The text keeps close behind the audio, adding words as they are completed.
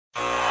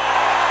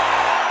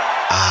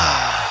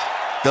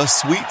The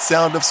sweet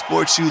sound of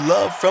sports you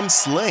love from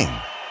Sling.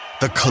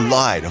 The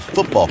collide of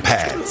football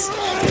pads.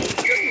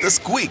 The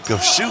squeak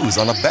of shoes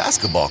on a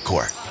basketball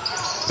court.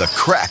 The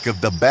crack of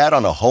the bat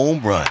on a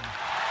home run.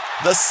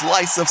 The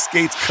slice of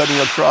skates cutting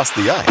across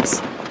the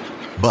ice.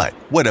 But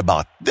what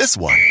about this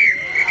one?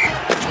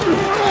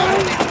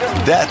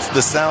 That's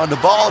the sound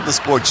of all the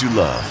sports you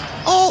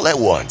love, all at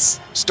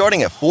once.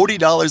 Starting at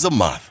 $40 a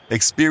month.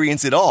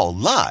 Experience it all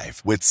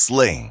live with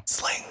Sling.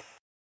 Sling.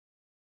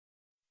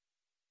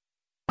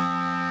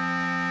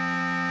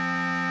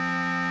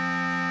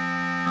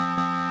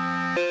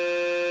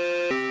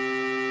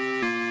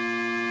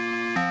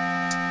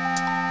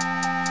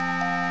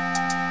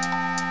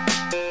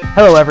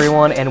 Hello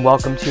everyone, and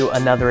welcome to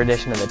another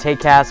edition of the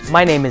TakeCast.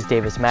 My name is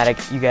Davis Maddock.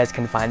 You guys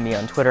can find me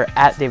on Twitter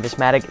at Davis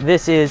Maddock.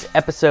 This is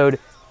episode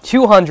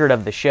 200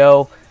 of the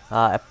show.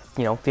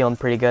 Feeling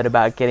pretty good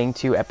about getting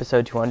to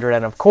episode 200.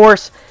 And of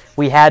course,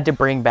 we had to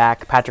bring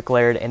back Patrick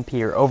Laird and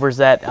Peter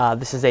Overzet.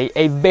 This is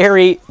a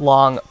very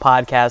long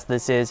podcast.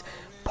 This is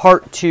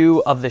part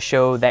 2 of the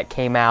show that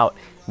came out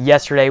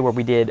yesterday, where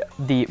we did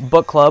the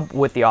book club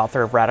with the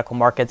author of Radical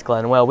Markets,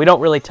 Glenn Will. We don't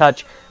really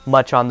touch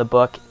much on the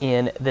book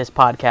in this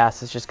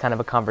podcast. It's just kind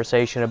of a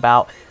conversation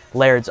about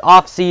Laird's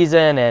off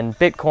season and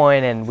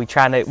Bitcoin, and we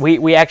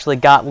actually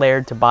got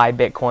Laird to buy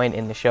Bitcoin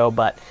in the show,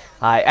 but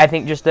I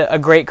think just a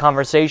great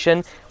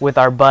conversation with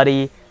our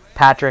buddy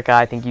Patrick.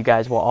 I think you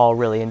guys will all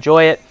really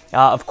enjoy it.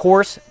 Of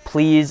course,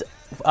 please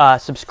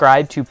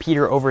subscribe to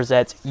Peter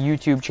Overzet's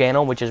YouTube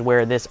channel, which is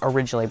where this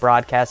originally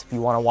broadcast. If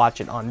you want to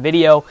watch it on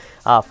video,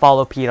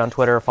 follow Pete on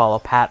Twitter, follow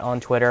Pat on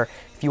Twitter.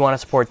 If you want to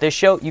support this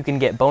show, you can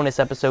get bonus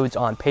episodes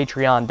on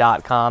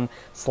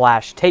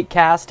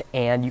patreon.com/takecast,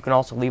 and you can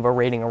also leave a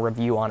rating or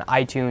review on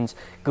iTunes,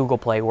 Google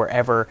Play,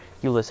 wherever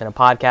you listen to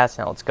podcasts.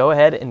 Now let's go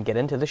ahead and get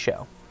into the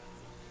show.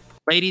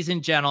 Ladies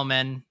and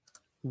gentlemen,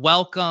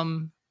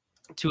 welcome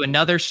to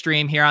another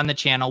stream here on the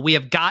channel. We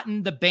have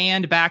gotten the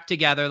band back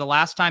together. The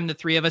last time the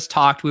three of us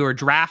talked, we were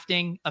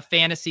drafting a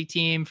fantasy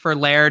team for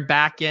Laird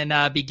back in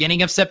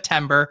beginning of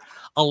September.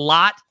 A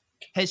lot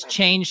has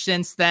changed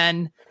since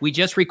then. We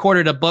just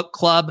recorded a book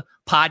club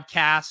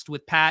podcast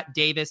with Pat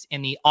Davis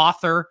and the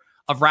author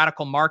of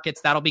Radical Markets.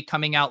 That'll be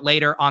coming out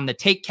later on the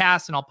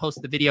TakeCast, and I'll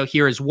post the video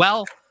here as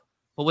well.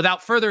 But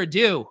without further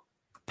ado,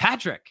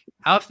 Patrick,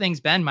 how have things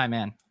been, my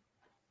man?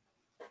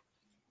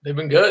 They've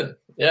been good.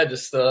 Yeah,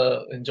 just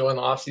enjoying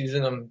the off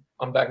season.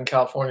 I'm back in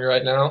California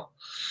right now.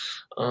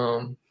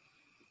 How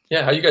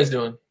you guys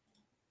doing?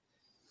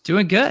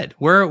 Doing good.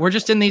 We're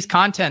just in these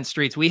content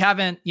streets. We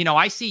haven't,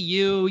 I see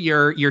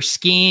you're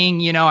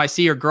skiing, I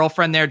see your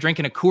girlfriend there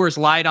drinking a Coors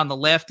Light on the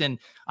lift, and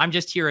I'm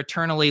just here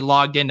eternally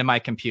logged into my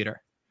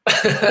computer.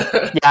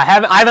 Yeah,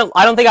 I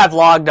don't think I've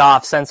logged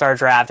off since our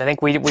draft. I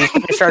think we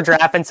finished our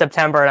draft in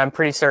September, and I'm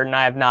pretty certain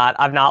I've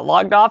not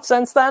logged off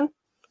since then.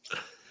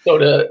 So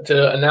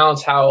to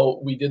announce how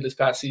we did this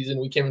past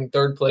season, we came in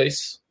third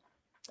place.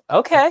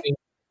 Okay.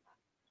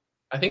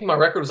 I think my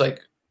record was like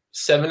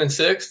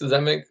 7-6. Does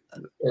that make,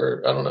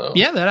 or I don't know.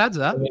 Yeah, that adds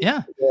up.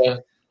 Yeah.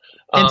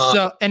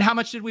 And how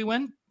much did we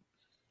win?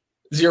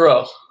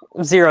 $0.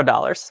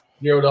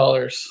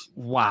 $0.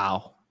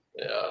 Wow.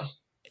 Yeah.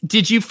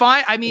 Did you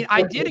find,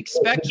 I did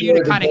expect you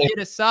to kind of hit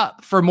us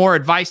up for more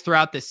advice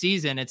throughout the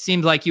season. It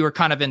seemed like you were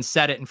kind of in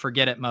set it and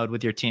forget it mode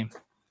with your team.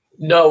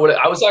 No,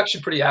 I was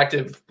actually pretty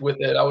active with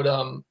it.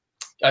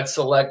 I'd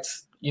select,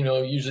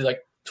 usually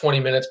like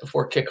 20 minutes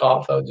before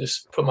kickoff. I would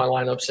just put my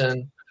lineups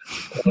in.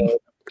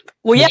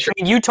 Well, yeah,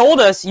 you told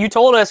us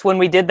when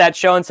we did that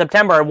show in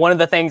September, one of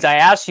the things I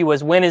asked you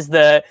was when is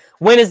the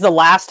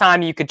last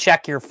time you could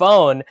check your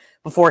phone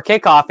before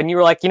kickoff? And you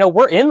were like,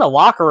 we're in the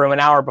locker room an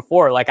hour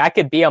before. Like, I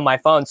could be on my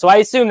phone. So I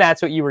assume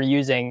that's what you were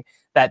using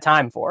that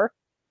time for.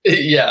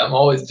 Yeah, I'm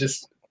always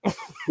just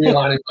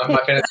realigning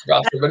my fantasy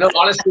roster. But no,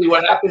 honestly,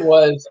 what happened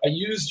was I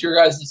used your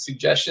guys'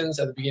 suggestions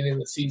at the beginning of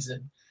the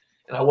season,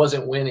 and I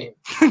wasn't winning.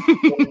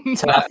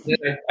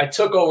 I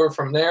took over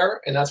from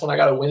there, and that's when I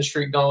got a win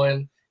streak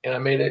going, and I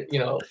made it,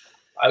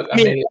 I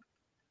made it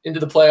into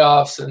the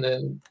playoffs, and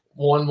then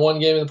won one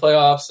game in the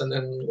playoffs, and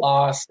then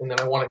lost, and then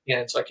I won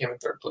again, so I came in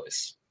third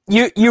place.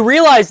 You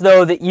realize,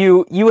 though, that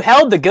you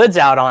held the goods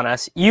out on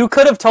us. You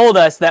could have told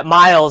us that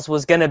Miles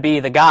was going to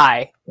be the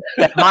guy,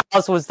 that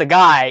Miles was the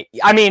guy.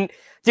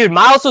 Dude,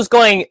 Miles was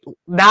going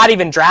not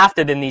even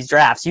drafted in these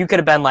drafts. You could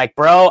have been like,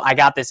 bro, I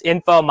got this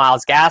info.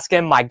 Miles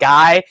Gaskin, my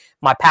guy,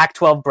 my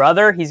Pac-12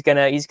 brother. He's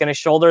gonna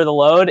shoulder the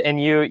load, and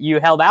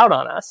you held out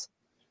on us.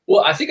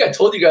 Well, I think I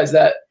told you guys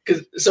that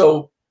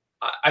so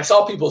I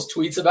saw people's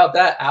tweets about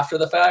that after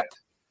the fact.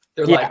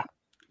 They're like,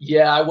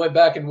 yeah, I went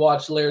back and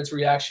watched Laird's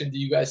reaction to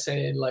you guys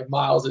saying like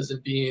Miles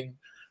isn't being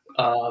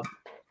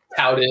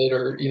touted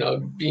or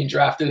being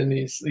drafted in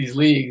these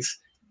leagues,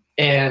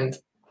 and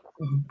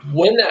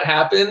when that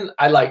happened,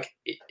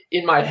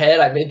 in my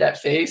head, I made that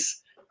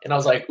face, and I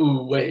was like,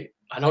 "Ooh, wait!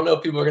 I don't know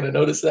if people are going to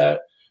notice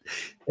that."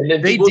 And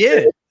then they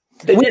did.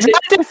 We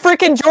drafted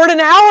freaking Jordan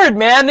Howard,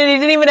 man, and he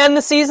didn't even end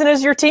the season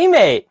as your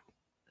teammate.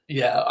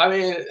 Yeah,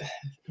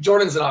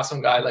 Jordan's an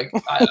awesome guy. Like,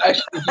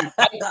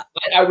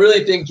 I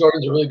really think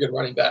Jordan's a really good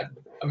running back.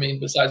 I mean,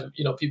 besides,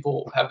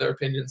 people have their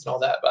opinions and all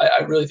that, but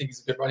I really think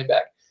he's a good running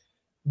back.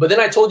 But then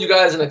I told you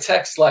guys in a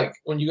text, like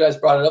when you guys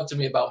brought it up to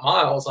me about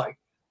Miles, like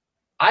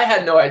I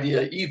had no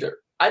idea either.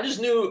 I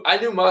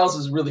knew Miles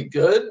is really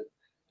good.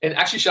 And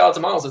actually, shout out to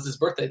Miles. It's his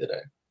birthday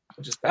today.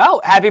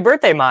 Happy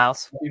birthday,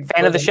 Miles.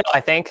 Fan of the show,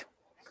 I think.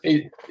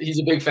 He's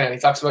a big fan. He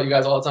talks about you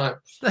guys all the time.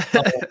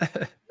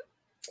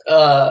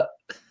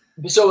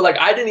 So like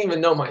I didn't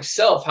even know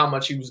myself how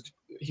much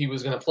he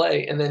was going to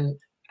play. And then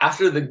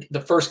after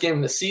the first game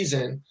of the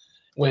season,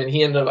 when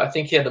he ended up, I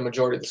think he had the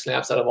majority of the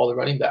snaps out of all the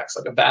running backs,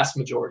 like a vast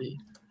majority.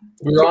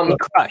 We were on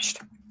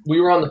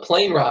the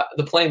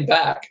plane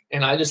back,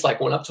 and I just like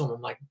went up to him.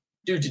 I'm like,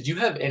 dude, did you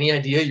have any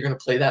idea you're going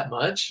to play that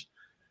much?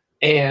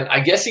 And I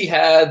guess he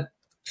had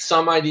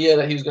some idea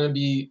that he was going to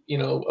be,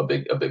 a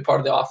big part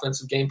of the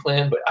offensive game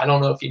plan, but I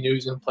don't know if he knew he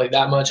was going to play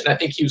that much. And I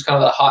think he was kind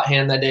of the hot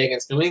hand that day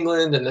against New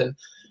England, and then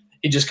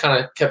he just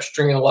kind of kept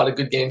stringing a lot of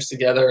good games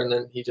together, and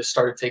then he just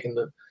started taking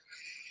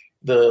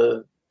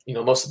the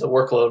most of the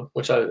workload,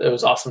 which it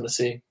was awesome to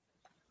see.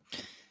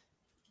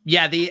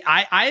 Yeah,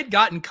 I had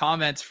gotten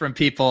comments from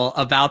people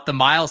about the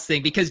Miles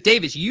thing because,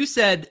 Davis, you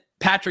said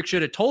Patrick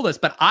should have told us,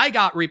 but I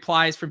got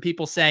replies from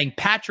people saying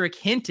Patrick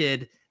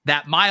hinted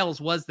that Miles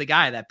was the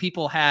guy, that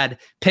people had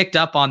picked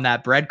up on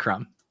that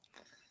breadcrumb.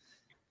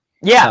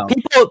 Yeah,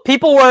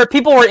 people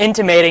were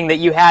intimating that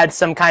you had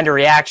some kind of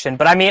reaction,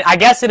 but I mean, I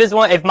guess it is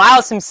one. If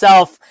Miles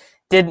himself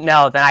didn't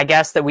know, then I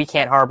guess that we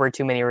can't harbor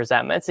too many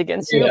resentments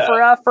against you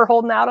for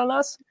holding out on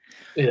us.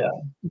 Yeah.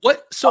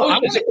 What? So I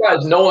was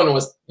surprised no one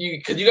was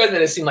because you guys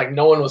made it seem like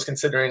no one was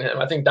considering him.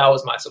 I think that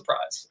was my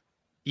surprise.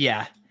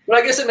 Yeah, but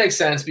I guess it makes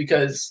sense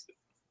because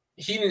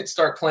he didn't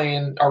start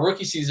playing our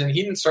rookie season.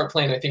 He didn't start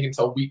playing, I think,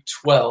 until week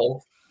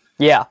 12.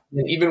 Yeah.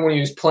 And even when he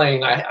was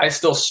playing, I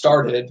still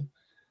started.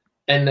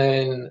 And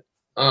then,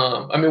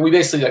 we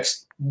basically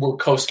were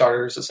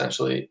co-starters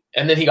essentially.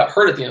 And then he got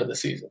hurt at the end of the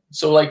season.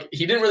 So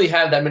he didn't really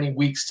have that many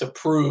weeks to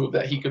prove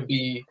that he could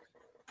be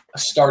a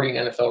starting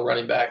NFL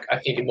running back, I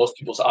think, in most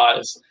people's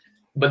eyes.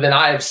 But then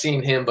I have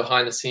seen him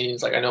behind the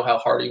scenes. I know how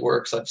hard he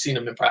works. I've seen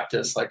him in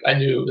practice. I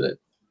knew that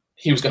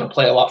he was going to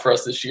play a lot for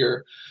us this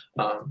year.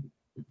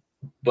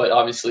 But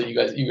obviously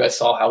you guys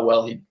saw how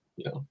well he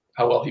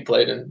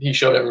played, and he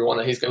showed everyone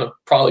that he's going to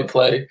probably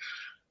play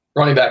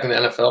running back in the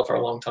NFL for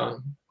a long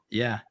time.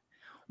 Yeah.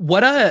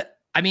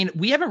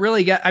 We haven't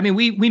really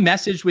we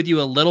messaged with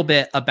you a little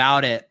bit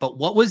about it, but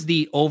what was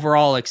the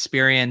overall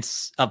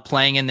experience of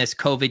playing in this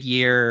COVID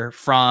year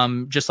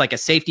from just like a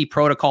safety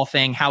protocol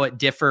thing, how it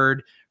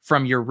differed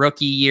from your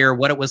rookie year,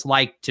 what it was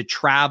like to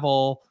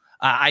travel?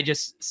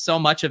 So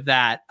much of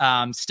that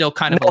still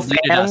kind of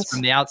eluded us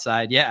from the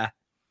outside. Yeah.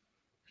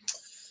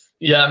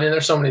 Yeah.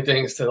 There's so many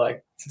things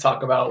to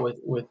talk about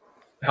with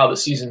how the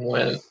season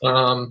went.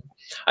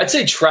 I'd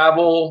say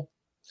travel,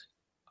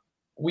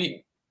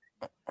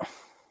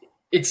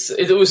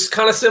 it was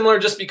kind of similar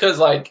just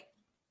because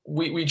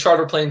we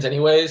charter planes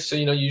anyways. So,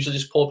 you usually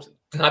just pull up,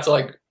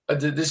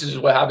 this is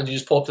what happens. You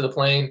just pull up to the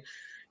plane,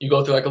 you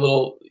go through a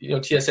little,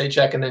 TSA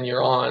check, and then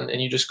you're on, and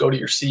you just go to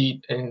your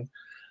seat, and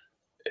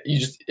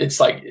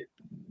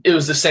it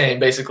was the same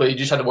basically. You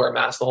just had to wear a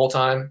mask the whole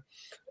time.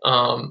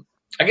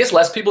 I guess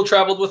less people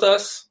traveled with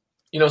us.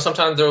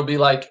 Sometimes there will be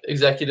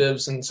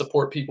executives and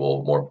support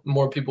people,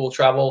 more people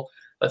travel.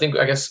 I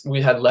guess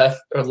we had less,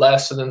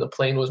 and then the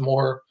plane was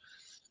more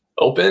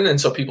open, and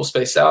so people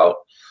spaced out.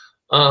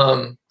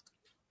 Going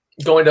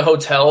to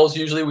hotels,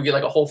 usually we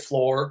get a whole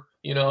floor,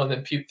 and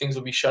then things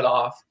will be shut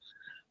off.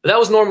 But that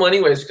was normal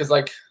anyways, because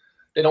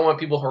they don't want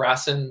people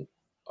harassing,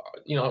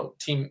 my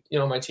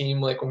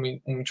team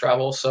when we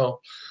travel.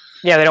 So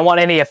yeah, they don't want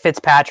any of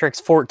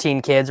Fitzpatrick's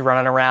 14 kids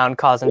running around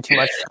causing too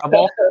much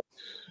trouble.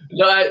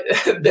 No,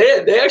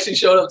 they actually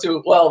showed up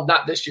to, well,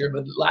 not this year,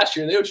 but last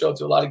year they would show up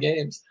to a lot of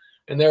games,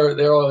 and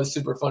they're always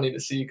super funny to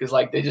see because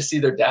they just see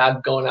their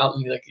dad going out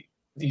and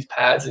these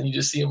pads, and you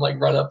just see him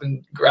run up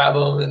and grab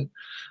them. And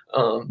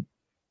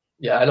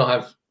I don't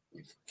have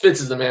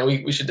Fitz is the man.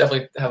 We should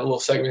definitely have a little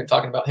segment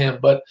talking about him.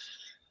 But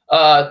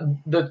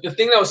the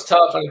thing that was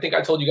tough, and I think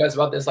I told you guys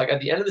about this,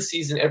 at the end of the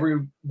season,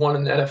 everyone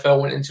in the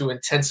NFL went into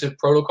intensive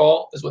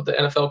protocol, is what the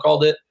NFL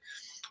called it,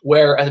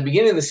 where at the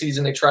beginning of the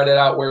season, they tried it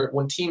out where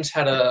when teams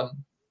had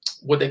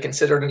what they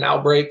considered an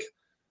outbreak,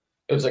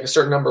 it was a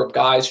certain number of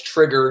guys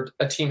triggered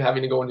a team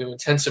having to go into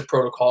intensive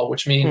protocol,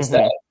 which means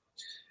that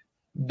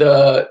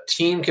the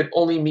team could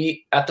only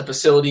meet at the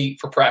facility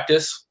for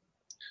practice.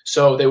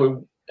 So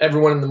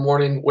everyone in the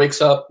morning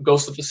wakes up,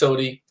 goes to the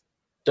facility,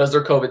 does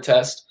their COVID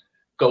test,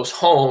 goes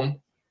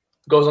home,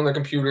 goes on their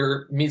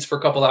computer, meets for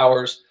a couple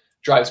hours,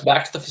 drives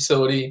back to the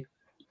facility.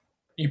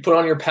 You put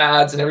on your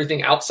pads and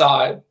everything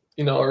outside,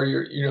 or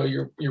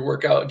your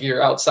workout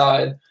gear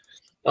outside.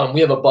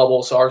 We have a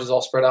bubble, so ours is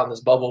all spread out in this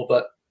bubble.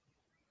 But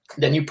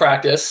then you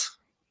practice,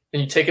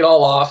 and you take it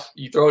all off.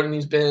 You throw it in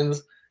these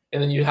bins,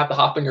 and then you have to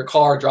hop in your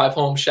car, drive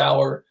home,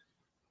 shower,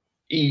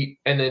 eat,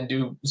 and then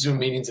do Zoom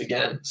meetings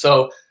again.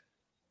 So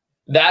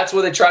that's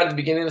what they tried at the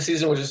beginning of the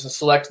season, which is a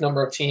select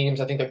number of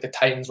teams. I think the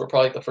Titans were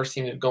probably the first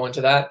team to go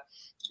into that.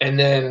 And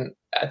then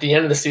at the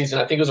end of the season,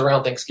 I think it was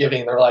around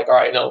Thanksgiving, they're like, all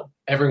right, no,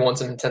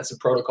 everyone's in intensive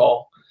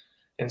protocol.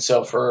 And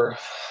so for,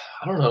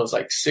 I don't know, it was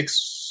like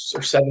 6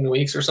 or 7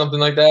 weeks or something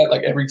like that.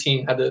 Like every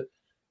team had to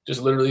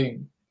just literally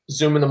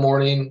Zoom in the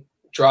morning,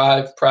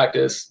 drive,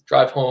 practice,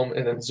 drive home,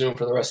 and then Zoom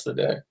for the rest of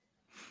the day.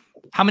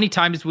 How many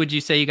times would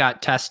you say you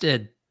got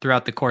tested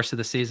throughout the course of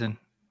the season?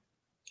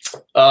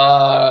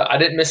 I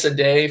didn't miss a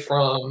day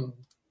from,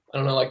 I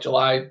don't know, like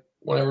July,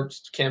 whenever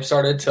camp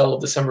started, till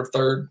December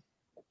 3rd.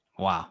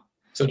 Wow.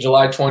 So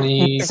July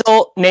 20.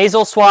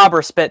 Nasal swab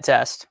or spit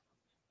test?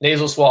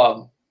 Nasal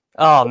swab.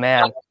 Oh,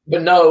 man.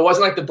 But no, it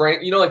wasn't like the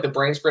brain, like the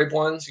brain scrape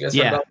ones. You guys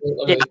heard about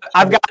yeah,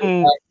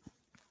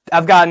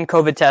 I've gotten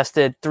COVID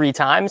tested 3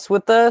 times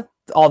with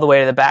all the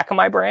way to the back of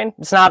my brain.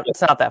 It's not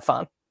that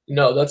fun.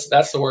 No, that's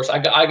the worst. I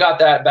got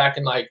that back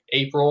in like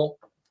April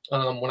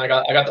when I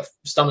got the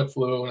stomach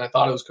flu and I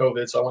thought it was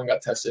COVID, so I went and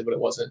got tested, but it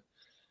wasn't.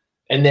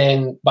 And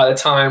then by the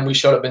time we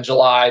showed up in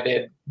July, they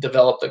had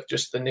developed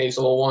just the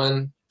nasal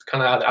one,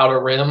 kind of outer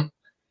rim.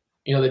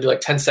 They do like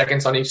 10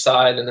 seconds on each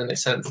side, and then they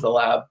send it to the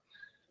lab.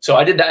 So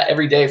I did that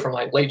every day from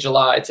like late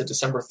July to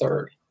December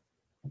 3rd,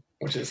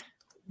 which is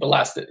the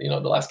last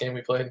game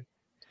we played.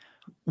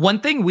 One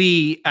thing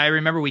I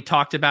remember we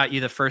talked about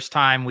you the first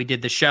time we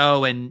did the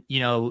show, and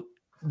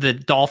the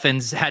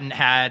Dolphins hadn't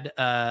had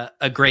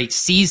a great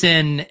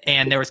season,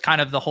 and there was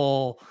kind of the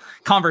whole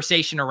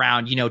conversation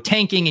around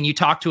tanking, and you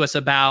talked to us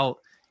about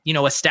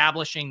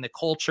establishing the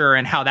culture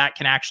and how that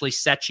can actually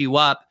set you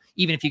up,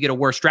 even if you get a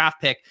worse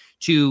draft pick,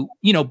 to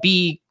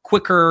be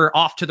quicker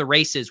off to the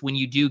races when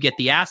you do get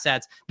the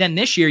assets. Then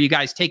this year you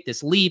guys take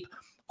this leap,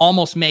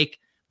 almost make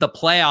the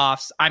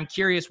playoffs. I'm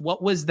curious,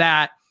 what was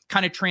that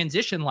kind of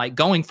transition like,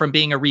 going from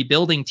being a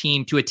rebuilding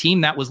team to a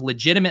team that was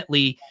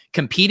legitimately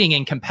competing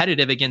and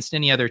competitive against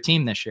any other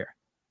team this year?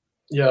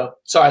 Yeah.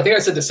 So I think I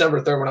said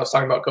December 3rd when I was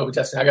talking about COVID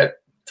testing. I got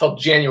till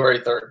January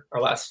 3rd,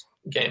 our last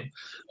game.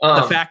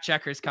 The fact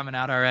checker's coming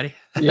out already.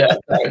 Yeah.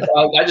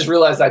 I just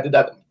realized I did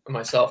that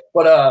myself.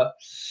 But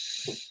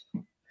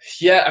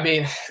yeah, I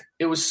mean,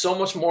 it was so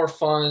much more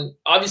fun.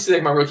 Obviously,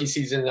 like my rookie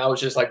season, I was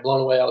just like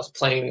blown away. I was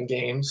playing in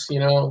games,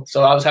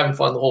 so I was having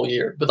fun the whole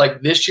year. But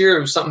like this year,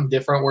 it was something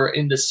different where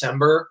in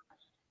December,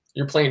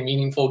 you're playing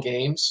meaningful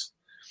games.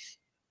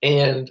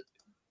 And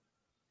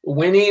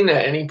winning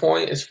at any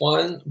point is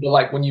fun. But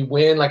like when you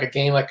win like a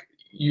game, like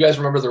you guys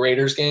remember the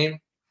Raiders game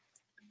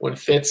when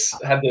Fitz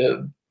had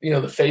the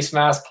face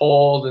mask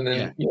pulled and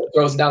then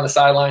throws it down the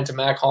sideline to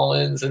Mac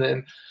Hollins, and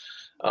then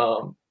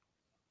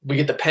we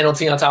get the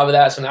penalty on top of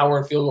that. So now we're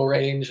in field goal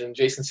range and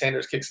Jason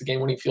Sanders kicks the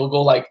game-winning field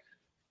goal. Like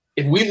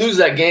if we lose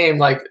that game,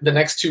 like the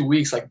next 2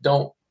 weeks, like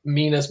don't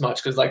mean as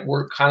much because like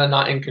we're kind of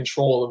not in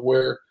control of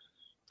where,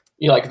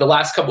 like the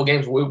last couple of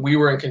games we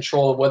were in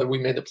control of whether we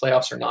made the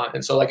playoffs or not.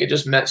 And so like it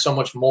just meant so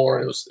much more.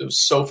 And it was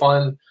so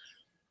fun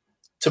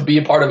to be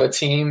a part of a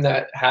team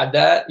that had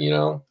that,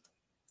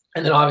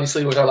 And then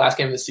obviously with our last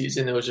game of the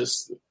season, it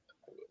was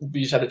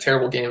we just had a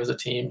terrible game as a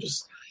team,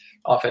 just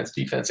offense,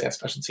 defense, and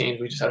special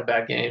teams. We just had a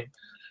bad game.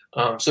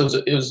 So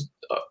it was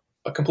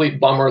a complete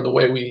bummer the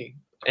way we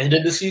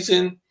ended the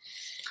season.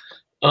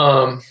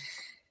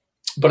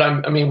 But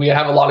I mean, we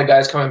have a lot of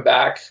guys coming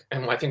back,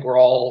 and I think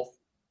we're all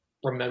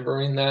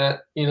remembering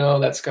that.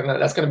 That's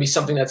gonna be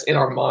something that's in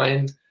our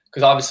mind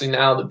because obviously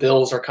now the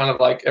Bills are kind of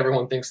like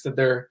everyone thinks that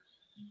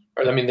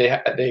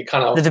they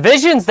kind of the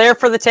division's there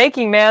for the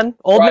taking, man.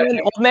 Old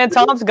man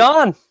Tom's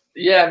gone.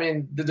 Yeah, I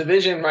mean, the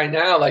division right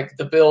now, like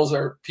the Bills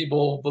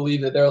people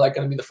believe that they're like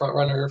going to be the front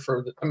runner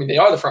they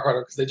are the front runner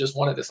because they just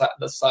won it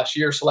this last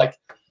year. So like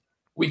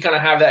we kind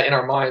of have that in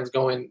our minds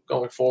going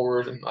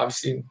forward. And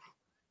obviously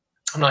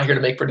I'm not here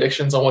to make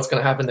predictions on what's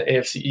going to happen to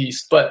AFC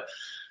East, but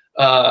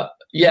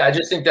yeah, I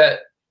just think that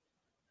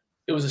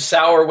it was a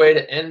sour way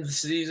to end the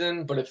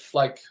season. But if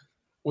like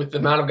with the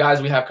amount of guys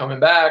we have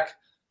coming back,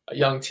 a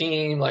young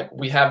team, like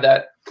we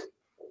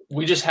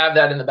just have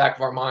that in the back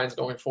of our minds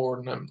going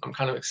forward. And I'm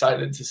kind of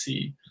excited to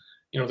see,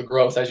 the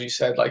growth, as you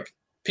said, like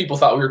people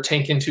thought we were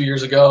tanking 2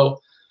 years ago.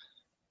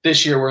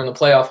 This year we're in the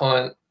playoff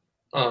hunt.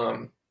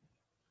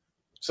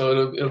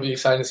 So it'll be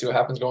exciting to see what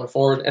happens going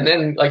forward. And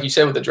then, like you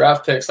said, with the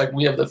draft picks, like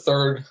we have the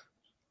third, I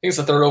think it's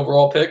the third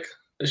overall pick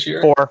this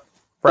year. 4,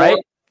 right?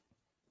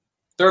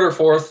 Third or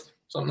fourth,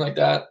 something like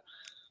that.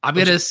 I'm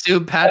going to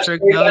assume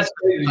Patrick knows,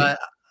 but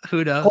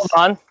who knows? Hold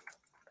on.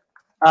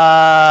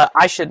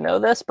 I should know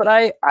this, but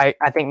I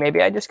think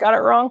maybe I just got it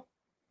wrong.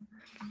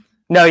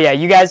 No, yeah,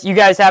 you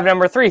guys have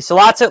number 3. So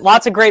lots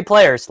of great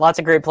players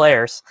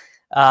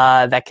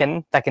that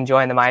can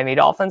join the Miami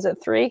Dolphins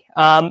at 3.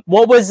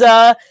 What was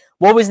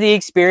the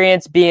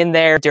experience being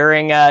there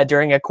during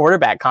a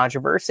quarterback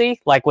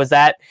controversy? Like, was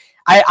that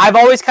I've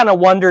always kind of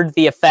wondered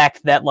the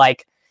effect that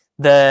like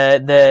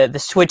the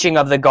switching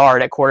of the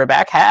guard at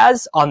quarterback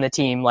has on the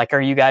team. Like,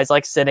 are you guys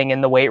like sitting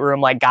in the weight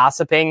room, like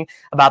gossiping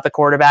about the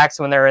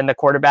quarterbacks when they're in the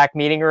quarterback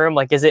meeting room?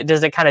 Like, does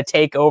it kind of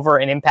take over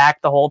and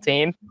impact the whole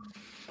team?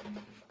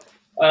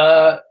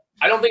 I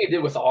don't think it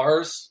did with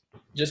ours,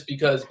 just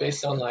because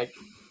based on like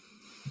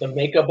the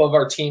makeup of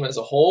our team as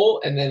a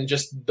whole, and then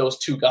just those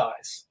 2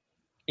 guys.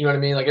 You know what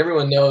I mean? Like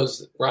everyone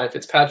knows Ryan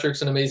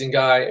Fitzpatrick's an amazing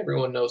guy.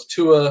 Everyone knows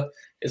Tua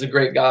is a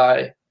great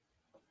guy,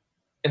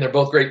 and they're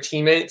both great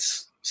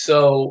teammates.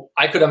 So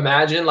I could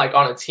imagine like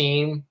on a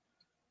team,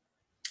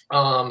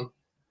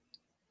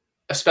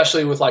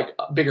 especially with like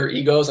bigger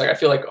egos. Like I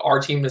feel like our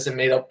team isn't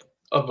made up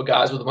of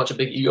guys with a bunch of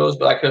big egos,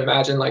 but I could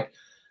imagine like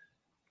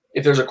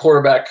if there's a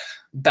quarterback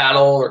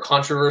battle or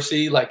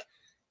controversy, like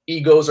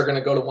egos are going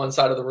to go to one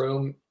side of the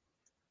room,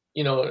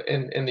 you know,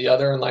 and the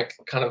other, and like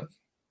kind of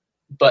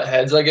butt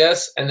heads, I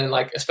guess. And then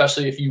like,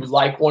 especially if you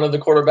like one of the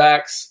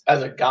quarterbacks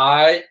as a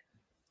guy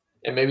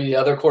and maybe the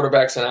other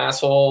quarterback's an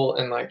asshole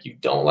and like you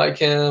don't like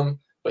him,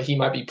 but he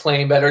might be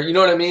playing better. You know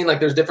what I mean? Like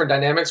there's different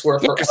dynamics where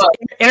for us,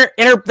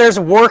 there's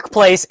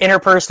workplace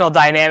interpersonal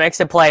dynamics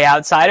that play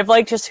outside of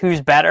like just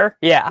who's better.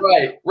 Yeah.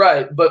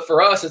 Right. But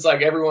for us, it's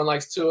like everyone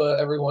likes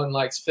Tua, everyone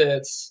likes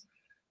Fitz.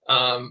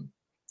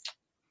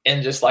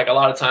 And just like a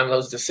lot of time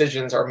those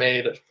decisions are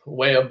made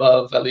way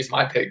above at least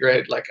my pay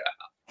grade. Like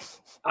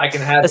I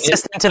can have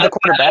assistant to the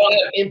quarterback. I don't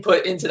have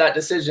input into that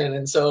decision.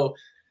 And so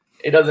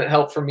it doesn't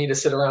help for me to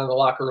sit around in the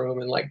locker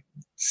room and like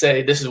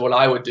say, this is what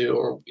I would do.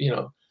 Or, you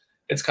know,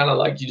 it's kind of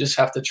like, you just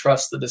have to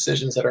trust the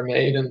decisions that are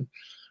made. And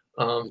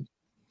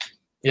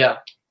yeah.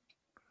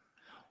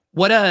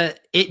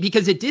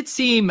 Because it did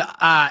seem,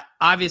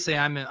 obviously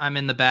I'm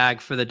in the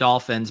bag for the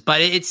Dolphins,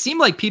 but it seemed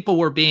like people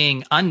were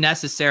being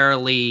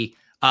unnecessarily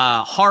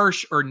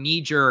harsh or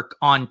knee-jerk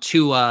on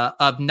Tua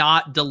of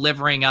not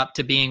delivering up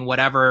to being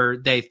whatever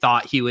they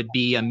thought he would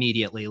be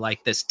immediately,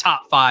 like this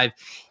top 5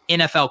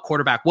 NFL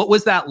quarterback. What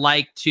was that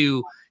like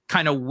to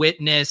kind of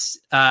witness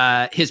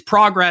his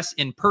progress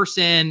in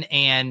person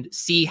and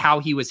see how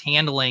he was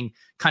handling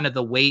kind of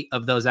the weight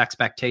of those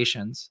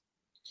expectations?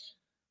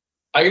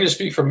 I can just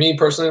speak for me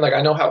personally. Like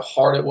I know how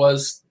hard it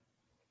was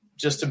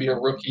just to be a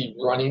rookie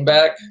running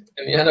back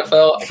in the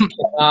NFL. I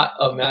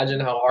cannot imagine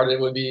how hard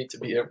it would be to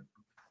be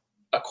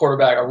a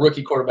quarterback, a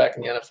rookie quarterback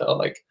in the NFL.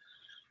 Like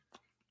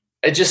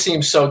it just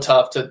seems so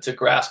tough to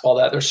grasp all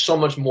that. There's so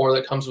much more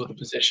that comes with the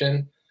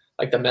position.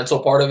 Like the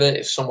mental part of it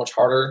is so much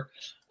harder.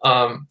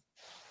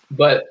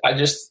 But I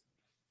just,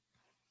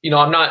 you know,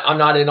 I'm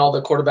not in all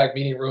the quarterback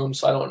meeting rooms,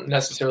 so I don't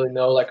necessarily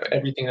know like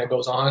everything that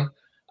goes on.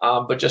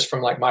 But just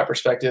from like my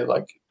perspective,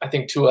 like I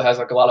think Tua has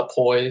like a lot of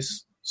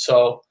poise.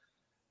 So,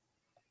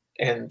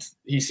 and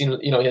he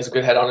has a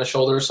good head on his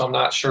shoulders. So I'm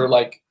not sure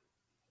like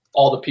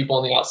all the people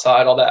on the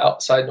outside, all that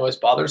outside noise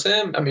bothers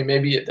him. I mean,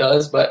 maybe it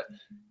does, but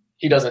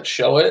he doesn't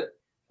show it,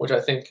 which I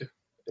think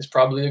is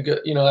probably a good,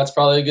 you know, that's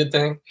probably a good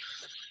thing.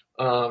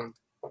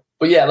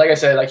 But yeah, like I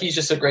said, like he's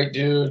just a great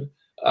dude.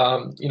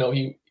 You know,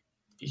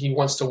 he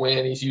wants to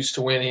win. He's used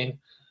to winning.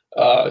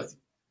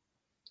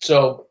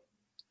 So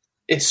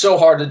it's so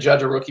hard to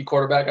judge a rookie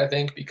quarterback, I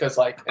think, because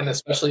like, and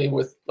especially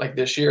with like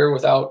this year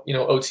without, you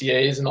know,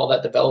 OTAs and all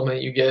that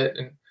development you get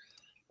and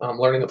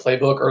learning the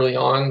playbook early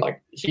on,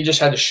 like he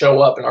just had to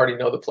show up and already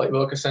know the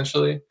playbook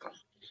essentially.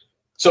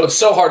 So it's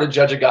so hard to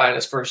judge a guy in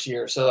his first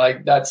year. So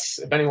like that's,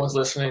 if anyone's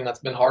listening, that's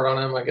been hard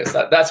on him. I guess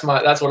that's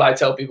what I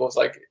tell people. It's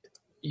like,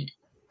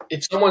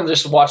 if someone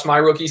just watched my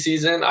rookie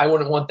season, I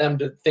wouldn't want them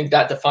to think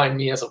that defined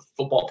me as a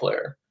football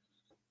player.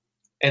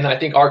 And I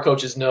think our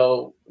coaches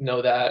know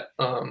that,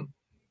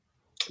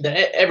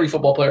 that every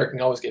football player can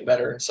always get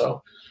better. And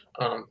so,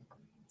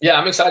 yeah,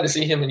 I'm excited to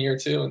see him in year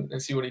 2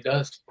 and see what he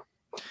does.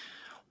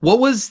 What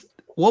was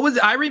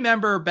I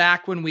remember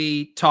back when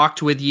we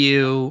talked with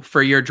you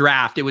for your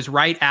draft, it was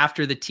right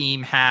after the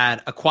team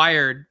had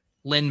acquired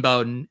Lynn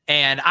Bowden,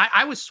 and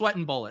I was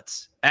sweating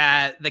bullets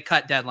at the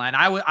cut deadline.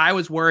 I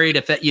was worried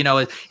if that, you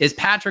know, is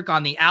Patrick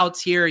on the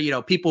outs here? You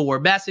know, people were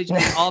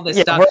messaging all this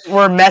stuff.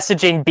 We're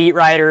messaging beat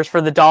writers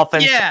for the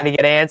Dolphins trying to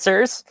get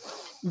answers.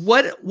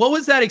 What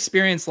was that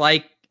experience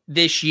like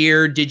this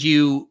year? Did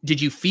you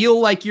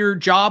feel like your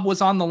job was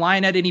on the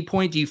line at any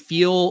point? Do you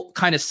feel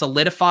kind of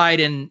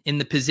solidified in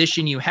the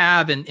position you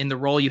have and in the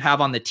role you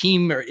have on the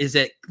team? Or is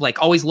it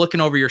like always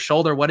looking over your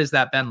shoulder? What has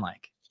that been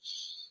like?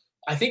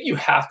 I think you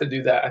have to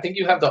do that. I think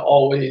you have to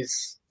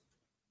always,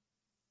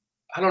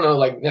 I don't know,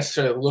 like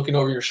necessarily looking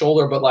over your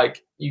shoulder, but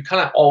like you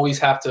kind of always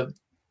have to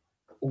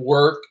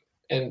work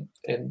and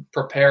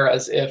prepare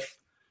as if,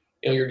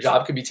 you know, your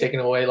job could be taken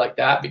away like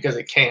that, because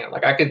it can't.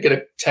 Like I could get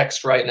a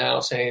text right now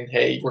saying,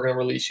 "Hey, we're going to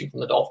release you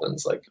from the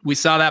Dolphins." Like we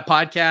saw that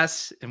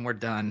podcast and we're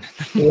done.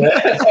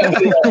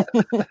 Yeah.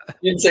 You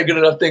didn't say good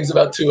enough things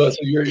about Tua, so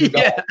you're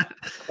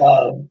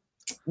gone.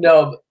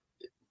 No,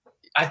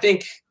 I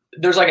think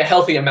there's like a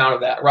healthy amount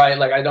of that, right?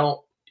 Like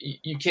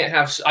you can't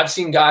have, I've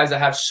seen guys that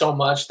have so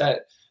much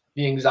that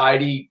the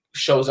anxiety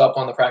shows up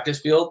on the practice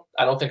field.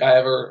 I don't think I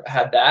ever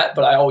had that,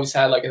 but I always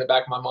had like in the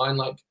back of my mind,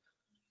 like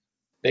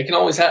they can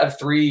always have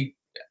 3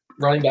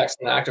 running backs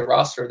in the active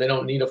roster. They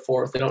don't need a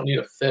 4th. They don't need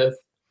a 5th.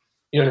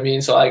 You know what I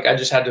mean? So like I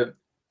just had to,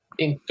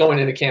 going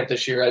into camp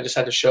this year, I just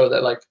had to show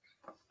that like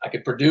I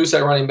could produce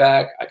at running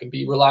back. I can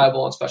be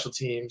reliable on special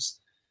teams.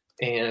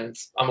 And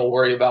I'm gonna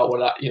worry about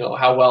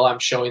how well I'm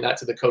showing that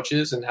to the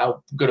coaches and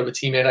how good of a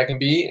teammate I can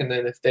be. And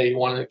then if they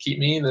want to keep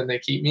me, then they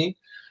keep me.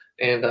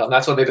 And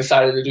that's what they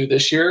decided to do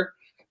this year.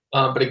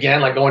 But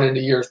again, like going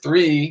into year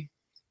 3,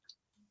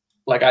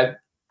 like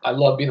I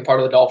love being a part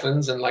of the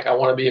Dolphins, and like I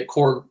want to be a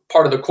core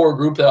part of the core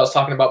group that I was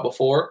talking about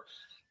before.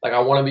 Like I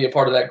want to be a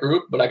part of that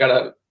group, but I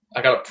gotta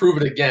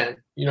prove it again.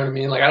 You know what I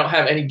mean? Like I don't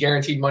have any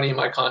guaranteed money in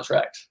my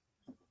contract.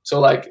 So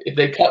like if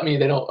they cut me,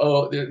 they don't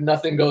owe.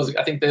 Nothing goes.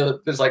 I think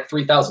there's like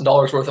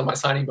 $3,000 worth of my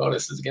signing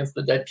bonuses against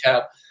the dead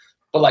cap,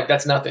 but like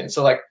that's nothing.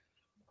 So like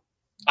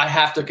I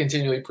have to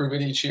continually prove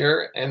it each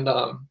year. And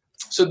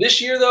so this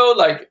year though,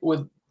 like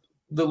with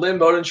the Lynn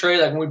Bowden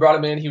trade, like when we brought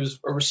him in, he was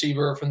a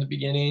receiver from the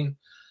beginning.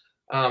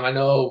 I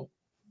know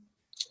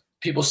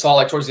people saw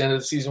like towards the end of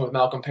the season with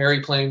Malcolm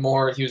Perry playing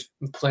more. He was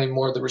playing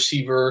more of the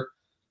receiver,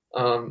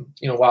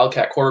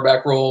 wildcat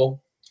quarterback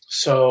role.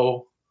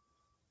 So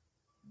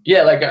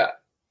yeah, like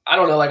I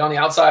don't know, like on the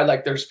outside,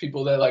 like there's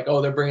people that like,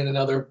 oh, they're bringing in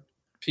other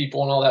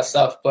people and all that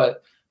stuff.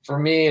 But for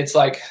me, it's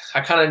like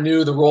I kind of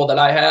knew the role that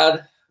I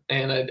had,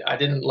 and I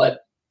didn't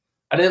let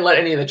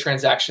any of the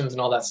transactions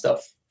and all that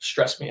stuff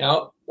stress me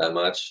out that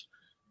much.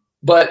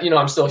 But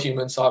I'm still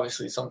human, so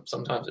obviously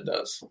sometimes it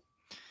does.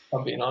 If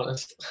I'm being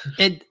honest.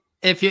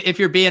 If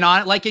you're being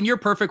honest, like in your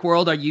perfect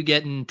world, are you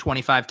getting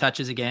 25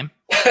 touches a game?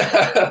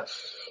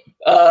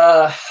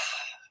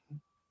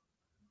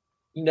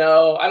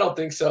 No, I don't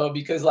think so,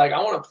 because like I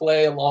want to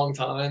play a long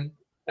time,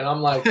 and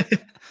I'm like,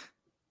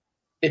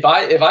 if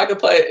I could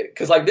play,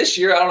 because like this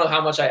year I don't know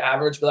how much I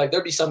average, but like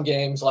there'd be some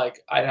games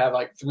like I'd have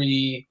like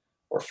 3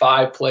 or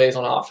 5 plays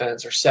on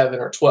offense, or 7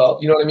 or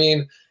 12. You know what I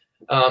mean?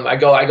 I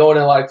go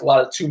into like a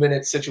lot of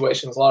 2-minute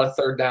situations, a lot of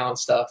third down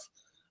stuff.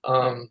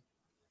 I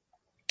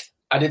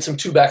did some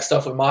 2-back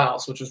stuff with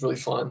Miles, which was really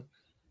fun,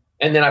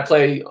 and then I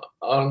play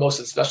on most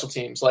of the special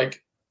teams.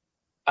 Like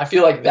I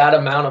feel like that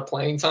amount of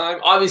playing time,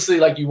 obviously,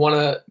 like you want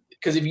to,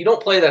 because if you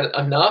don't play that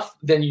enough,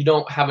 then you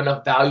don't have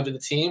enough value to the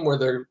team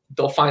where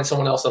they'll find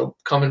someone else that'll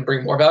come and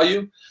bring more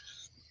value.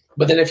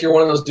 But then if you're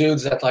one of those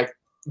dudes that like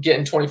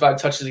getting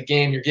 25 touches a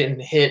game, you're getting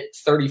hit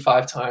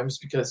 35 times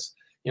because,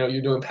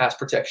 you're doing pass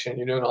protection,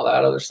 you're doing all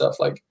that other stuff.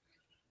 Like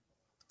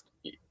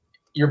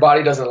your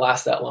body doesn't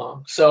last that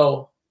long.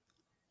 So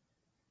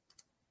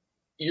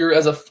you're,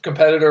 as a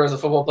competitor, as a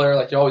football player,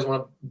 like you always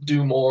want to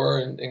do more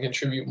and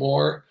contribute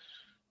more.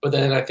 But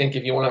then I think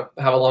if you want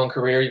to have a long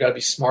career, you got to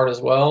be smart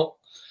as well.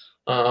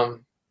 So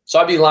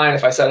I'd be lying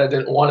if I said I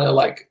didn't want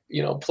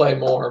to play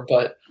more.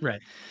 But right.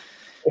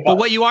 But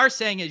what you are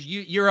saying is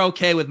you're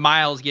okay with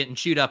Miles getting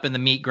chewed up in the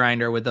meat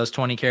grinder with those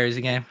 20 carries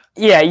a game.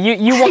 Yeah,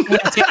 you want him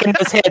taking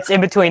those hits in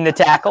between the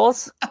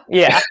tackles.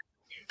 Yeah.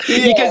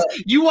 Because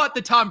you want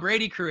the Tom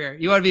Brady career.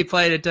 You want to be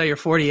playing until you're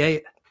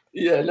 48.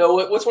 Yeah. No.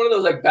 What's one of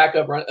those like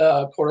backup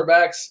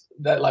quarterbacks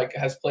that like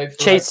has played for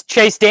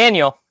Chase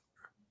Daniel?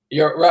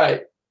 You're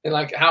right. And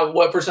like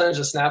what percentage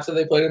of snaps have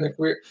they played in their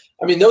career?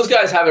 I mean, those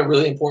guys have a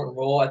really important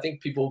role. I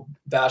think people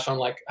bash on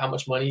like how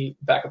much money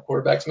backup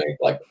quarterbacks make.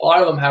 Like a lot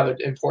of them have an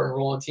important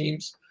role in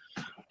teams.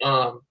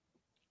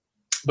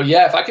 But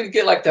yeah, if I could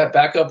get like that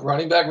backup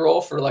running back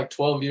role for like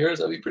 12 years,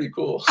 that'd be pretty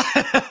cool.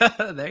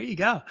 There you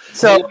go.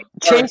 So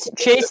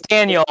Chase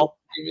Daniel,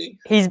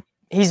 he's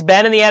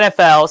been in the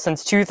NFL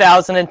since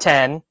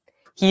 2010.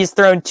 He's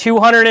thrown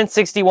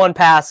 261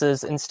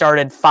 passes and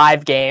started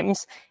 5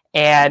 games,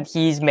 and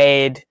he's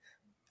made,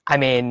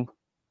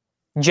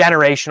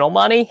 generational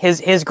money.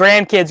 His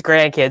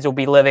grandkids will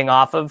be living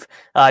off of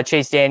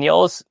Chase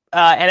Daniel's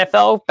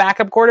NFL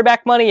backup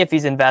quarterback money if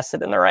he's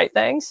invested in the right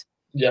things.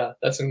 Yeah,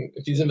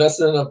 if he's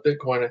invested in enough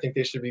Bitcoin, I think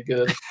they should be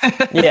good.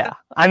 Yeah,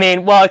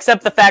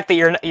 except the fact that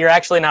you're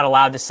actually not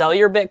allowed to sell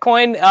your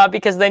Bitcoin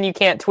because then you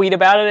can't tweet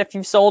about it if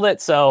you've sold it.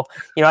 So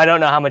I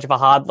don't know how much of a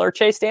hodler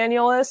Chase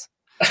Daniel is.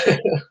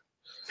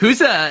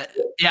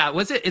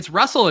 It's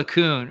Russell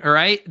Okung, all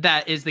right?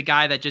 That is the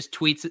guy that just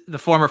tweets, the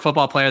former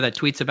football player that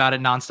tweets about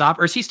it nonstop,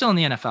 or is he still in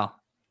the NFL?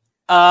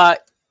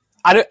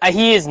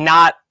 He is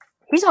not.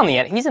 He's in the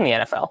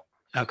NFL.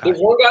 Okay. There's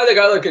one guy that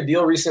got like a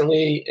deal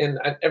recently, and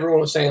everyone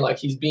was saying like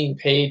he's being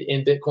paid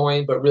in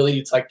Bitcoin, but really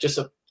it's like just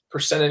a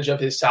percentage of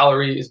his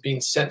salary is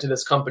being sent to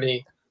this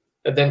company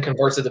that then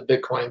converts it to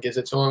Bitcoin and gives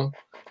it to him.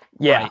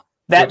 Yeah, right.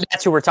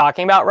 That's who we're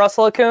talking about,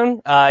 Russell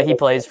Okung. He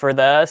plays for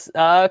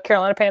the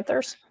Carolina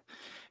Panthers.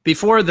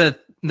 Before the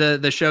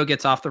show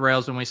gets off the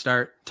rails when we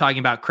start talking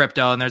about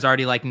crypto, and there's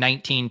already like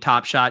 19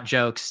 Top Shot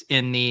jokes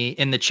in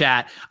the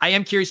chat, I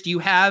am curious, do you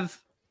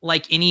have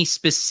like any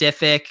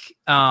specific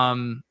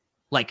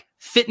like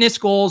fitness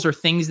goals or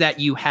things that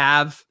you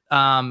have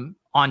on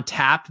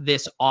tap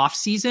this off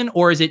season,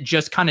 or is it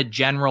just kind of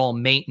general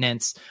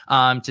maintenance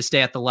to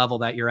stay at the level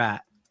that you're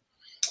at?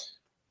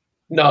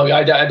 No,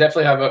 I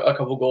definitely have a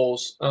couple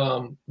goals.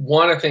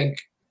 One, I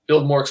think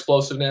build more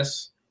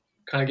explosiveness,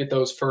 kind of get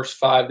those first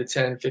 5 to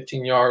 10,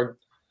 15-yard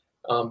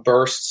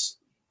bursts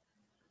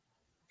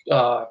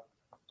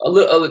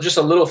just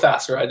a little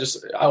faster. I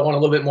want a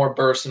little bit more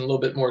burst and a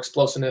little bit more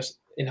explosiveness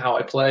in how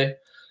I play.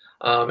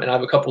 And I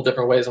have a couple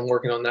different ways I'm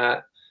working on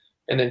that.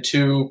 And then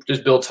 2,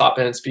 just build top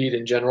end speed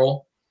in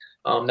general.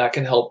 That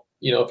can help,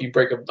 if you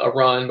break a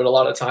run, but a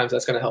lot of times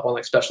that's going to help on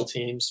like special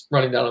teams,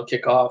 running down on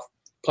kickoff,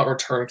 punt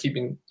return,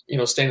 keeping,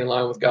 staying in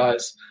line with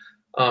guys.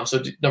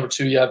 So number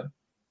 2,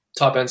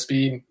 top end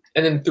speed.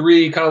 And then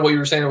 3, kind of what you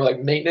were saying with like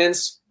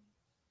maintenance.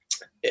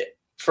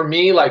 for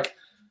me, like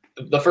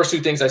the first 2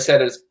 things I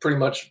said is pretty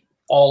much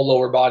all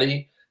lower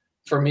body.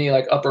 For me,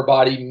 like upper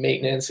body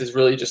maintenance is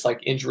really just like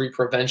injury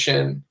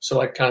prevention. So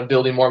like kind of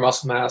building more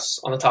muscle mass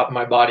on the top of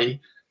my body.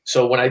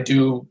 So when I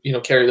do,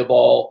 carry the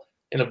ball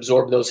and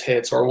absorb those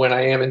hits, or when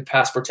I am in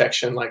pass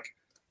protection, like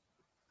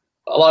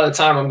a lot of the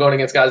time I'm going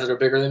against guys that are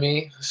bigger than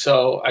me.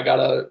 So I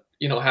gotta,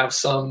 have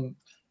some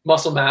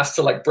muscle mass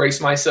to like brace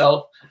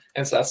myself.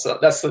 And so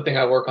that's the thing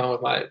I work on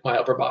with my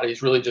upper body,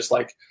 is really just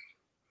like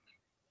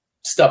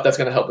stuff that's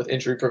going to help with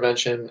injury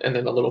prevention, and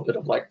then a little bit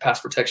of like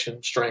pass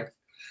protection strength.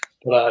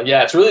 But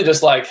it's really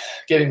just like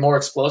getting more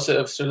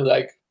explosive, so that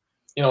like,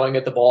 I can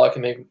get the ball, I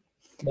can make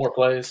more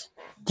plays.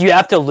 Do you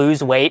have to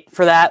lose weight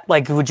for that?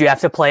 Like, would you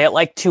have to play at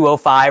like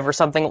 205 or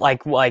something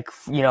like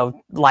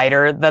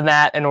lighter than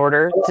that in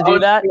order to do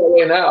that?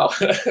 Now.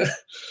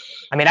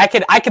 I mean,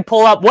 I could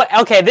pull up what.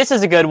 Okay, this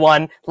is a good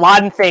one.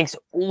 Laden thinks,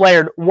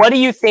 Laird, what do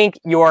you think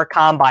your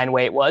combine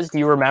weight was? Do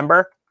you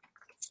remember?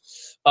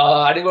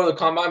 I didn't go to the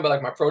combine, but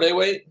like my pro day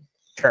weight.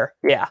 Sure.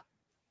 Yeah.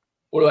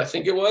 What do I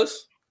think it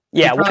was?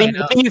 Yeah. What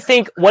do you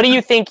think? What do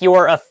you think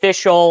your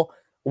official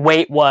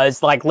weight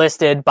was, like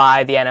listed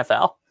by the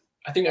NFL?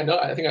 I think I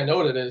know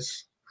what it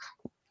is.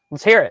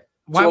 Let's hear it.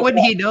 Why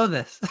wouldn't he know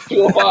this?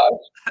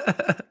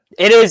 205.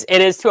 It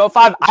is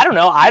 205. I don't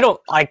know. I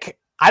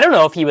don't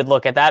know if he would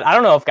look at that. I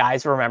don't know if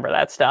guys remember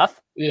that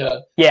stuff. Yeah.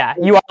 Yeah.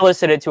 You are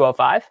listed at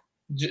 205.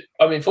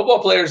 I mean, football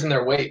players and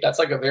their weight, that's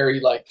like a very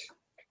like,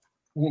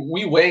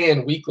 we weigh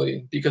in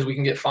weekly because we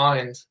can get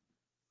fined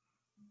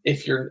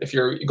if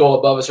you go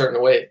above a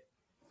certain weight.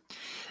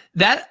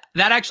 That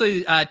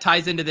actually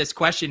ties into this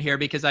question here,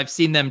 because I've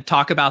seen them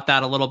talk about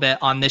that a little bit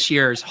on this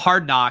year's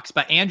Hard Knocks.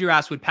 But Andrew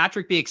asked, would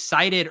Patrick be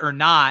excited or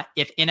not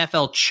if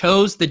NFL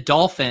chose the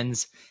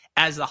Dolphins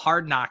as the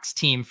Hard Knocks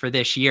team for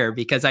this year?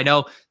 Because I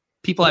know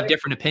people have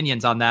different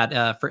opinions on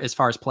that for as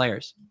far as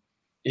players.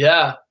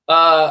 Yeah.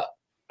 I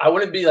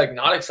wouldn't be like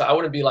not excited. I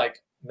wouldn't be like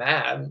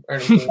mad or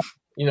anything.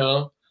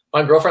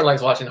 My girlfriend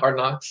likes watching Hard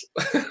Knocks.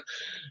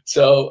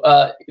 So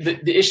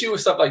the issue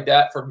with stuff like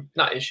that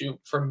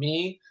for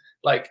me,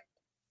 like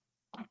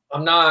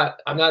I'm not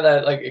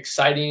that like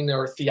exciting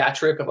or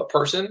theatric of a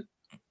person.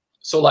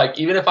 So like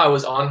even if I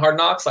was on Hard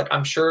Knocks, like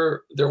I'm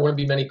sure there wouldn't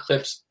be many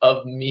clips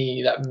of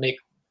me that make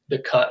the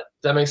cut.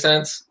 Does that make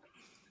sense?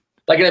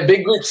 Like in a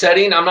big group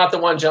setting, I'm not the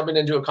one jumping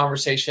into a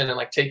conversation and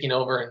like taking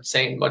over and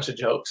saying a bunch of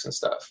jokes and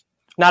stuff.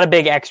 Not a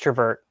big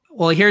extrovert.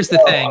 Well, here's the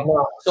thing.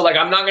 So like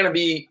I'm going to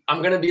be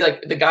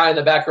like the guy in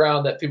the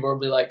background that people will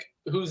be like,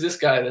 who's this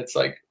guy that's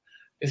like,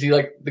 is he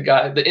like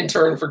the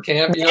intern for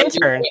camp? The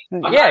intern.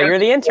 Yeah, you're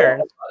the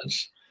intern.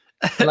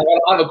 And like,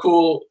 I don't have a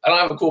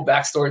cool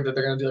backstory that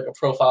they're going to do like a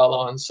profile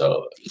on.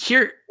 So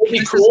here, it'd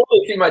be cool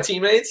to see my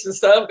teammates and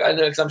stuff. I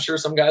know, because I'm sure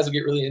some guys will get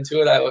really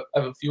into it. I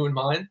have a few in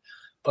mind,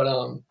 but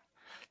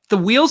the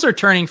wheels are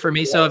turning for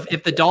me. So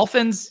if the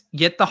Dolphins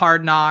get the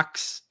Hard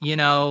Knocks,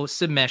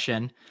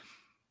 submission,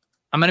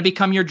 I'm going to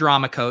become your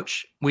drama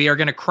coach. We are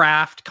going to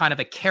craft kind of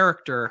a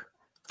character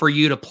for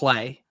you to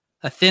play,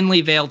 a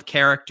thinly veiled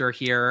character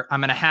here. I'm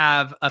going to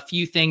have a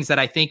few things that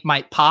I think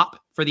might pop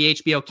for the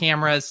HBO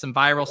cameras, some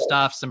viral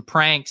stuff, some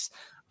pranks,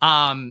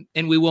 and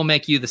we will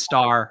make you the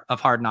star of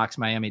Hard Knocks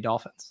Miami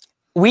Dolphins.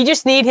 We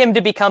just need him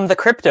to become the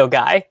crypto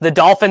guy, the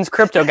Dolphins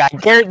crypto guy.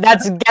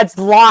 That's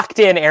locked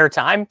in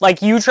airtime.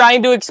 Like you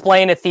trying to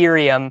explain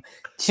Ethereum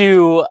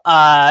to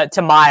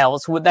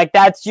Miles, like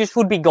that just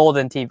would be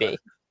golden TV.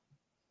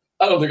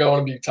 I don't think I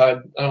want to be tied.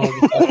 I don't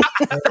want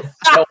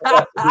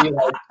to be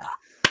tied.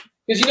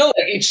 Because like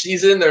each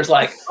season there's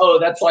like, oh,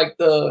 that's like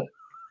I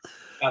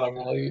don't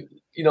know,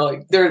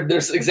 like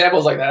there's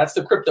examples like that. That's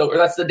the crypto, or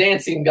that's the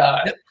dancing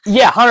guy.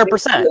 Yeah,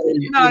 100%.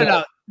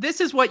 No. This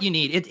is what you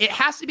need. It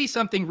has to be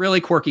something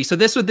really quirky. So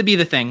this would be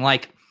the thing.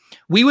 Like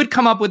we would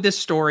come up with this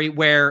story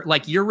where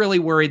like you're really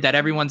worried that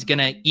everyone's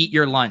gonna eat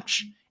your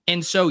lunch.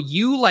 And so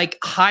you like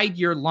hide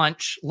your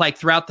lunch like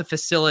throughout the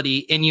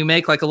facility, and you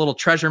make like a little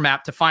treasure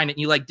map to find it.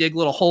 And you like dig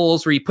little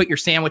holes where you put your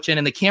sandwich in,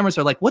 and the cameras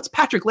are like, what's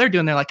Patrick Laird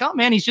doing? They're like, oh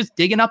man, he's just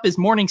digging up his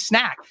morning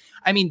snack.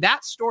 I mean,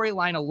 that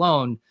storyline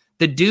alone,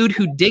 the dude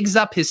who digs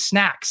up his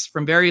snacks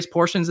from various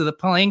portions of the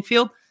playing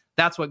field,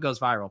 that's what goes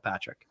viral,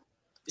 Patrick.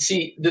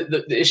 See,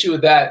 the issue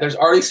with that, there's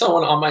already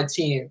someone on my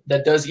team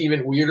that does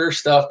even weirder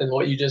stuff than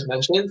what you just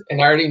mentioned.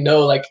 And I already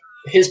know like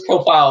his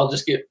profile will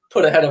just get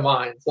put ahead of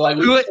mine. So like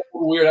we have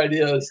weird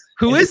ideas.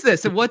 Who is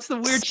this? And what's the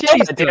weird shit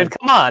he's doing? Dude,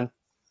 come on.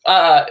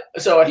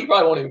 So he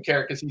probably won't even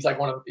care because he's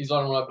one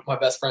of my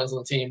best friends on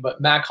the team. But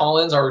Matt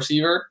Collins, our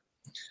receiver,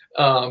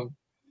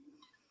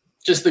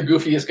 just the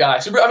goofiest guy.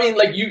 So I mean,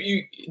 like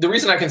you the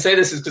reason I can say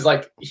this is because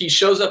like he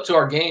shows up to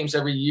our games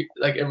every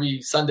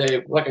Sunday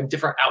with like a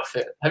different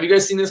outfit. Have you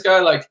guys seen this guy?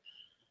 Like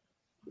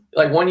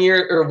 1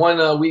 year or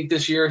 1 week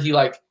this year, he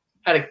like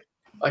had a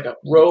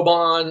robe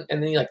on,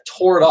 and then he like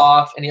tore it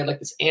off, and he had like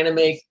this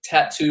anime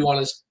tattoo on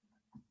his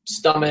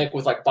stomach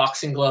with like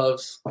boxing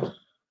gloves. I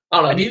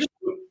don't know.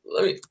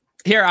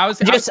 I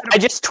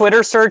just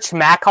Twitter searched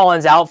Matt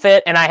Collins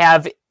outfit, and I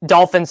have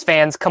Dolphins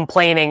fans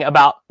complaining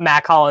about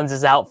Matt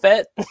Collins'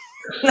 outfit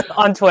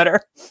on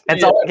Twitter.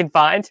 That's all I can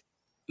find.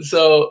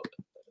 So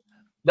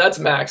That's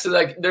Max. So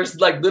like, there's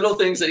like little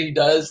things that he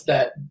does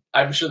that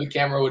I'm sure the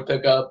camera would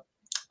pick up.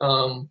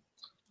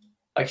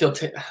 Like he'll,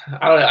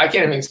 I don't know, I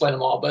can't even explain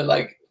them all, but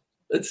like,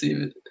 let's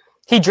see.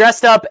 He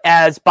dressed up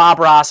as Bob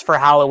Ross for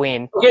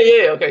Halloween.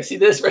 Okay, yeah, okay. See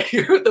this right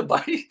here with the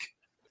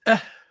bike.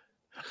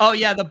 Oh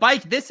yeah, the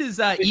bike. This is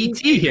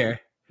E.T. here.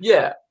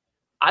 Yeah,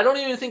 I don't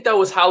even think that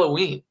was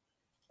Halloween.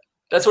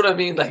 That's what I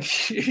mean. Like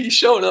he's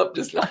showing up,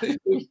 just not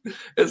even.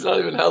 It's not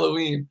even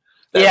Halloween.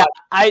 Yeah,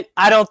 I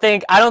don't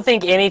think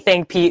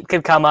anything Pete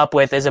could come up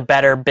with is a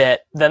better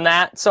bit than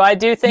that. So I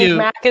do think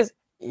Mac is.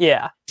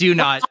 Yeah. Do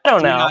not. I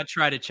don't know. Do not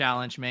try to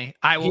challenge me.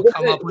 I will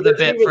come up with a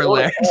bit for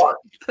Laird.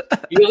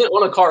 He doesn't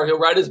want a car. He'll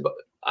ride his.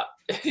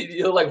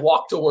 He'll like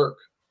walk to work.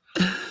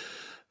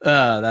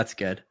 That's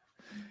good.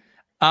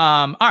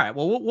 All right.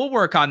 Well, we'll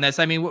work on this.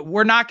 I mean,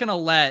 we're not going to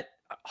let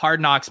Hard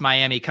Knocks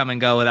Miami come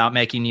and go without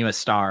making you a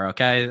star.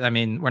 Okay. I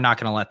mean, we're not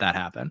going to let that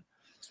happen.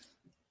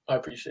 I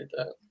appreciate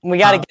that. We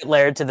got to get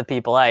Laird to the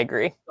people. I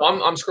agree.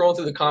 I'm scrolling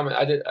through the comment.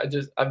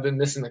 I've been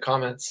missing the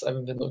comments. I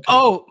haven't been looking.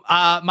 Oh,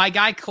 my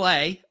guy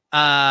Clay,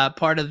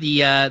 part of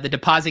the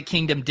Deposit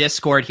Kingdom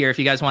Discord here. If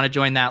you guys want to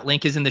join that,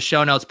 link is in the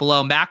show notes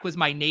below. Mac was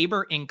my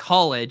neighbor in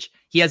college.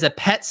 He has a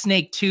pet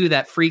snake too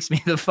that freaks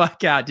me the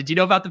fuck out. Did you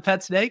know about the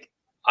pet snake?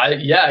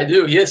 Yeah, I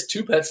do. He has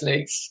 2 pet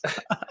snakes.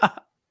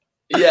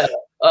 Yeah.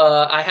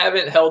 I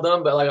haven't held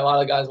them, but like a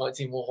lot of guys on my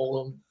team will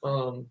hold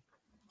them.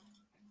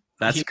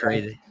 That's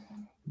crazy.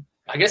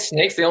 I guess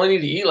snakes, they only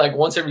need to eat like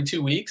once every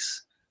 2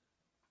 weeks.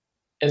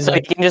 And so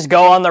like, he can just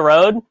go on the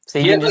road. So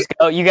you can just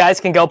go. You guys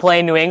can go play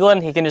in New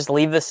England. He can just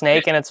leave the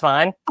snake and it's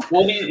fine.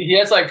 Well, he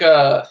has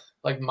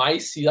like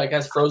mice. He like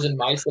has frozen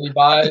mice that he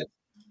buys.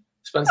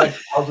 Spends like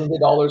thousands of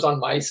dollars on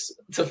mice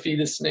to feed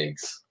his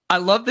snakes. I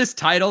love this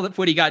title that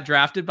when he got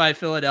drafted by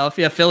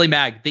Philadelphia, Philly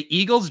Mag. The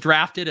Eagles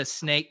drafted a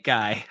snake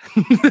guy.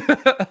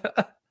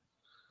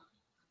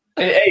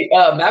 Hey,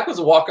 Mac was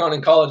a walk-on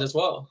in college as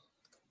well.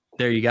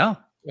 There you go.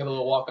 Got a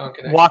little walk-on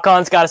connection.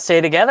 Walk-ons got to stay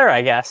together,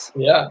 I guess.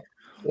 Yeah.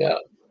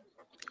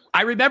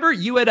 I remember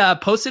you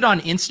had posted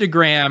on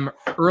Instagram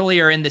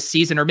earlier in the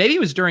season, or maybe it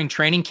was during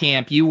training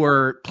camp. You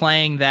were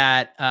playing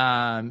that.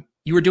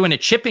 You were doing a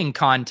chipping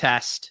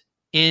contest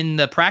in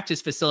the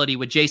practice facility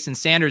with Jason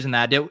Sanders and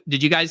that.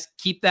 Did you guys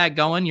keep that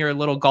going, your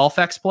little golf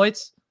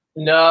exploits?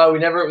 No, we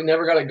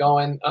never got it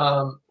going.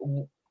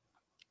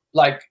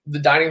 Like the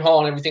dining hall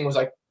and everything was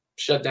like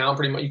shut down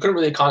pretty much. You couldn't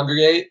really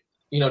congregate,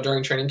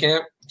 during training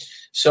camp.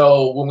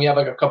 So when we have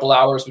like a couple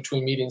hours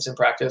between meetings and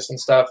practice and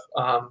stuff,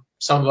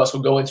 some of us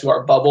would go into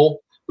our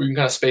bubble where you can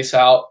kind of space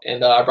out.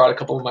 And I brought a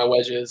couple of my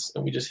wedges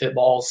and we just hit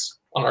balls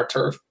on our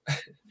turf.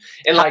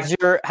 And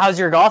how's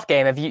your golf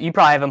game? If you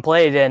probably haven't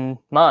played in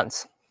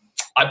months.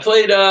 I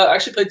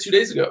actually played 2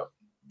 days ago.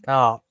 Oh,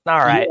 all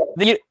right.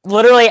 Yeah.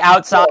 Literally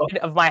outside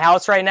of my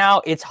house right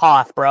now, it's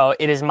Hoth, bro.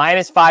 It is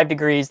 -5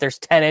 degrees. There's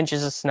 10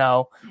 inches of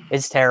snow.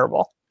 It's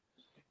terrible.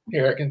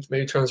 Here, I can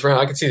maybe turn this around.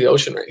 I can see the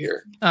ocean right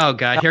here. Oh,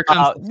 God. Here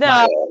comes.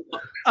 No.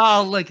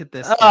 Oh, look at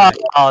this.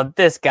 Oh,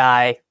 this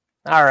guy.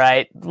 All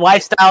right.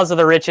 Lifestyles of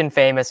the rich and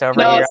famous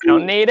over here. I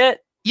don't need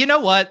it. You know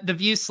what? The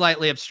view's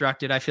slightly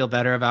obstructed. I feel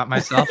better about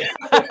myself.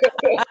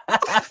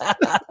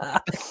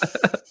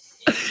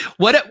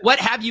 What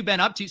have you been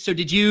up to? So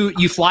did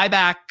you fly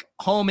back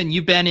home and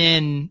you've been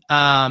in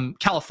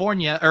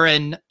California, or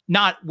in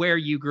not where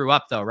you grew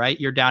up though, right?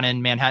 You're down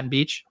in Manhattan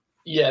Beach?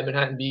 Yeah,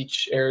 Manhattan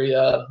Beach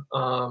area.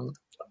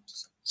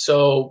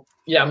 So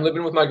yeah, I'm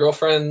living with my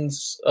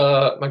girlfriend's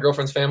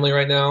family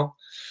right now.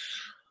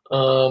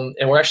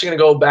 And we're actually going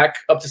to go back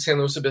up to San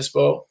Luis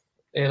Obispo,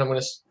 and I'm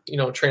going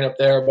to, train up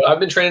there. But I've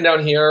been training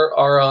down here.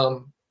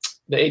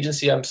 The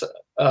agency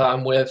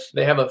I'm with,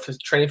 they have a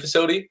training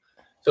facility.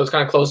 So it's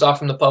kind of closed off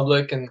from the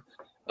public, and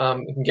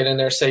you can get in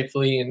there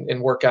safely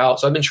and work out.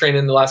 So I've been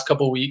training the last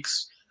couple of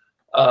weeks.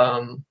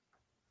 But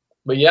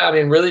yeah, I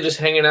mean, really just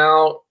hanging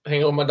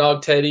with my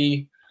dog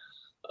Teddy,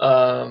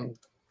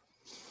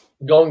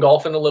 going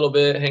golfing a little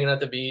bit, hanging at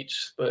the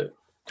beach, but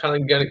kind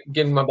of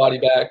getting my body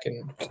back.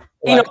 And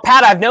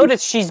Pat, I've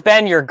noticed she's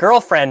been your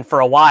girlfriend for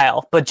a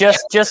while, but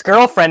just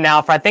girlfriend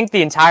now for I think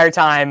the entire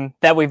time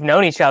that we've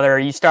known each other. Are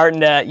you starting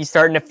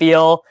to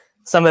feel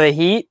some of the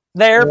heat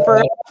there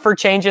for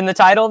changing the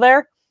title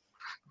there?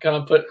 Kind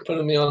of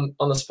putting me on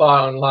the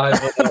spot on live.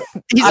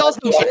 He's also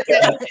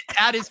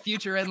at his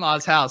future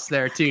in-laws' house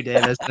there too,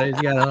 Davis. So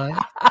he's got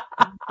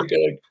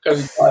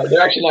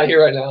they're actually not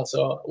here right now,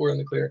 so we're in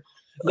the clear.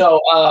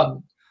 No,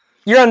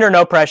 you're under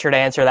no pressure to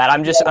answer that.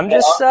 I'm just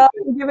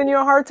giving you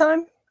a hard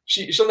time.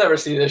 She'll never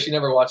see this. She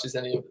never watches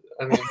any of it.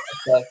 I mean,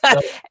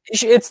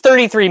 it's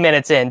 33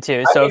 minutes in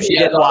too, so if she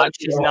did watch,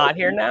 she's not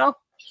here now.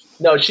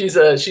 No, she's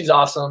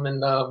awesome,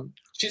 and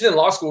she's in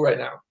law school right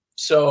now.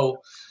 So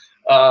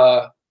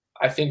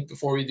I think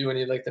before we do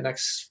any like the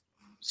next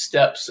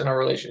steps in our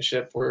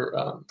relationship, we're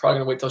probably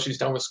gonna wait till she's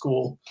done with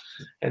school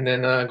and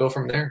then go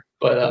from there.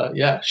 But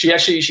yeah,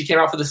 she came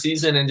out for the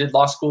season and did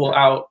law school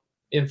out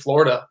in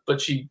Florida,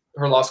 but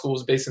her law school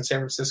was based in San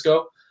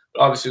Francisco.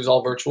 But obviously, it was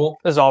all virtual.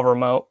 It was all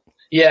remote.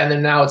 Yeah, and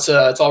then now it's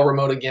all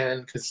remote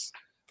again because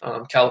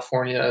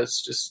California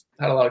has just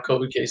had a lot of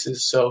COVID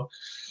cases. So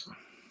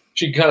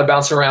she could kind of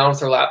bounce around with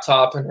her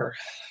laptop and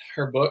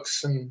her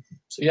books. And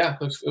so, yeah,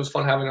 it was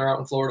fun having her out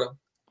in Florida.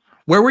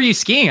 Where were you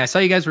skiing? I saw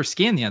you guys were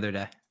skiing the other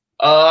day.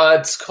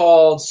 It's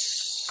called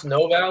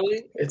Snow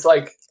Valley. It's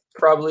like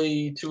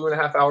probably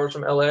 2.5 hours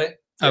from LA.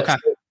 Okay.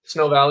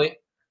 Snow Valley.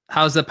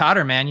 How's the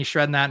powder, man? You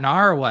shredding that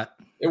gnar or what?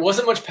 It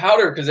wasn't much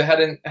powder because it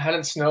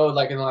hadn't snowed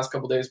like in the last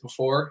couple of days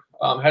before.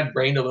 It had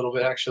rained a little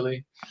bit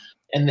actually,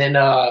 and then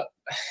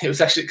it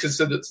was actually because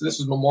this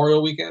was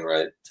Memorial Weekend,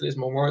 right? Today's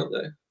Memorial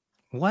Day.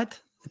 What?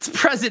 It's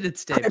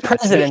President's Day.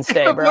 President's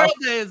Day, bro. Memorial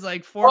Day is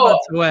like 4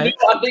 months away.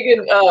 I'm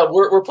thinking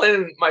we're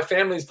planning. My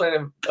family's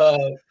planning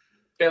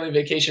family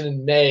vacation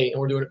in May, and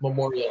we're doing it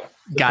Memorial.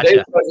 So Gotcha.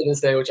 Today's President's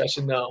Day, which I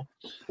should know.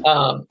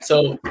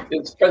 So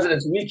it's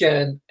President's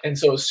Weekend, and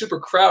so it was super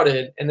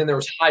crowded. And then there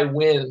was high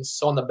winds.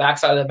 So on the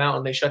backside of the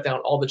mountain, they shut down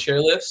all the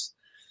chairlifts.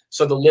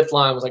 So the lift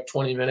line was like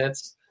 20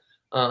 minutes.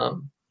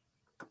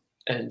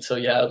 And so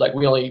yeah, like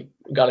we only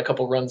got a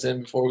couple runs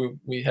in before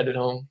we headed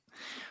home.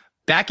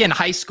 Back in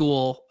high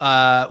school,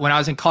 when I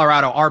was in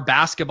Colorado, our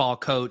basketball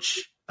coach,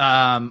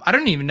 I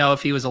don't even know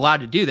if he was allowed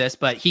to do this,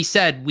 but he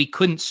said we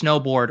couldn't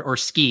snowboard or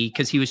ski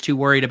because he was too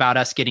worried about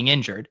us getting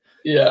injured.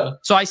 Yeah.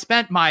 So I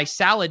spent my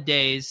salad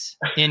days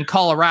in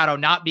Colorado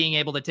not being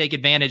able to take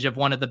advantage of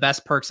one of the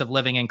best perks of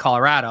living in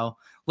Colorado.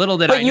 Little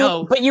did I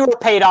know. But you were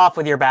paid off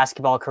with your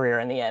basketball career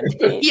in the end.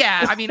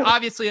 Yeah, I mean,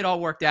 obviously it all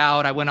worked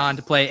out. I went on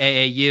to play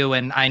AAU,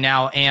 and I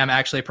now am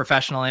actually a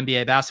professional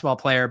NBA basketball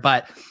player.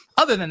 But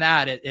other than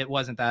that, it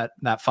wasn't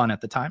that fun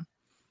at the time.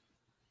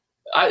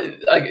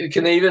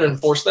 Can they even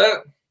enforce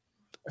that?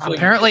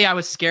 Apparently, I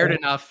was scared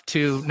enough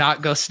to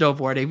not go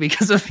snowboarding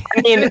because of.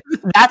 I mean,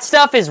 that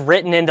stuff is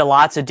written into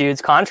lots of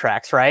dudes'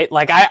 contracts, right?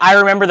 Like, I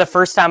remember the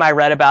first time I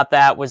read about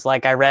that was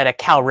like I read a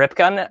Cal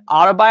Ripken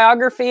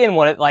autobiography, and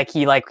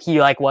he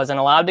wasn't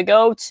allowed to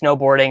go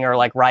snowboarding or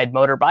like ride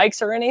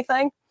motorbikes or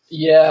anything.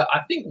 Yeah,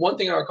 I think one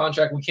thing in our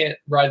contract, we can't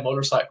ride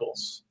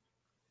motorcycles.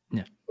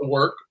 Yeah, to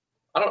work.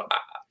 I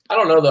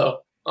don't know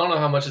though. I don't know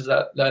how much is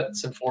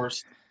that's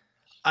enforced.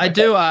 I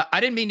do. I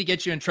didn't mean to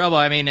get you in trouble.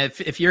 I mean,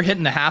 if you're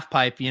hitting the half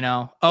pipe, you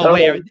know. Oh,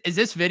 wait, is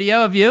this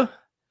video of you?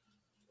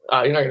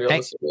 You're not gonna be able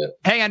to see it.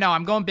 Hang on, no,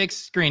 I'm going big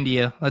screen to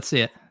you. Let's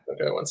see it.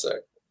 Okay, one sec.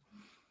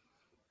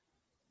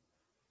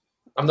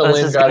 I'm the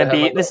lame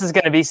guy. This is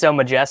gonna be so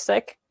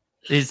majestic.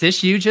 Is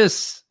this you?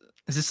 Is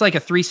this like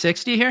a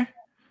 360 here?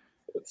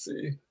 Let's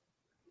see.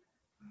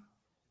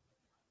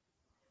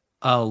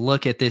 Oh,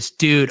 look at this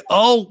dude.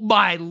 Oh,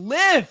 my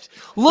lift.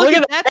 Look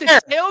at that.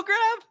 The tail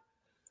grab.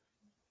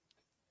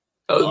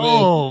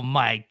 Oh,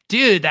 my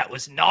dude. That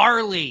was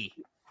gnarly.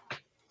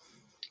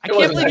 I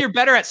can't believe you're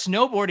better at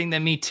snowboarding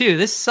than me, too.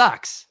 This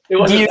sucks. Do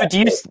you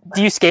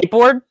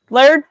skateboard,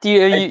 Laird? Do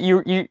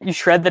you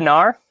shred the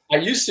gnar? I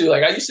used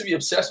to be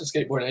obsessed with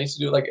skateboarding. I used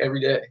to do it like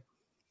every day.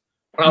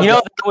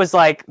 That was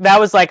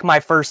like my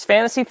first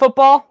fantasy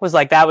football. I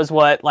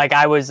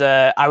was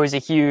a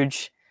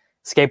huge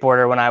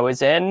skateboarder when I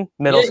was in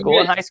middle school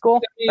and high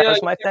school. That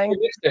was my thing.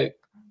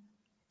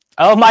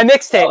 Oh, my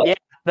mixtape.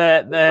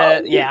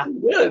 Yeah.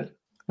 Good.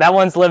 That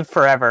one's lived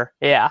forever.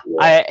 Yeah.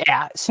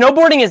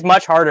 Snowboarding is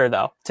much harder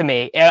though to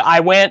me.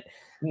 Skateboarding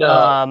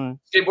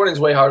is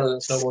way harder than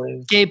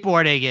snowboarding.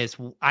 Skateboarding is,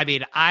 I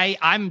mean,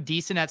 I'm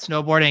decent at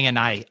snowboarding and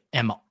I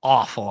am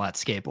awful at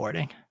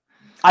skateboarding.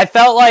 I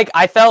felt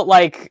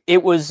like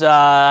it was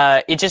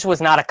it just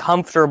was not a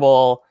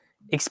comfortable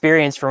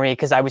experience for me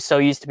because I was so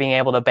used to being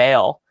able to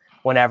bail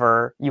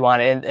whenever you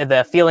wanted. And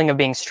the feeling of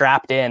being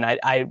strapped in,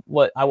 I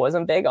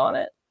wasn't big on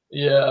it.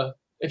 Yeah.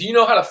 If you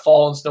know how to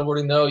fall in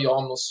snowboarding though, you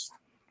almost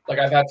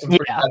I've had some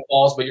pretty bad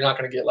falls, but you're not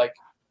going to get if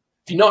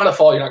you know how to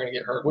fall, you're not going to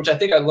get hurt, which I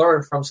think I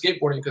learned from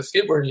skateboarding because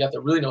skateboarding, you have to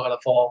really know how to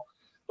fall.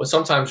 But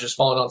sometimes just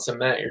falling on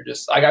cement, you're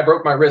just I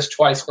broke my wrist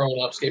twice growing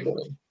up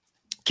skateboarding.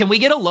 Can we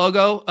get a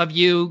logo of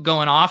you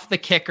going off the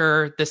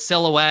kicker, the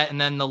silhouette,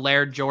 and then the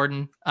Laird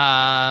Jordan,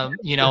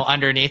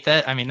 underneath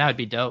it? I mean, that would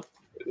be dope.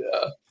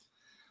 Yeah.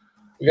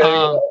 We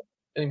got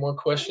any more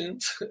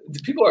questions?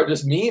 People are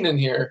just mean in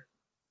here.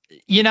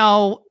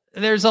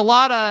 There's a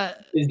lot of.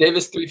 Is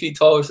Davis 3 feet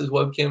tall or is his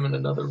webcam in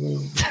another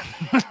room?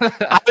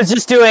 I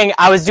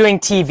was doing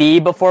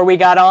TV before we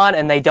got on,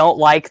 and they don't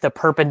like the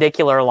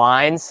perpendicular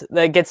lines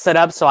that get set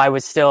up. So I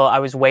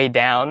was way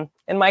down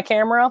in my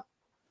camera.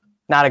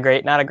 Not a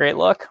great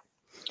look.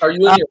 Are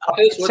you in your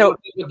office? What's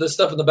with the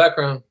stuff in the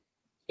background?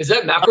 Is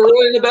that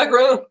McElroy in the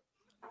background?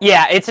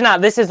 Yeah, it's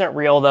not. This isn't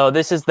real though.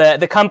 This is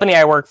the company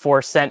I work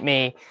for sent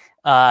me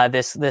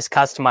this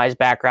customized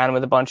background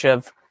with a bunch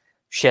of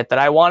shit that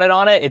I wanted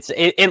on it.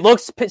 It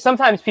looks.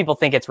 Sometimes people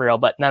think it's real,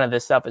 but none of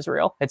this stuff is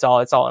real. It's all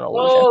an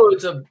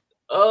illusion.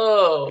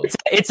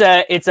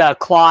 It's a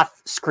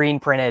cloth screen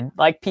printed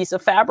like piece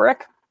of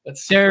fabric.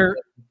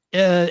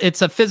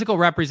 It's a physical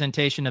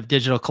representation of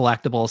digital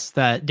collectibles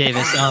that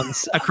Davis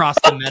owns across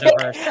the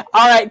metaverse.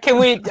 All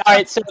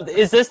right, so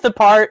is this the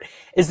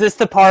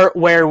part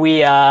where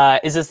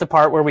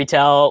we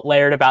tell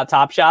Laird about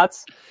Top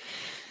Shots?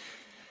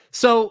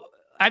 So,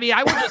 I mean,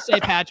 I would just say,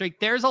 Patrick,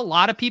 there's a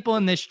lot of people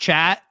in this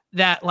chat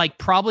that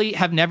probably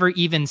have never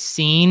even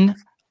seen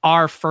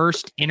our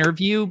first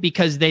interview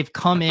because they've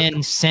come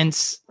in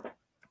since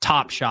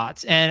Top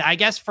Shots. And I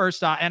guess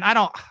first off, and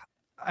I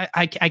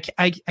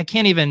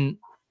can't even,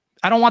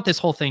 I don't want this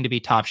whole thing to be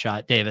Top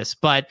Shot, Davis,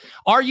 but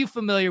are you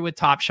familiar with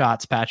Top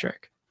Shots,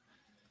 Patrick?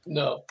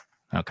 No.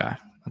 Okay.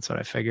 That's what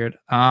I figured.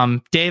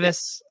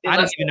 Davis, I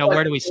don't even know,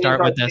 where do we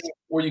start with this?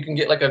 Where you can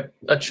get like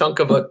a chunk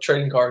of a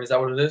trading card. Is that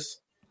what it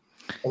is?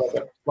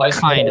 Or like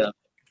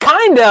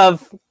Kind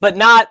of, but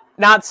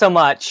not so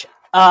much.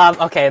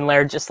 Okay, and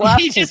Laird just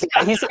left. He's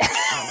trying to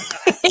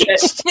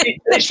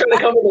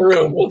come in the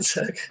room. 1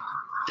 sec.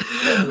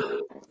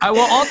 I will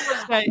also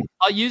say,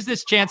 I'll use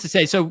this chance to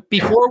say, so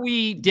before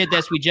we did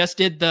this, we just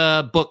did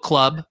the book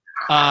club,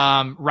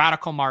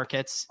 Radical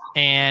Markets,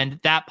 and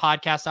that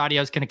podcast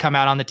audio is going to come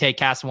out on the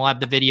TakeCast, and we'll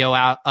have the video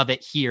out of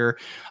it here.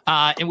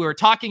 And we were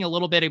talking a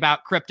little bit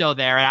about crypto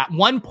there. And at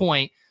one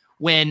point,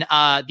 when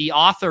the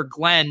author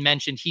Glenn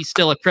mentioned he's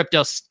still a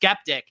crypto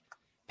skeptic,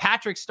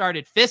 Patrick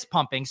started fist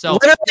pumping. So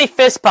literally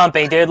fist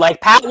pumping, dude.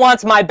 Like, Pat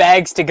wants my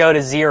bags to go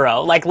to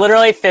zero. Like,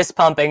 literally fist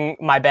pumping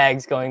my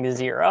bags going to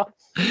zero.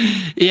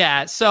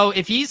 Yeah. So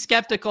if he's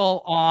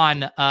skeptical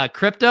on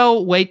crypto,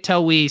 wait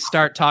till we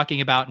start talking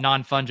about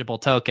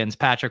non-fungible tokens.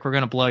 Patrick, we're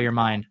going to blow your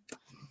mind.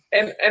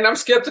 And I'm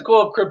skeptical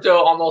of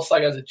crypto almost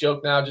like as a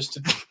joke now, just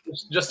to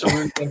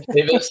root against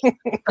Davis.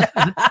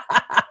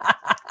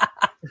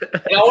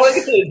 And I want to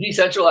get to the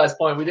decentralized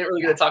point. We didn't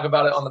really get to talk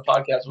about it on the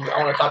podcast.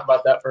 I want to talk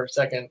about that for a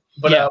second.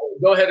 But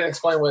go ahead and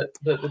explain what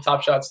the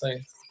Top Shots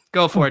thing.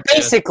 Go for it.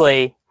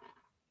 Basically,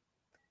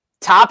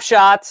 Top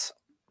Shots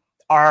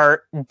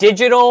are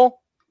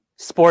digital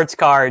sports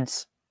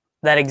cards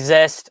that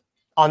exist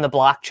on the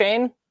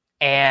blockchain.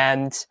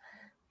 And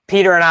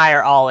Peter and I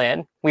are all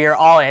in. We are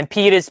all in.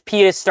 Pete has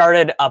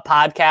started a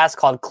podcast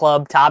called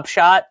Club Top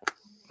Shot.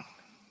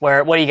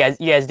 Where, what do you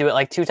guys do it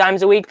like 2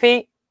 times a week,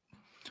 Pete?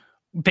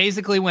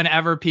 Basically,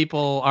 whenever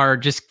people are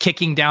just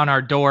kicking down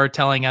our door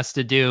telling us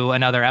to do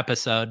another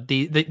episode,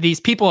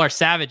 these people are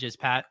savages,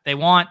 Pat. They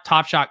want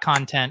Top Shot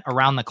content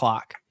around the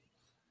clock.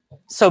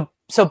 So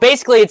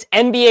basically, it's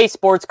NBA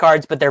sports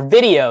cards, but they're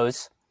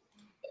videos.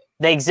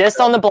 They exist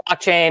on the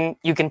blockchain.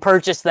 You can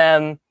purchase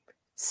them,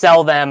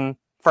 sell them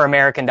for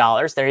American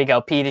dollars. There you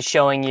go. Pete is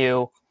showing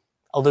you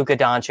a Luka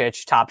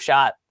Doncic Top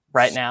Shot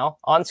right now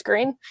on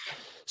screen.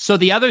 So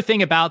the other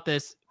thing about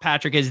this,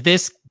 Patrick, is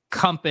this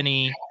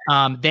company,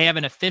 they have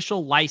an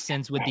official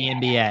license with the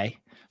NBA.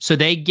 So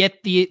they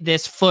get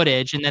this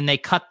footage and then they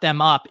cut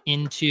them up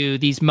into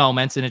these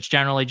moments, and it's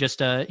generally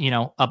just a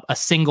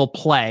single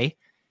play.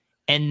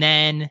 And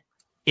then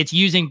it's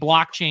using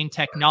blockchain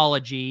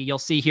technology. You'll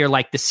see here,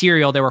 like the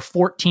serial, there were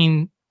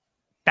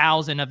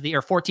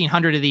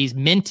 1,400 of these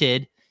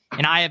minted,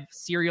 and I have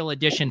serial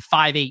edition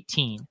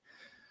 518.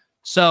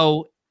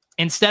 So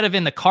instead of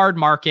in the card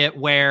market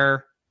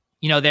where,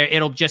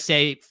 it'll just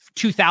say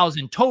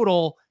 2,000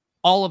 total,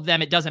 all of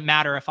them, it doesn't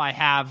matter if I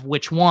have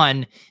which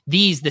one.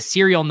 The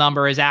serial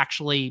number has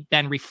actually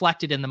been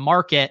reflected in the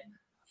market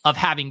of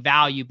having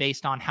value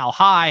based on how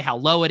high, how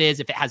low it is,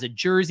 if it has a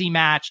jersey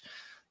match.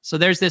 So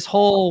there's this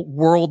whole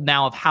world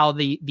now of how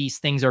these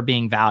things are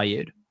being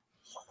valued.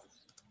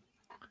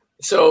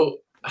 So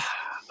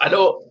I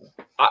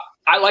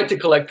like to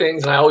collect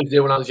things, and I always did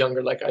when I was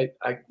younger. Like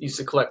I used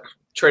to collect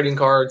trading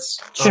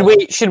cards.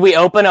 Should we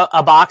open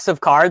a box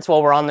of cards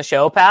while we're on the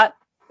show, Pat?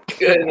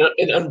 An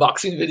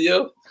unboxing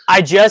video?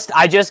 I just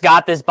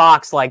got this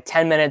box like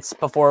 10 minutes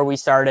before we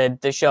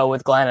started the show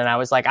with Glenn, and I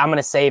was like, I'm going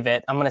to save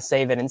it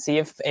and see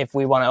if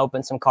we want to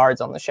open some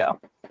cards on the show.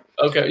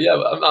 Okay, yeah,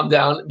 I'm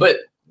down. But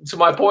to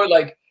my point,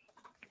 like,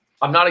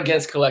 I'm not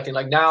against collecting.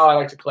 Like, now I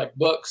like to collect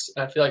books,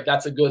 and I feel like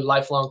that's a good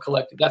lifelong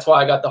collecting. That's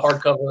why I got the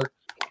hardcover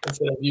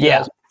instead of you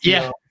guys.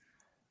 Yeah.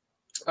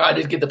 I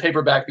did get the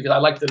paperback because I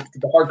like the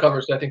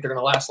hardcovers, so I think they're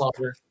going to last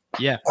longer.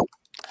 Yeah.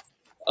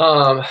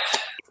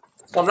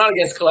 So I'm not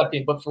against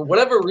collecting, but for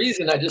whatever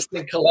reason, I just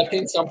think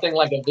collecting something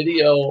like a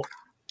video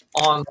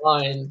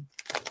online,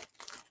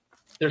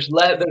 there's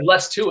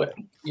less to it.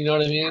 You know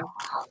what I mean?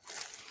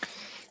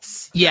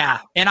 Yeah.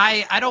 And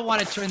I don't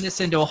want to turn this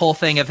into a whole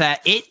thing of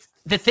that.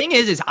 The thing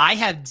is I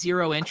have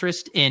zero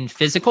interest in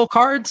physical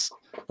cards,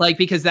 like,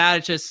 because that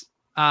is just,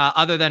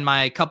 other than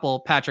my couple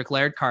Patrick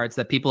Laird cards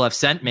that people have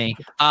sent me,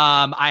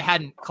 I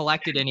hadn't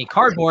collected any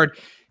cardboard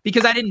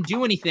because I didn't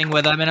do anything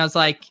with them. And I was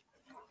like,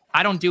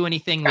 I don't do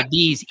anything with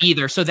these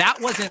either. So that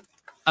wasn't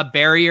a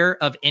barrier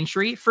of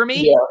entry for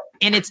me. Yeah.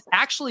 And it's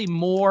actually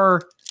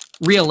more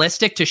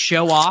realistic to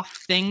show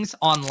off things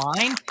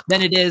online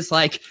than it is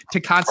like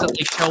to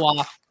constantly show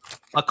off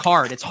a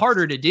card. It's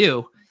harder to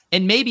do.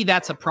 And maybe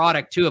that's a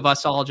product too of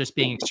us all just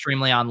being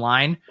extremely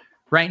online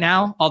right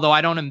now. Although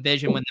I don't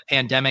envision when the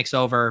pandemic's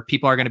over,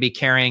 people are going to be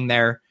carrying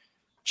their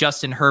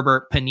Justin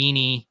Herbert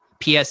Panini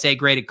PSA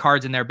graded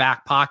cards in their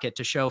back pocket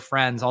to show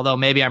friends. Although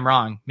maybe I'm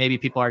wrong. Maybe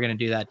people are going to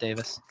do that,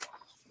 Davis.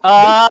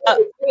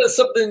 It's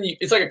something.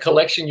 It's like a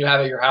collection you have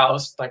at your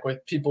house. Like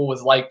with people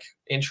with like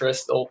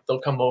interest, they'll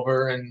come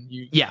over and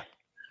you. Yeah.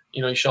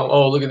 you show them,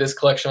 oh, look at this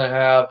collection I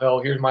have.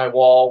 Oh, here's my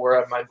wall where I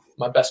have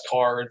my best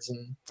cards.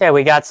 And yeah,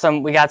 we got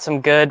some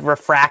good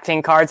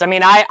refracting cards. I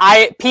mean,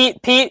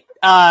 Pete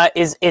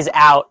is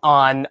out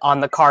on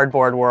the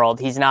cardboard world.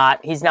 He's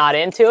not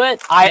into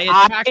it.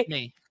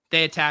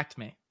 They attacked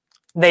me.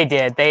 They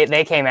did.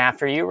 They came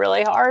after you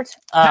really hard.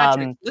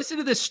 Patrick, listen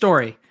to this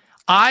story.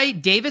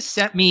 Davis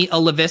sent me a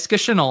Laviska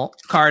Shenault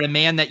card, a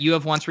man that you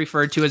have once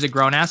referred to as a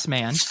grown-ass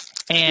man.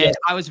 And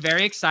I was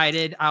very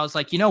excited. I was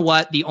like, you know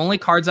what? The only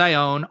cards I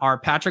own are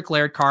Patrick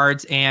Laird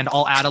cards, and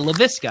I'll add a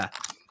Laviska.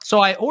 So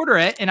I order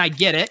it, and I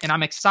get it, and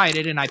I'm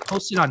excited, and I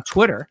post it on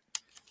Twitter.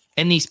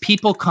 And these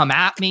people come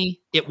at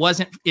me. It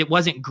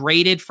wasn't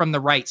graded from the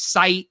right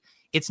site.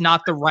 It's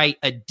not the right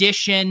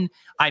edition.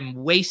 I'm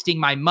wasting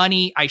my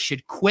money. I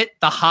should quit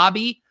the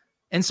hobby.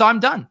 And so I'm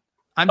done.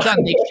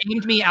 They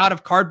shamed me out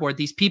of cardboard.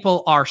 These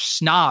people are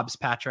snobs,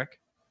 Patrick.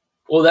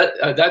 Well,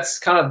 that's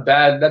kind of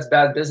bad. That's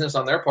bad business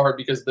on their part,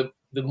 because the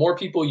more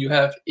people you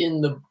have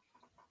the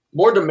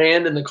more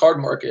demand in the card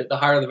market, the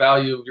higher the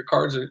value of your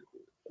cards are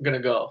going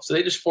to go. So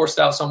they just forced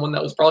out someone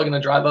that was probably going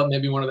to drive up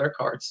maybe one of their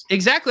cards.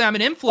 Exactly. I'm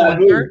an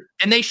influencer,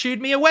 and they shooed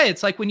me away.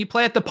 It's like when you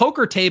play at the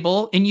poker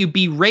table and you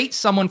berate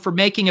someone for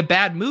making a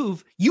bad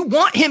move, you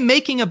want him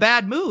making a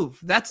bad move.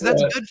 That's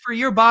good for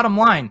your bottom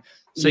line.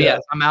 So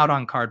yes, I'm out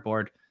on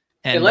cardboard.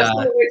 And unless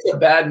they make a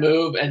bad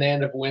move and they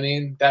end up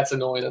winning, that's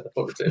annoying at the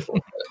poker table.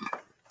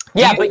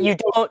 Yeah, but you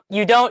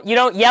don't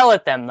yell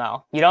at them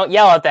though. You don't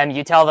yell at them.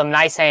 You tell them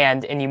nice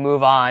hand and you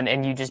move on,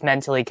 and you just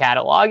mentally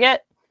catalog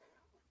it.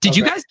 Did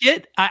you guys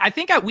get? I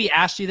think we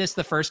asked you this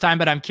the first time,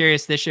 but I'm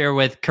curious this year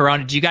with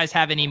Corona. Do you guys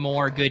have any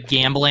more good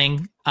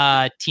gambling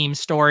team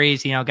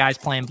stories? Guys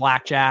playing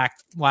blackjack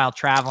while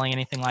traveling,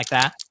 anything like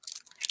that?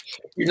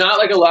 You're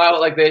not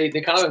allowed. They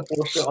kind of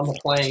enforced it on the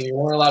plane. You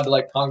weren't allowed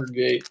to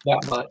congregate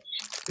that much.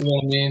 You know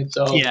what I mean?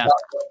 So yeah.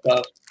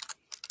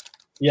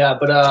 Yeah,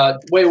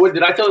 but wait, what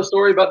did I tell the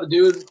story about the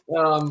dude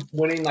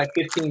winning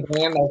 $15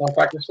 grand on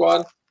practice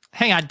squad?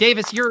 Hang on,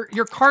 Davis,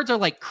 your cards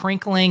are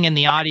crinkling in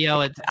the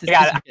audio.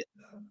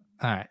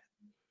 All right.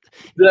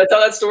 Did I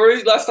tell that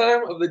story last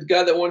time of the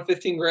guy that won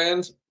 15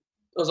 grand?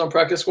 That was on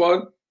practice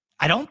squad.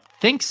 I don't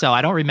think so.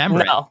 I don't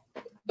remember. No.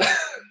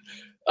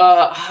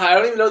 I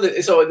don't even know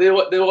that. So they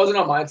wasn't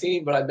on my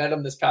team, but I met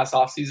him this past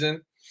off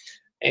season,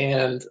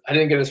 and I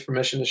didn't get his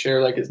permission to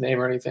share his name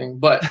or anything.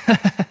 But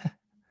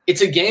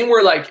it's a game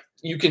where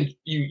you can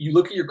you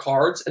look at your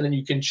cards and then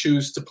you can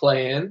choose to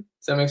play in.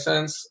 Does that make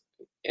sense?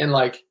 And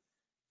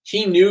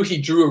he knew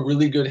he drew a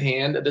really good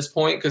hand at this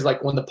point, because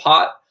when the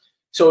pot.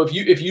 So if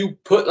you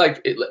put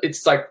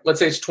it's let's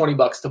say it's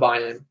 $20 to buy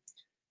in,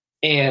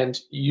 and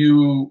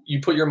you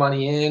put your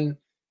money in,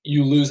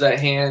 you lose that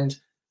hand.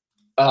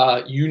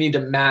 You need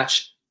to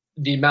match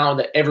the amount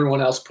that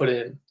everyone else put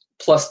in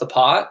plus the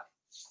pot.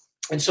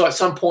 And so at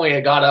some point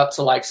it got up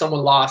to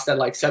someone lost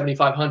at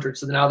 7,500.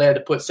 So now they had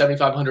to put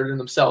 7,500 in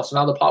themselves. So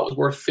now the pot was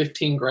worth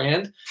 15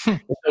 grand.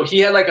 So he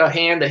had a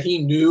hand that he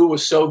knew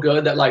was so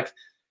good that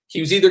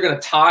he was either going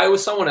to tie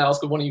with someone else,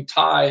 but when you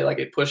tie,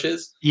 it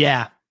pushes.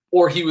 Yeah.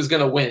 Or he was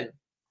going to win.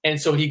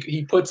 And so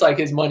he puts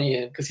his money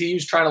in, because he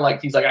was trying to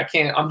he's I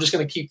can't, I'm just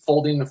going to keep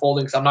folding and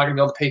folding because I'm not going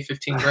to be able to pay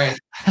 15 grand.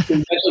 So he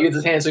eventually gets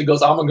his hand. So he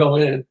goes, I'm going to go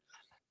in,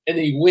 and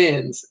then he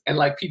wins. And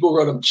people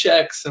wrote him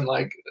checks, and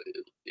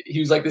he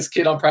was this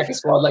kid on practice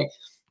squad.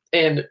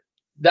 And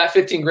that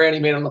 15 grand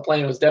he made on the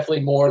plane was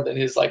definitely more than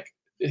his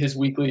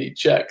weekly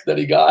check that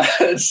he got.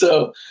 And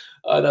so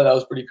I thought that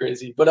was pretty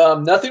crazy,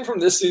 but nothing from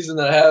this season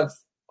that I have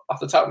off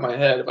the top of my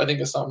head. If I think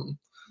of something,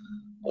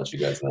 I'll let you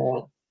guys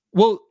know.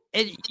 Well,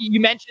 you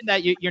mentioned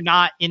that you're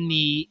not in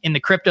the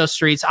crypto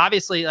streets.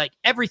 Obviously,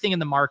 everything in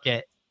the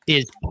market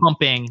is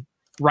pumping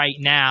right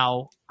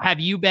now. Have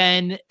you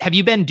been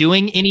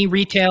doing any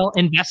retail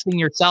investing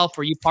yourself?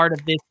 Were you part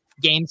of this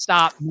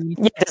GameStop?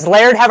 Yeah, does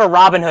Laird have a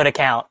Robinhood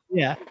account?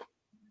 Yeah,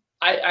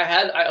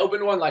 I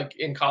opened one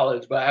in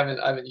college, but I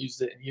haven't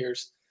used it in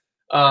years.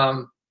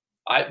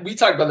 We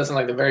talked about this in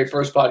the very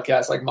first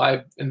podcast.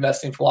 My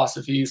investing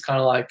philosophy is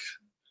kind of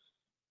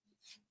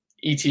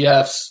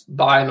ETFs,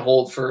 buy and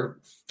hold for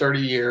 30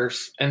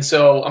 years. And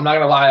so I'm not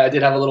going to lie, I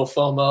did have a little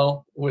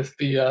FOMO with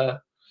the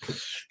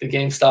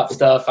GameStop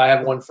stuff. I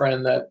have one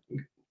friend that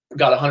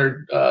got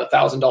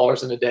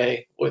 $100,000 in a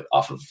day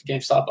off of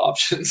GameStop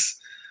options.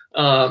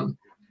 Or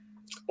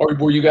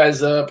were you guys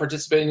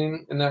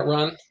participating in that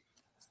run?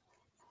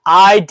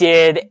 I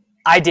did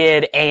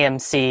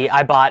AMC.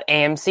 I bought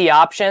AMC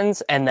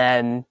options and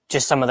then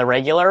just some of the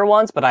regular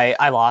ones, but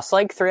I lost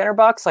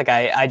 $300.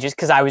 I just,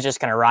 because I was just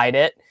going to ride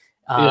it.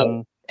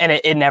 And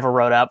it never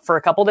rode up for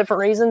a couple different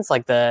reasons.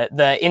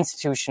 The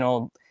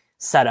institutional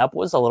setup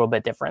was a little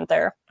bit different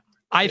there.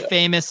 I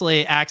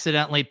famously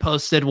accidentally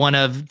posted one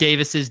of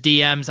Davis's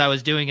DMs. I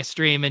was doing a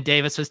stream and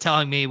Davis was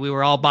telling me we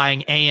were all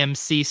buying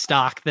AMC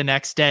stock the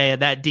next day,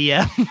 and that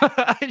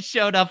DM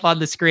showed up on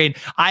the screen.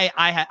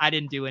 I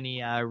didn't do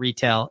any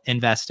retail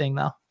investing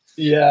though.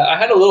 Yeah, I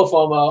had a little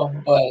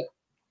FOMO, but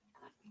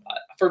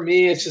for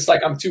me, it's just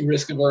I'm too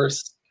risk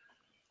averse.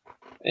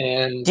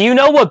 And do you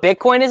know what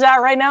Bitcoin is at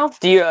right now?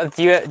 Do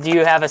you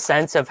have a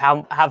sense of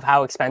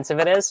how expensive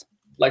it is?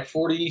 Like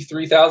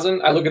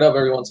 43,000. I look it up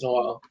every once in a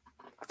while.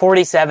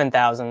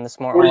 47,000 this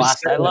morning.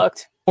 Last I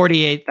looked.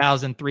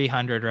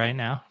 48,300 right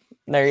now.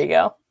 There you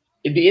go.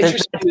 It'd be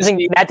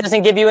interesting. That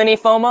doesn't give you any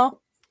FOMO?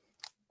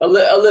 A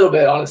little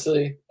bit,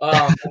 honestly.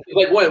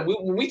 Like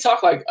when we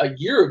talked like a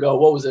year ago,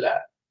 what was it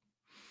at?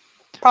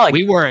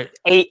 Probably we were at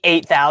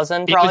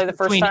 8,000 probably the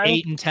first time. Between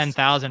 8 and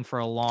 10,000 for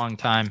a long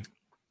time.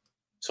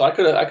 So I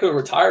could have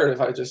retired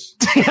if I just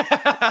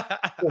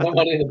put my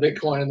money into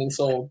Bitcoin and then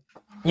sold.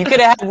 You could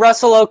have had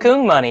Russell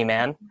Okung money,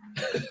 man.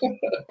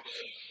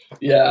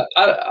 Yeah,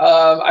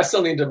 I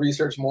still need to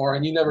research more,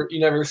 and you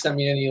never sent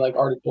me any like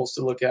articles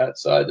to look at,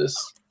 so I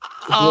just.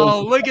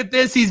 Oh, look at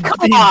this! He's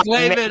blaming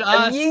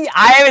us.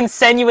 I haven't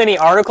sent you any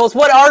articles.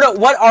 What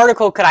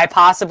article could I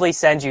possibly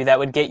send you that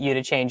would get you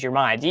to change your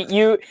mind?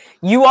 You're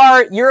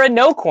a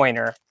no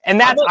coiner, and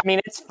that's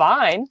it's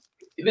fine.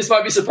 This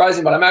might be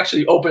surprising, but I'm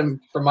actually open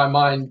for my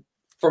mind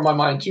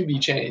to be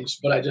changed,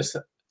 but I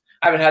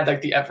haven't had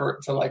like the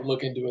effort to like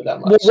look into it that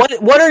much.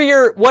 What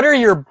are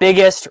your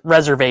biggest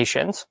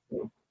reservations?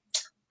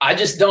 I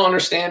just don't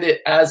understand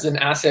it as an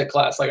asset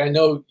class. Like I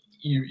know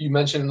you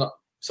mentioned,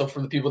 so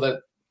for the people that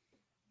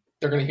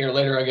they're going to hear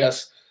later, I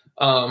guess.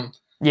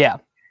 Yeah.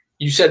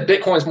 You said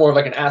Bitcoin's more of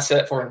like an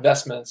asset for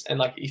investments, and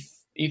like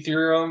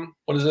Ethereum,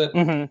 what is it?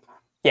 Mm-hmm.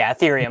 Yeah,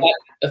 Ethereum.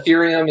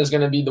 Ethereum is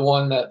going to be the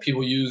one that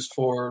people use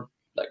for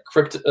like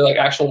crypto, like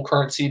actual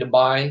currency to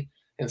buy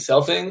and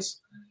sell things.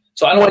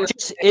 So I don't.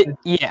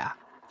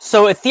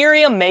 So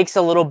Ethereum makes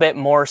a little bit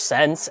more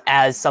sense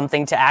as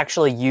something to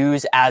actually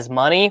use as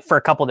money for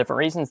a couple different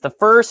reasons. The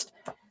first,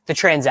 the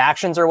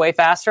transactions are way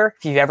faster.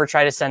 If you've ever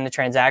tried to send a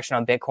transaction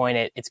on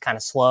Bitcoin, it's kind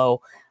of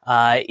slow.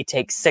 It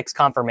takes 6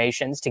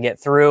 confirmations to get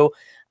through.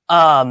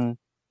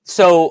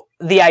 So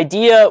the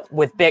idea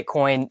with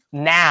Bitcoin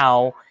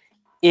now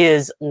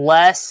is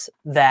less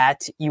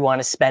that you want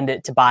to spend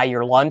it to buy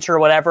your lunch or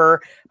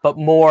whatever, but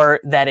more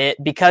that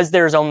because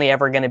there's only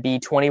ever going to be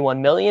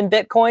 21 million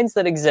Bitcoins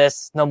that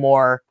exist, no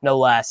more, no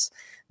less,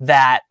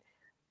 that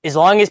as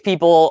long as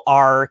people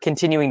are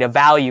continuing to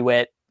value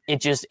it,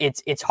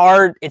 it's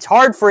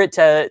hard for it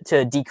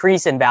to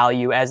decrease in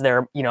value as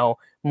there are,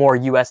 more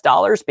US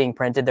dollars being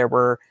printed. There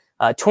were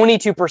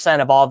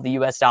 22% of all of the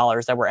US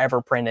dollars that were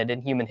ever printed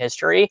in human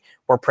history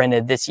were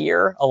printed this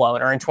year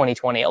alone, or in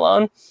 2020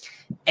 alone.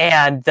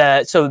 And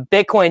so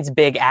Bitcoin's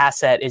big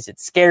asset is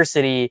its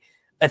scarcity.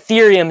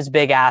 Ethereum's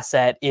big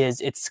asset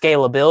is its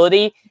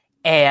scalability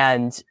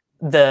and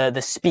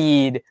the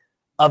speed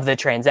of the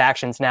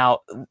transactions. Now,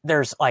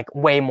 there's like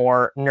way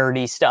more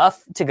nerdy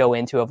stuff to go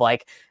into of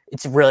like,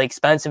 it's really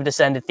expensive to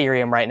send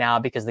Ethereum right now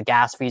because the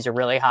gas fees are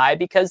really high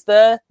because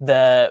the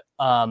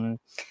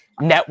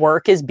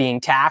network is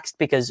being taxed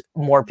because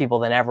more people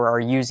than ever are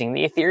using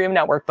the Ethereum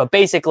network. But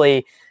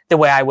basically, the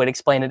way I would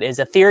explain it is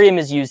Ethereum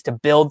is used to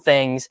build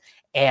things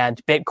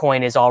and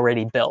Bitcoin is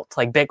already built.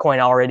 Like Bitcoin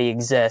already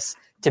exists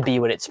to be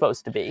what it's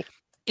supposed to be.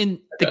 In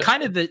the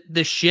kind of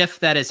the shift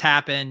that has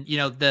happened,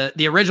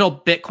 the original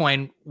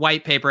Bitcoin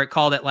white paper, it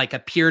called it like a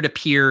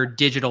peer-to-peer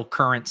digital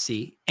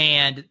currency.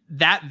 And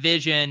that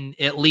vision,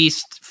 at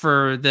least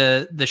for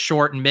the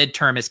short and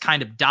midterm, has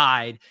kind of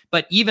died.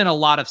 But even a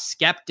lot of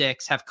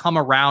skeptics have come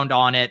around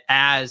on it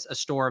as a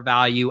store of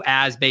value,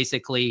 as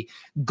basically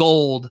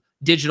gold,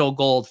 digital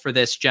gold for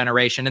this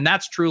generation. And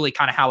that's truly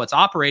kind of how it's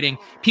operating.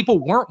 People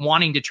weren't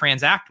wanting to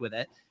transact with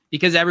it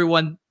because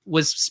everyone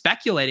was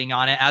speculating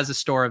on it as a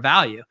store of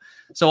value.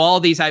 So all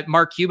these,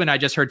 Mark Cuban, I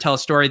just heard tell a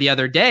story the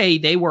other day,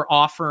 they were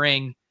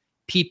offering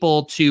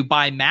people to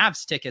buy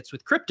Mavs tickets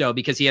with crypto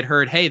because he had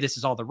heard, hey, this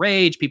is all the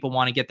rage. People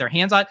want to get their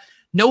hands on it.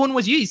 No one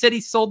was using. He said he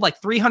sold like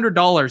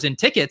 $300 in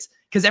tickets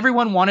because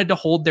everyone wanted to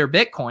hold their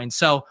Bitcoin.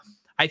 So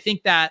I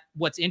think that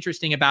what's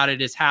interesting about it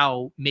is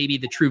how maybe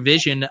the true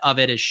vision of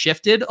it has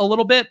shifted a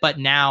little bit. But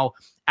now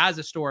as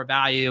a store of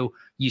value,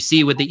 you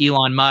see with the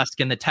Elon Musk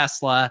and the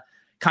Tesla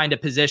kind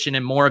of position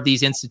and more of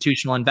these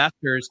institutional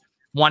investors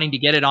wanting to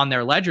get it on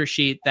their ledger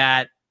sheet,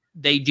 that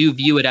they do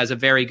view it as a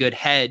very good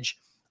hedge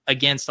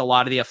against a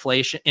lot of the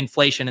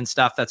inflation and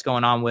stuff that's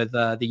going on with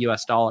the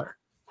US dollar.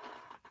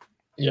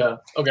 Yeah.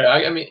 Okay.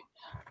 I mean,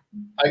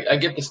 I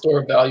get the store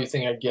of value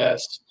thing, I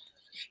guess.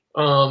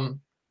 So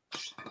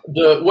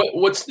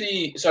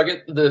I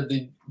get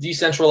the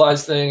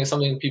decentralized thing is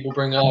something people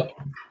bring up.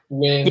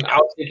 When I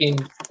was taking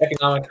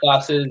economic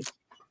classes,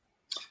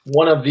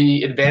 one of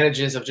the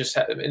advantages of just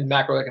in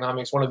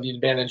macroeconomics, one of the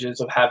advantages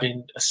of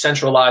having a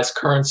centralized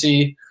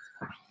currency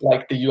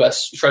like the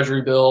U.S.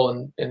 Treasury bill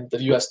and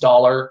the U.S.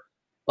 dollar,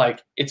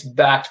 like it's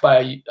backed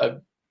by a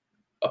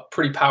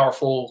pretty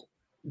powerful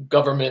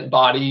government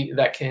body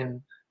that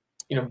can,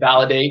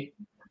 validate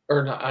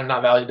or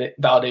not validate,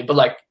 but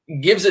like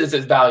gives it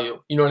its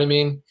value. You know what I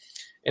mean?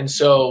 And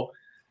so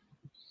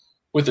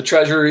with the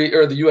Treasury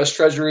or the U.S.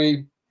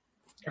 Treasury,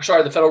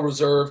 the Federal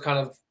Reserve, kind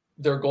of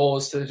their goal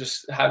is to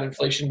just have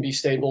inflation be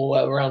stable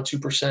at around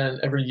 2%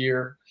 every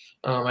year.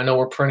 I know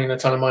we're printing a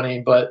ton of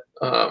money, but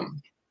I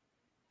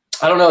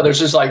don't know. There's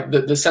just like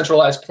the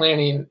centralized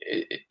planning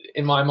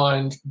in my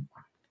mind,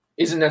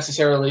 isn't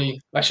necessarily,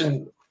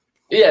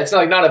 it's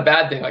not a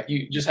bad thing. Like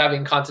you just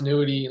having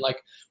continuity,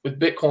 like with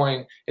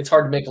Bitcoin, it's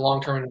hard to make a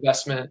long-term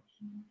investment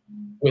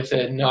with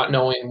it, not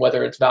knowing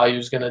whether its value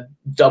is going to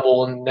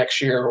double in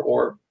next year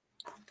or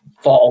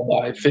fall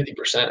by 50%.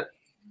 Does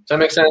that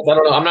make sense? I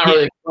don't know. I'm not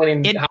really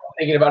explaining how I'm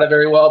thinking about it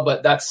very well,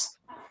 but that's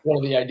one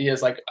of the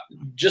ideas. Like,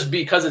 just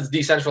because it's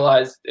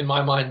decentralized, in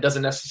my mind,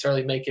 doesn't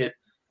necessarily make it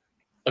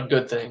a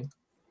good thing.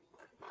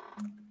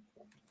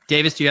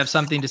 Davis, do you have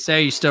something to say?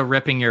 Are you still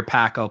ripping your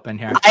pack open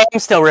here? I am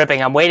still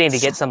ripping. I'm waiting to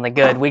get something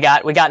good. We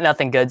got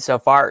nothing good so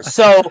far.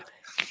 So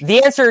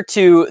the answer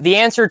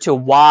to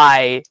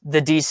why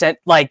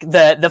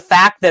the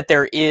fact that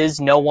there is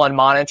no one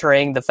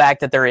monitoring, the fact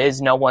that there is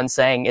no one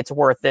saying it's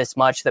worth this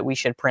much, that we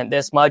should print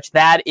this much,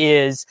 that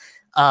is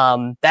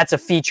that's a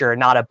feature,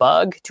 not a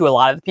bug, to a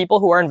lot of the people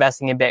who are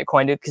investing in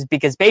Bitcoin,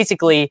 because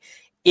basically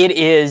it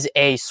is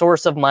a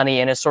source of money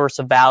and a source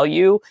of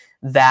value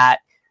that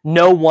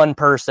no one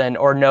person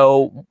or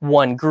no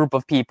one group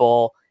of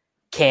people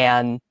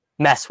can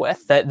mess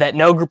with, that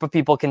no group of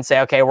people can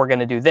say, okay, we're going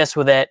to do this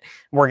with it.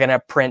 We're going to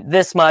print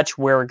this much.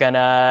 We're going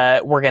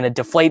to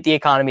deflate the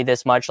economy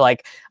this much.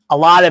 Like a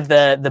lot of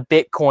the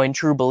Bitcoin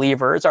true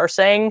believers are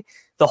saying,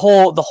 the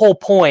whole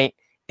point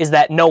is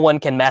that no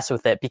one can mess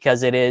with it because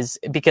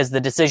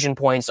the decision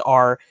points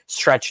are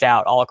stretched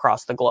out all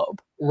across the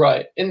globe.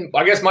 Right. And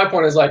I guess my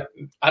point is, like,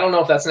 I don't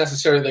know if that's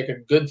necessarily like a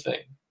good thing.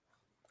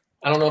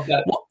 I don't know if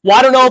that. Well,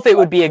 I don't know if it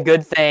would be a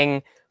good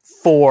thing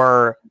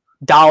for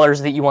dollars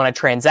that you want to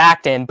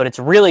transact in, but it's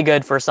really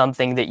good for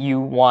something that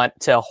you want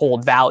to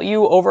hold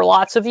value over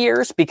lots of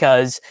years,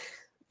 because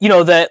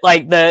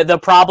the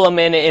problem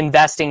in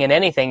investing in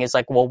anything is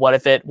like, well, what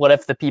if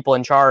the people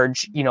in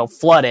charge,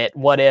 flood it?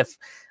 What if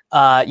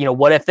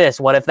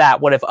this, what if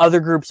that, what if other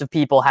groups of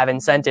people have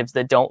incentives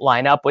that don't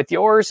line up with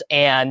yours,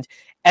 and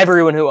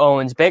everyone who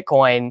owns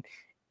Bitcoin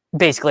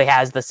basically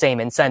has the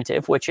same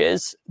incentive, which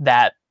is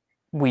that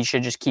we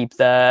should just keep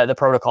the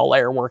protocol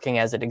layer working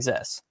as it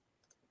exists.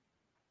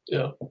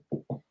 Yeah.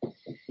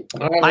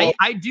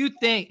 I do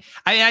think,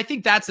 I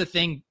think that's the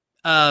thing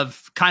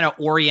of kind of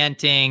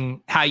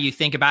orienting how you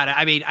think about it.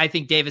 I mean, I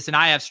think Davis and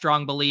I have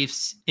strong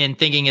beliefs in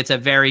thinking it's a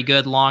very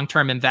good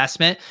long-term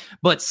investment,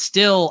 but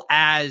still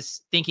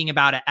as thinking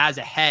about it as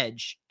a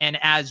hedge and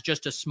as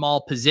just a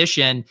small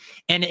position.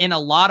 And in a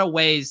lot of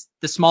ways,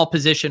 the small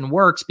position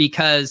works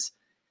because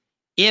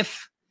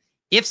if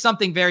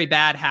something very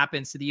bad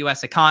happens to the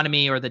US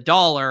economy or the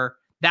dollar,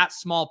 that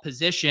small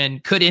position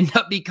could end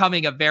up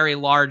becoming a very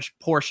large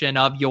portion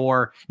of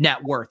your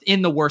net worth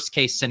in the worst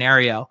case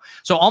scenario.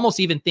 So almost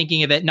even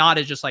thinking of it not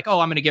as just like, oh,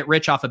 I'm going to get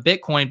rich off of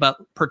Bitcoin, but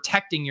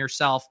protecting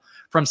yourself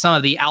from some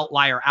of the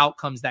outlier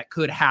outcomes that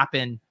could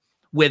happen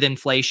with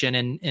inflation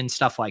and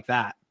stuff like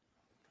that.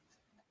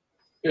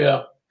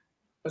 Yeah,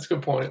 that's a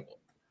good point.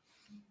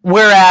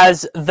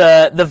 Whereas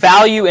the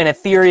value in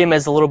Ethereum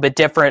is a little bit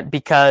different,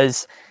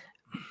 because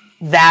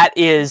that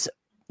is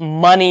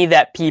money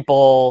that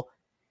people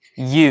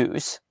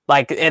use.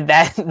 Like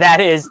that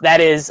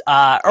is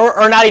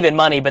or not even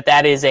money, but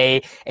that is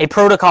a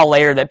protocol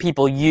layer that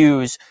people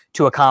use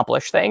to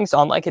accomplish things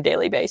on like a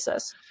daily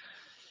basis.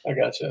 I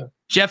gotcha.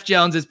 Jeff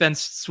Jones has been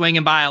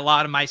swinging by a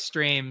lot of my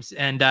streams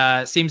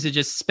and seems to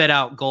just spit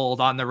out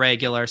gold on the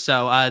regular.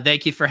 So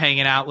thank you for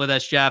hanging out with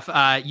us, Jeff.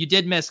 You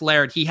did miss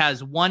Laird. He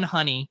has one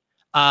honey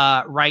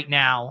right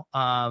now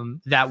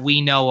that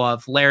we know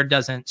of. Laird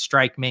doesn't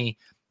strike me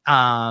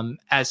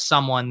as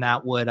someone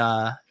that would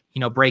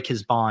break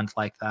his bond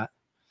like that.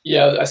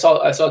 Yeah, I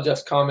saw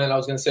Jeff's comment. I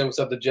was going to say what's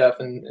up to Jeff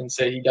and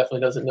say he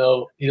definitely doesn't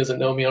know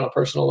me on a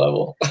personal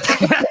level.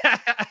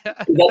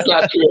 That's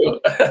not true.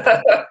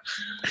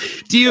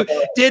 Did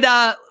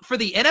for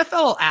the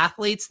NFL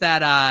athletes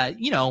that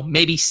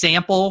maybe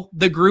sample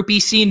the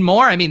groupie scene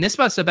more? I mean, this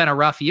must have been a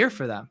rough year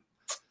for them.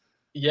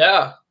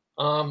 Yeah,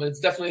 it was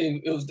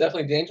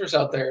definitely dangerous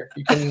out there.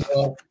 You can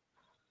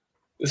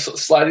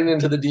sliding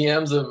into the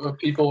DMs of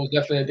people was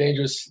definitely a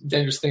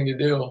dangerous thing to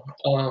do.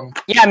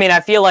 Yeah, I mean, I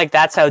feel like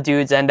that's how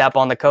dudes end up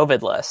on the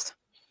COVID list.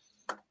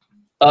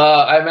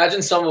 I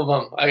imagine some of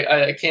them.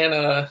 I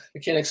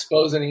can't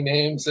expose any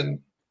names and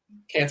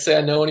can't say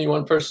I know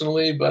anyone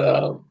personally,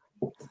 but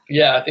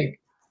yeah,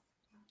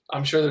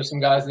 I'm sure there's some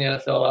guys in the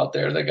NFL out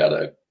there that got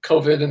a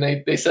COVID and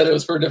they said it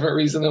was for a different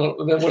reason than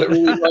what it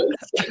really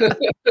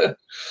was.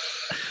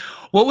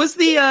 What was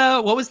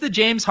the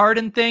James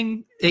Harden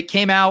thing? It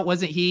came out,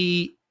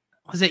 he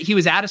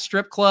was at a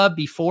strip club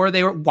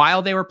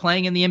while they were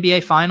playing in the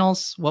NBA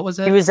finals? What was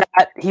it?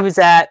 He was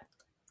at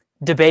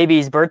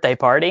DaBaby's birthday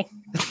party.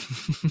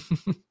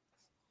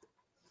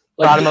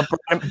 brought him up.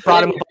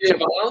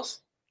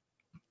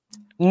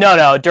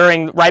 No,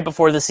 right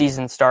before the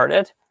season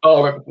started.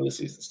 Oh, right before the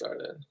season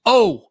started.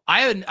 Oh,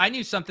 I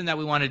knew something that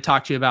we wanted to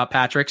talk to you about,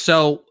 Patrick.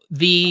 So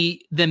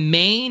the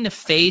main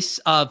face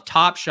of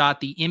Top Shot,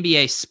 the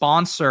NBA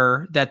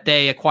sponsor that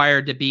they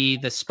acquired to be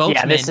the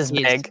spokesman, yeah, this is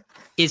big,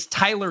 is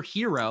Tyler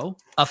Hero,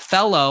 a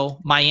fellow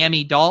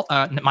Miami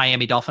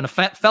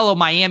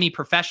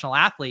professional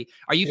athlete.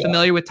 Are you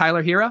familiar with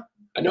Tyler Hero?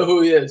 I know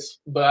who he is,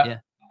 but yeah.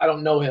 I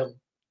don't know him.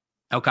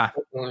 Okay.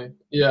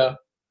 Yeah.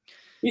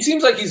 He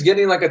seems like he's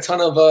getting like a ton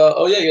of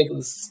he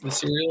has the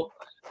cereal.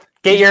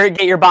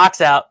 Get your box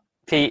out,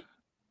 Pete.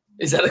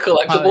 Is that a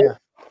collectible?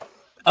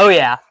 Oh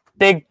yeah.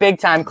 Big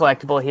time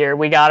collectible here.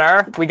 We got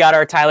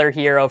our Tyler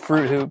Hero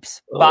Fruit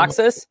Hoops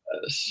boxes.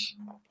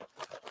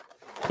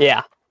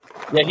 Yeah.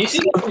 Yeah, he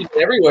seems like he's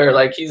everywhere.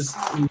 Like he's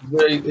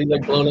really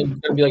like blown up. He's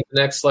gonna be like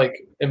the next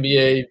like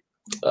NBA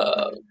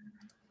I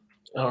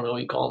don't know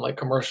what you call him, like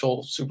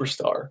commercial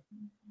superstar.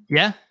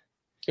 Yeah.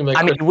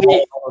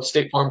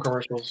 State Farm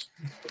commercials.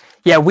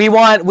 Yeah, we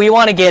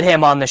want to get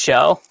him on the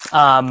show.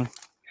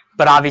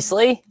 But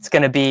obviously he's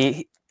gonna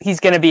be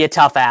a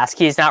tough ask.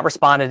 He's not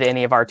responded to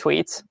any of our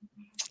tweets.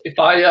 If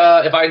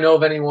I know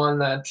of anyone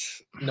that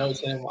knows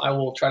him, I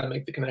will try to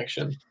make the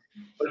connection.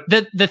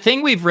 The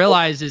thing we've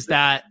realized is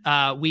that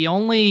we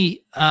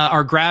only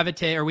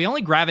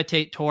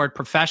gravitate toward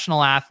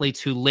professional athletes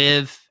who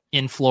live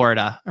in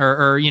Florida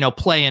or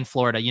play in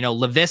Florida.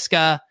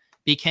 LaVisca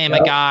became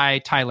a guy,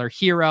 Tyler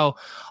Hero.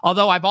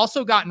 Although I've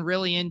also gotten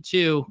really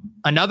into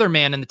another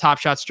man in the Top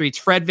Shot streets,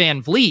 Fred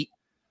VanVleet,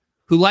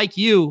 who, like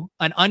you,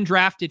 an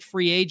undrafted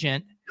free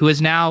agent who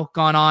has now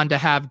gone on to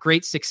have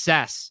great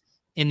success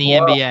in the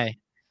NBA.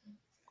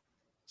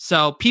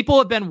 So people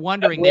have been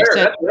wondering. That's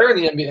rare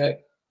in the NBA.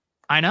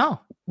 I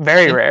know.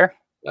 Very rare.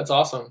 That's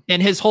awesome.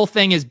 And his whole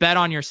thing is bet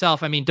on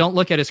yourself. I mean, don't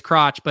look at his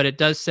crotch, but it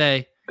does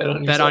say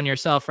bet on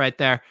yourself right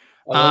there.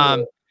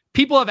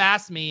 People have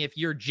asked me if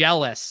you're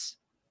jealous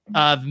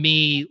of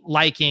me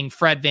liking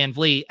Fred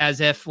VanVleet, as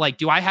if like,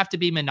 do I have to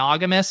be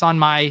monogamous on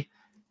my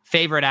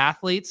favorite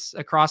athletes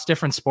across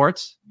different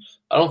sports?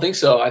 I don't think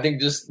so. I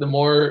think just the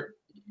more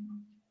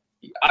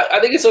I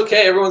think it's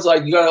okay. Everyone's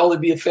like, you got to only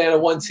be a fan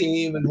of one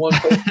team and one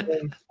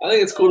person. I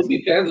think it's cool to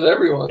be fans of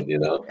everyone, you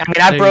know? I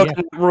mean, I've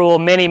broken the rule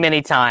many,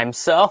 many times.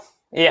 So,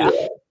 yeah.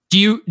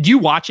 Do you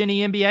watch any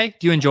NBA?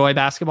 Do you enjoy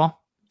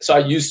basketball? So I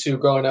used to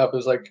growing up. It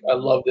was like, I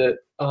loved it.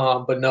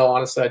 But no,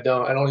 honestly, I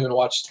don't. I don't even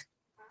watch.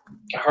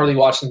 I hardly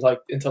watch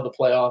until the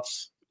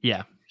playoffs.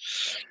 Yeah.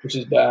 Which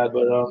is bad.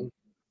 But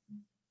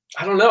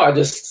I don't know. I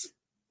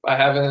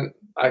kind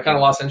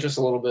of lost interest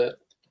a little bit.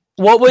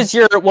 What was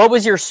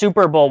your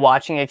Super Bowl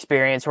watching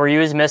experience? Were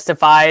you as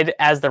mystified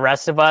as the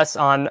rest of us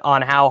on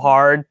how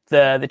hard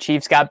the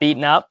Chiefs got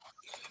beaten up?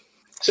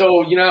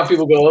 So you know how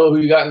people go, "Oh, who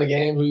you got in the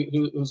game?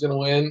 Who's going to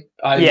win?"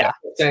 I'm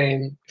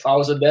saying if I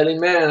was a betting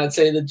man, I'd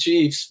say the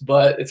Chiefs,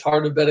 but it's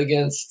hard to bet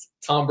against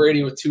Tom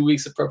Brady with 2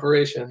 weeks of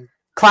preparation.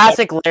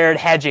 Classic Laird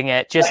hedging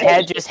it, just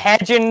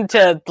hedging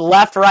to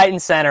left, right,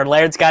 and center.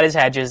 Laird's got his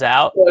hedges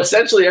out. Well,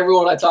 essentially,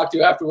 everyone I talked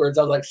to afterwards,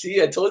 I was like,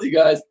 "See, I told you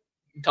guys."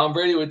 Tom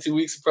Brady with 2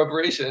 weeks of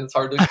preparation. It's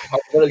hard to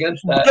bet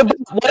against that.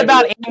 What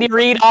about Andy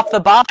Reid off the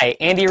bye?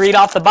 Andy Reid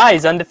off the bye.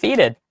 He's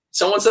undefeated.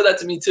 Someone said that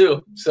to me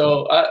too.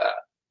 So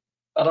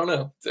I don't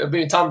know. I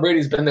mean, Tom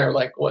Brady's been there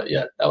like what?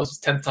 Yeah, that was his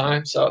 10th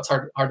time. So it's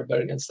hard to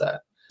bet against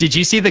that. Did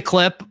you see the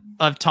clip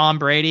of Tom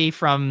Brady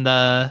from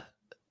the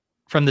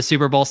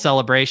Super Bowl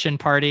celebration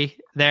party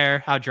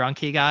there? How drunk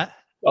he got?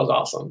 That was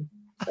awesome.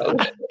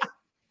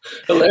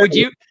 Would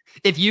you?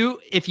 If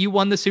you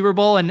won the Super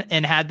Bowl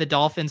and had the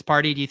Dolphins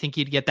party, do you think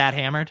you'd get that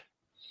hammered?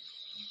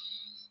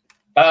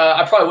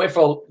 I'd probably wait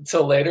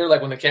till later,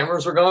 like when the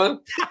cameras were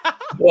gone.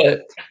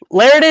 But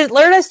Laird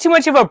has too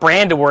much of a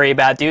brand to worry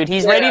about, dude.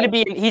 He's ready to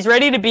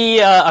be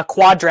a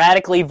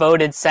quadratically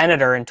voted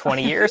senator in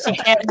 20 years. He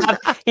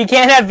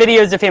can't have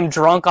videos of him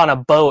drunk on a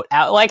boat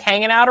out like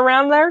hanging out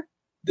around there.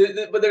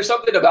 But there's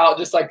something about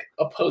just like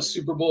a post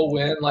Super Bowl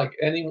win, like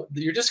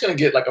you're just gonna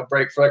get like a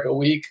break for like a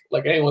week.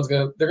 Like they're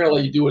gonna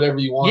let you do whatever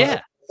you want.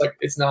 Yeah, like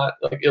it's not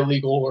like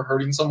illegal or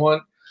hurting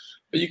someone,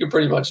 but you can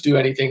pretty much do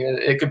anything, and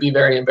it could be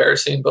very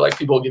embarrassing. But like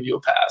people will give you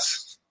a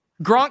pass.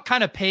 Gronk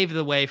kind of paved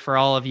the way for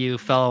all of you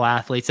fellow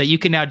athletes that you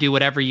can now do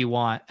whatever you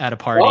want at a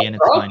party, and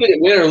it's Gronk fine.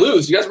 Didn't win or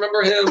lose. You guys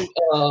remember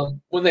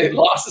him when they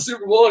lost the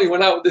Super Bowl and he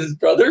went out with his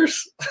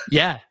brothers?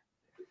 Yeah.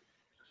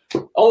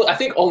 I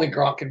think only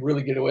Gronk can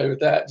really get away with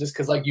that, just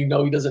because, like, he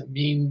doesn't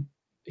mean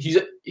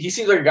he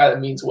seems like a guy that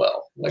means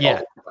well. Like,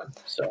 all the time,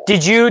 so.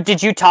 Did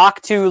you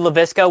talk to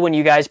LaVisca when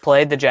you guys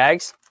played the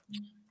Jags?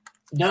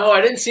 No, I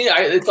didn't see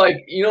it. It's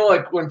like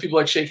like when people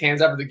like shake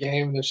hands after the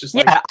game, and it's just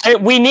like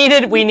we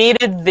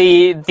needed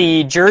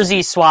the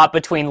jersey swap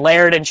between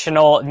Laird and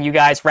Chenault, and you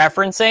guys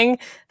referencing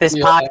this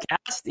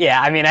podcast.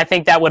 Yeah, I mean, I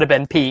think that would have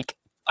been peak.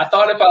 I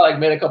thought if I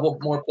made a couple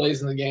more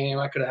plays in the game,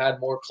 I could have had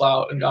more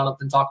clout and gone up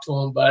and talked to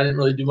him, but I didn't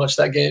really do much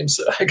that game,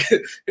 so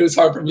it was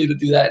hard for me to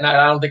do that, and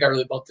I don't think I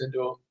really bumped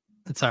into him.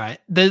 That's all right.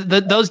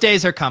 Those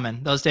days are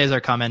coming.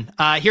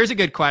 Here's a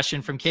good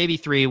question from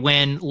KB3.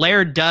 When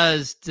Laird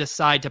does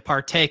decide to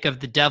partake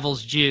of the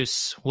devil's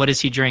juice, what is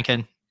he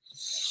drinking?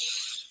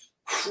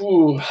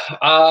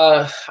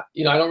 I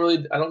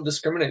don't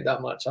discriminate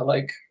that much. I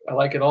like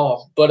it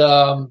all,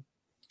 but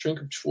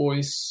drink of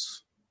choice.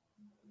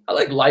 I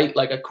like light,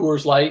 like a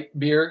Coors Light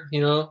beer,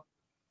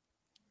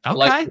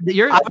 Okay,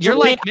 you're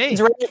like me.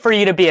 It's ready for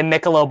you to be a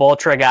Michelob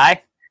Ultra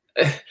guy.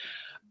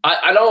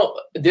 I don't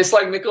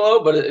dislike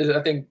Michelob, but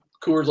I think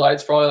Coors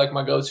Light's probably like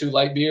my go-to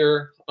light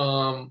beer.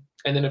 And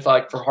then if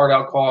for hard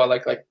alcohol, I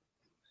like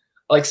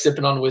like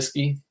sipping on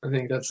whiskey. I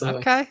think that's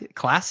okay.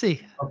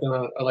 Classy.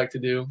 Something I like to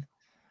do.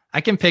 I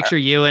can picture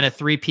you in a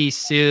 3-piece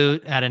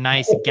suit at a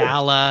nice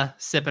gala,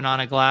 sipping on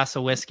a glass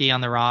of whiskey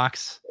on the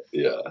rocks.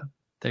 Yeah.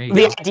 There you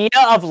the go. idea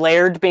of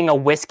Laird being a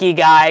whiskey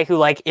guy who,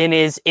 like, in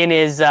his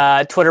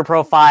Twitter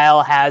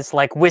profile has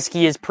like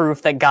whiskey is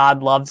proof that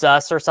God loves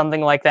us or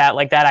something like that.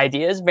 Like, that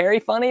idea is very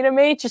funny to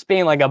me. Just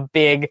being like a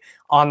big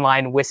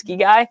online whiskey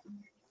guy.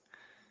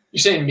 You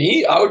saying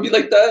me? I would be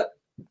like that?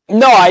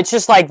 No, it's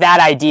just like that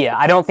idea.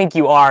 I don't think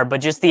you are,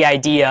 but just the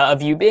idea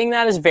of you being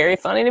that is very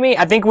funny to me.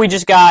 I think we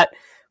got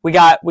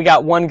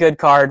one good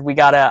card. We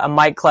got a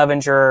Mike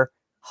Clevenger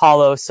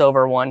hollow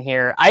silver one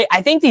here.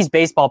 I think these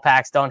baseball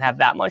packs don't have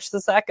that much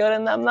that's that good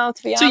in them, though,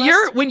 to be honest.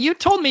 So when you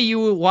told me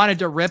you wanted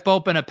to rip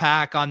open a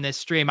pack on this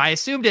stream, I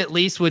assumed at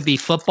least would be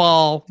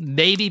football,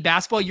 maybe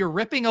basketball. You're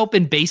ripping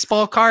open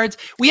baseball cards.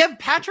 We have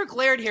Patrick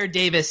Laird here,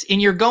 Davis,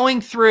 and you're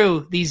going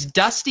through these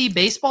dusty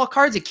baseball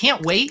cards. It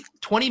can't wait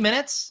 20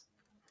 minutes.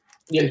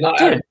 Yeah, he's not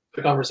having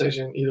the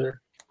conversation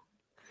either.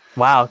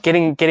 Wow,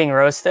 getting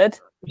roasted.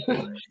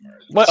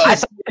 Well, I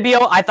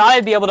thought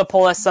I'd be able to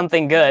pull us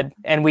something good,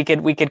 and we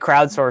could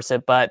crowdsource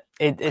it, but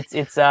it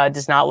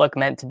does not look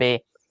meant to be.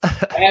 I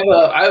have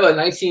a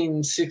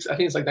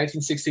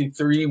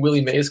 1963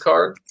 Willie Mays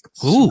card.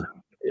 Ooh,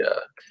 yeah.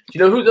 Do you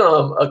know who's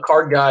a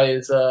card guy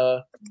is?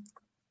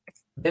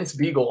 Vince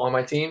Beagle on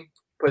my team.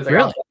 Plays like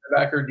really?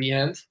 Backer D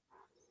end.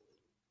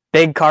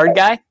 Big card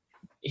guy.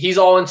 He's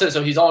all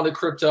into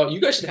crypto. You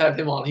guys should have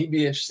him on. He'd be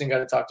an interesting guy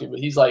to talk to. But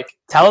he's like,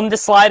 tell him to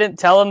slide it.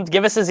 Tell him,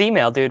 give us his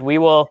email, dude. We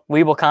will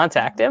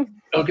contact him.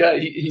 Okay,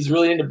 he's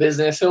really into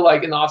business. He'll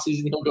like in the off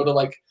season, he'll go to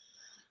like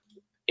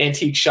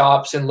antique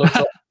shops and look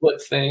for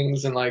flip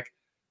things, and like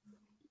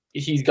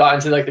he's got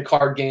into like the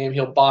card game.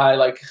 He'll buy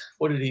like,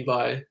 what did he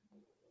buy?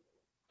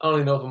 I don't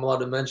even know if I'm allowed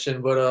to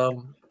mention, but I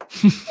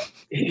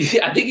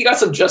think he got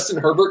some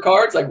Justin Herbert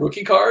cards, like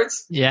rookie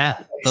cards.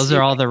 Yeah, those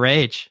are all the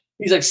rage.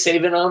 He's like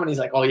saving them, and he's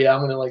like, "Oh yeah,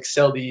 I'm gonna like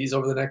sell these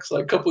over the next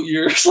like couple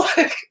years."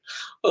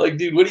 like,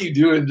 dude, what are you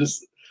doing? He's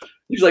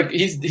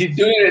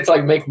doing it to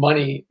like make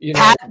money. You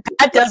know,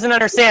 Pat doesn't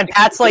understand.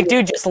 Pat's like,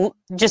 dude,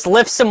 just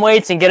lift some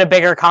weights and get a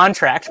bigger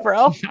contract,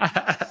 bro.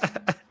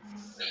 I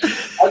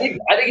think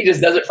he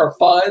just does it for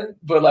fun,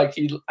 but like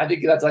I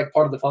think that's like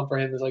part of the fun for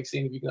him is like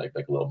seeing if you can like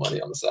make a little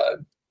money on the side.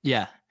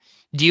 Yeah.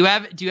 Do you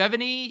have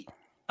any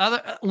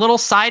other little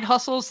side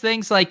hustles,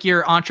 things like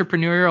your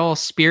entrepreneurial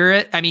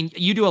spirit? I mean,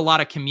 you do a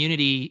lot of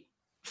community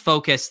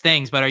focused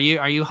things, but are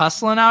you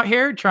hustling out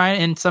here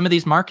trying in some of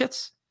these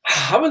markets?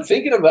 I've been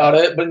thinking about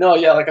it, but no,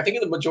 yeah, like I think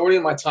the majority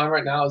of my time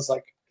right now is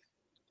like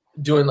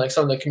doing like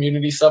some of the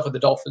community stuff with the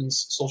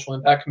Dolphins Social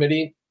Impact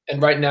Committee.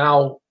 And right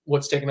now,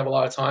 what's taking up a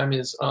lot of time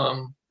is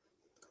I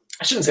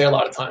shouldn't say a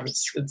lot of time.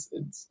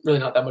 It's really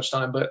not that much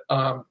time, but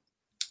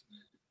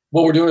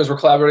what we're doing is we're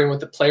collaborating with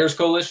the Players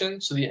Coalition.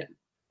 So it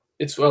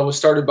was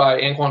started by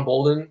Anquan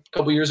Bolden a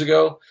couple years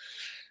ago,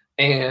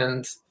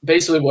 and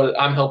basically what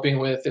I'm helping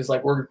with is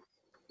like we're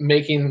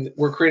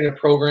creating a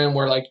program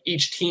where like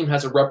each team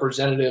has a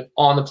representative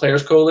on the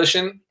Players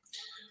Coalition,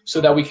 so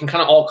that we can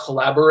kind of all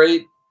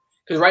collaborate.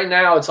 Because right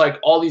now it's like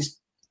all these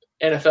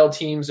NFL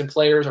teams and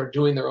players are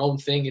doing their own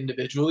thing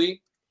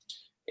individually,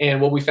 and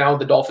what we found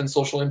with the Dolphins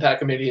Social Impact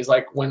Committee is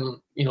like when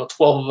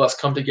 12 of us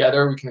come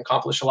together, we can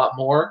accomplish a lot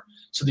more.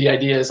 So the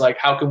idea is like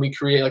how can we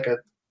create like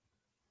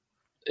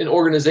an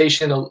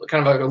organization,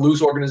 kind of like a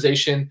loose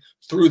organization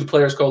through the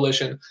Players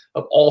Coalition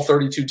of all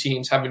 32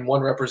 teams having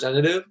one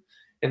representative.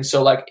 And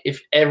so like if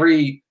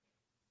every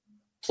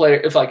team in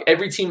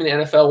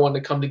the NFL wanted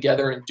to come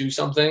together and do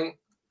something,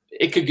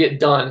 it could get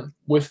done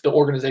with the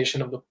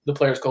organization of the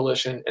Players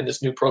Coalition and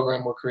this new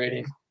program we're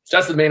creating. So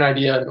that's the main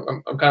idea.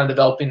 I'm kind of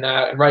developing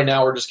that. And right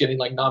now we're just getting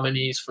like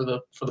nominees for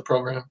the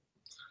program.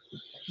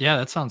 Yeah,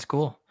 that sounds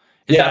cool.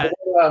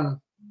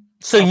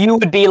 So you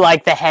would be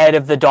like the head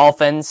of the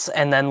Dolphins,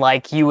 and then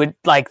like you would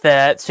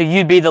so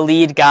you'd be the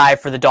lead guy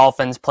for the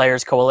Dolphins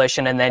Players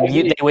Coalition, and then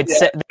they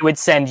would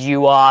send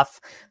you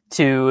off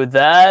to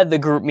the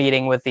group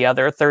meeting with the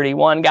other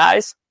 31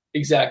 guys.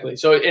 Exactly.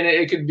 So and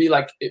it could be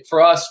like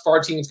for our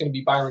team, it's going to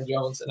be Byron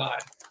Jones and I.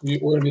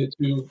 We're going to be the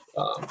two.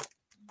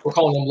 We're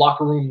calling them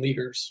locker room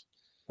leaders,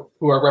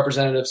 who are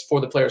representatives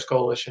for the Players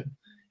Coalition.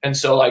 And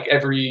so like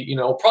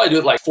we'll probably do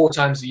it like 4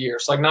 times a year.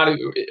 So like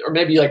or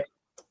maybe like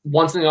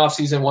once in the off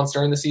season, once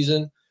during the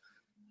season,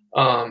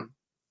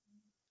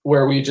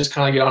 where we just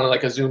kind of get on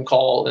like a Zoom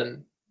call,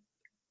 and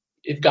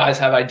if guys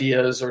have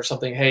ideas or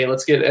something, hey,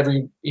 let's get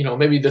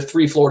maybe the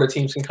 3 Florida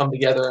teams can come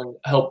together and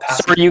help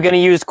pass. So are you going to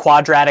use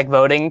quadratic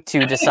voting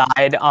to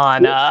decide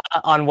on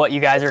what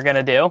you guys are going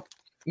to do?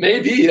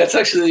 Maybe that's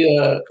actually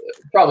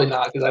probably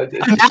not, because I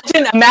did.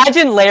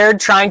 Imagine Laird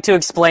trying to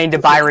explain to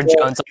Byron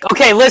Jones, like,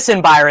 okay,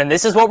 listen, Byron,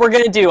 this is what we're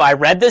going to do. I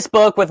read this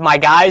book with my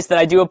guys that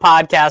I do a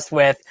podcast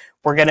with.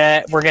 We're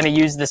gonna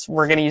use this.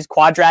 We're gonna use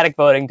quadratic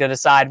voting to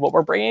decide what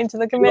we're bringing to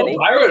the committee.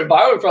 Byron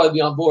would probably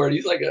be on board.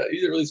 He's a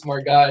really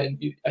smart guy, and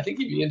I think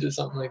he'd be into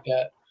something like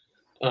that.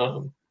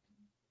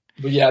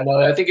 But yeah,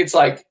 no, I think it's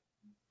like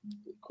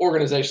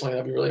organizationally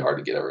that'd be really hard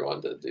to get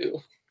everyone to do.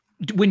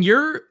 when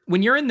you're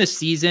in the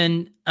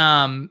season,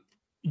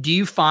 do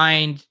you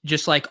find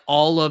just like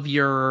all of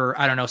your,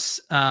 I don't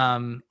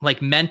know,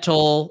 like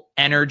mental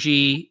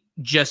energy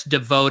just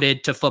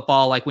devoted to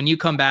football? Like when you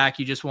come back,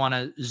 you just want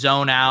to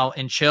zone out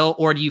and chill?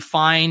 Or do you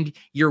find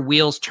your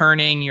wheels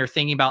turning, you're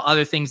thinking about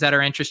other things that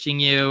are interesting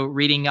you,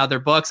 reading other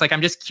books? Like,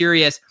 I'm just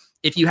curious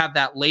if you have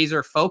that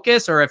laser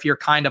focus or if you're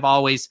kind of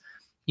always,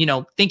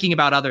 thinking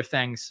about other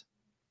things.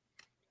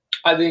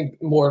 I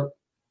think more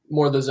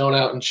the zone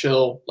out and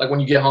chill. Like when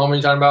you get home, are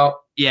you talking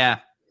about? Yeah.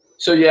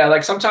 So yeah,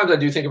 like sometimes I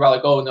do think about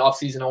like, oh, in the off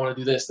season, I want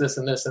to do this, this,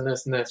 and this, and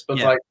this, and this. But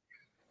like,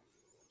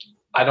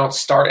 I don't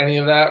start any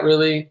of that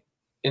really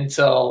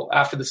until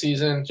after the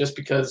season, just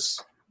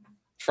because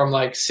from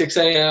like 6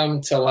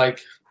 a.m. to like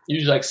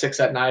usually like 6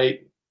 at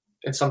night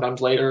and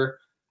sometimes later,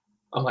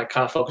 I'm like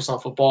kind of focused on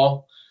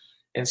football.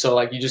 And so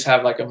like, you just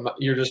have like and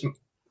you just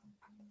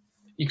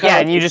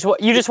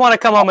want to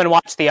come home and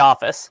watch The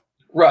Office.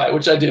 Right.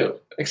 Which I do,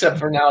 except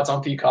for now it's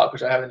on Peacock,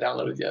 which I haven't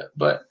downloaded yet,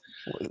 but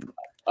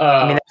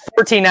I mean,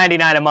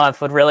 $14.99 a month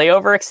would really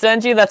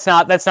overextend you. That's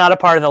not a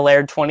part of the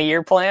Laird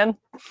 20-year plan.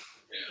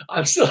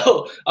 I'm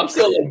still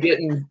like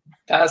getting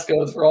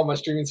passcodes for all my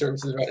streaming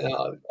services right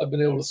now. I've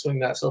been able to swing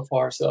that so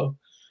far. So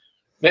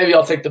maybe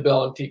I'll take the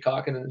bill on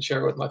Peacock and then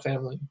share it with my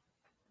family.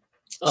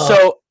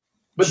 But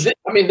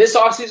this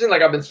off season,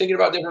 like I've been thinking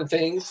about different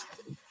things,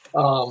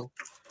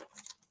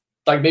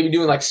 like maybe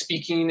doing like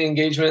speaking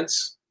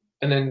engagements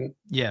and then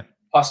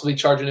possibly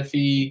charging a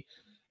fee,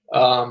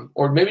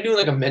 or maybe doing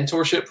like a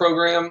mentorship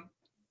program.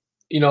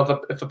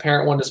 If a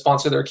parent wanted to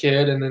sponsor their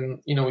kid, and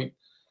then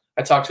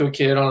I talk to a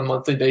kid on a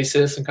monthly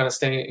basis and kind of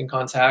stay in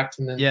contact,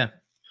 and then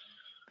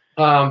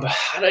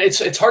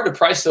it's hard to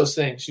price those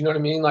things. You know what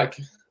I mean? Like,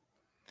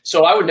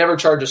 so I would never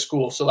charge a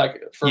school. So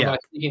like for my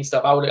speaking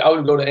stuff, I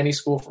would go to any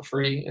school for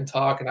free and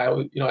talk. And I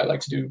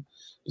like to do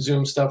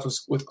Zoom stuff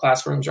with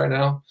classrooms right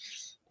now.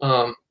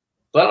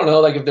 But I don't know,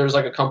 like if there's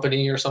like a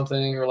company or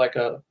something, or like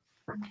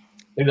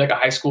maybe like a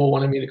high school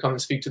wanted me to come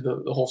and speak to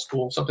the whole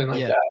school, something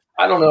like that.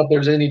 I don't know if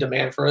there's any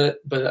demand for it,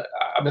 but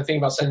I've been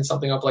thinking about setting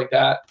something up like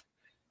that.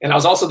 And I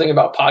was also thinking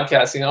about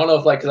podcasting. I don't know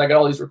if because I got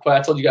all these requests.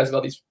 I told you guys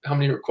about how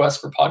many requests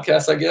for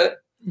podcasts I get.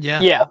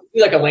 Yeah.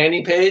 Like a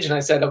landing page. And I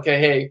said, okay,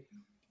 hey,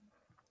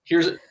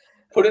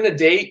 put in a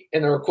date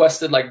and the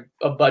requested like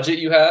a budget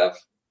you have.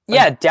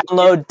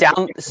 Download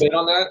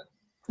on that.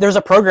 There's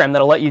a program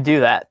that'll let you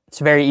do that. It's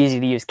very easy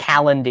to use.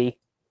 Calendly.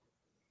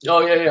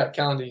 Oh yeah.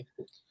 Calendly.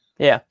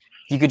 Yeah.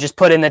 You could just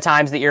put in the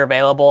times that you're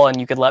available and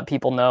you could let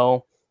people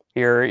know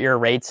your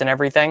rates and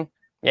everything.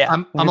 Yeah.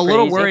 I'm a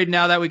little worried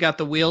now that we got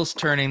the wheels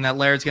turning that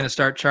Laird's going to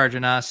start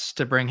charging us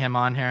to bring him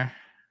on here.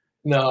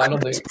 No, I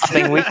don't think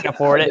pumping. We can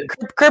afford it.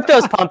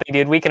 Crypto's pumping,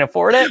 dude. We can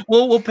afford it.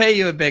 We'll pay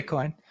you a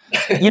Bitcoin.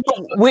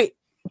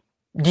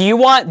 Do you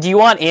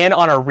want in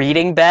on a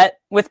reading bet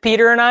with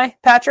Peter and I,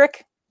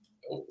 Patrick?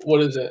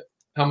 What is it?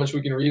 How much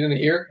we can read in a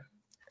year?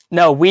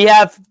 No, we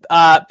have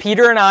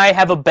Peter and I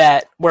have a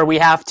bet where we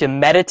have to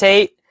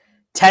meditate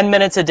 10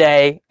 minutes a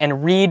day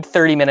and read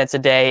 30 minutes a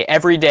day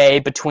every day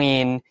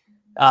between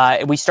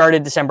we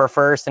started December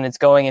 1st and it's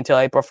going until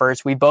April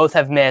 1st. We both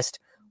have missed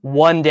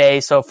one day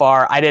so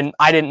far. I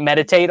didn't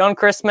meditate on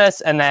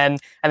Christmas, and then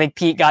I think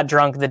Pete got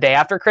drunk the day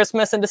after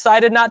Christmas and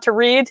decided not to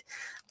read.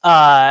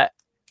 But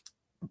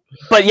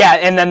yeah,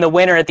 and then the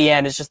winner at the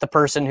end is just the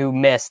person who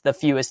missed the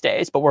fewest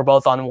days, but we're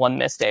both on one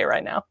missed day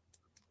right now.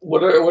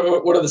 What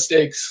are the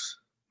stakes?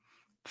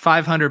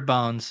 500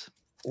 bones.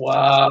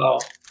 Wow.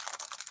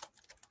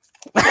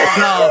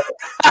 No.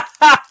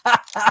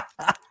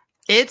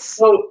 It's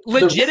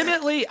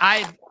legitimately,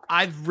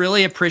 I've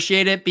really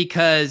appreciate it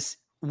because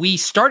we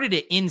started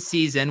it in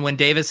season when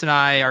Davis and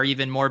I are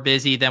even more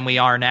busy than we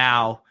are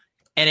now.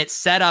 And it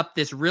set up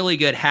this really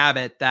good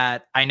habit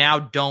that I now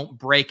don't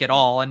break at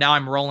all. And now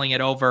I'm rolling it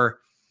over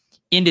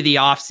into the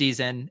off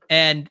season.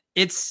 And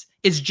it's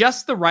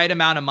just the right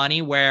amount of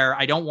money where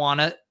I don't want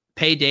to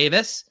pay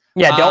Davis.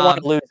 Yeah. Don't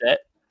want to lose it.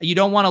 You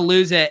don't want to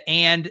lose it.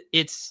 And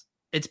it's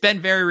been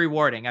very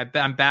rewarding.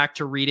 I'm back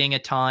to reading a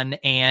ton.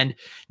 And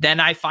then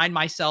I find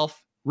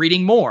myself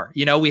reading more.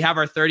 We have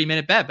our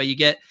 30-minute bet, but you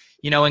get,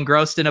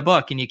 engrossed in a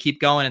book and you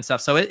keep going and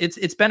stuff. So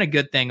it's been a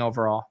good thing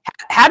overall.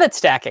 Habit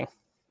stacking.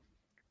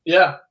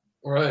 Yeah,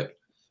 right.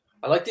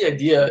 I like the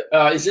idea.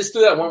 Is this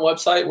through that one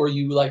website where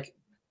you like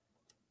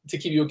to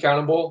keep you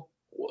accountable?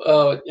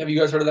 Have you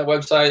guys heard of that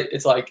website?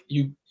 It's like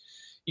you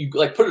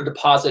like put a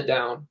deposit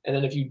down, and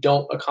then if you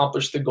don't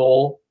accomplish the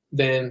goal,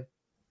 then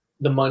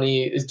the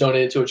money is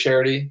donated to a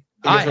charity.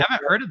 I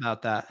haven't heard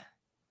about that.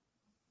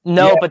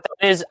 No, but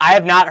I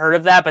have not heard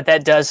of that, but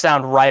that does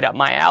sound right up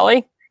my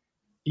alley.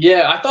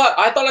 Yeah, I thought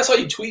I saw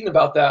you tweeting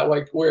about that,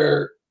 like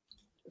where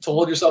to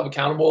hold yourself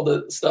accountable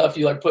to stuff,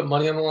 you like put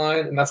money on the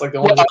line, and that's like the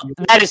only. Well,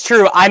 that is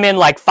true. I'm in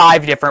like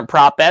 5 different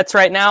prop bets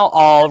right now,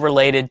 all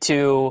related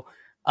to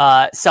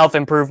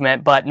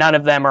self-improvement, but none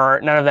of them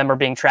are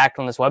being tracked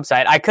on this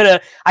website. I could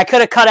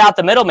have cut out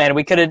the middleman.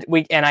 I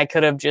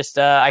could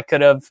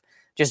have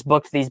just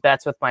booked these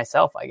bets with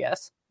myself, I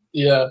guess.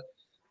 Yeah.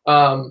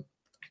 I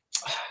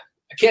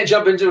can't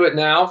jump into it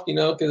now,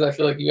 because I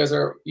feel like you guys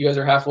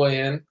are halfway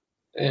in,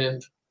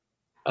 and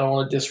I don't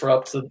want to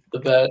disrupt the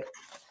bet.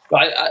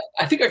 But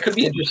I think I could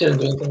be interested in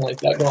doing something like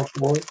that going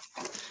forward.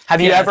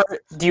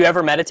 Do you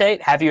ever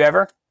meditate? Have you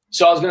ever?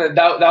 So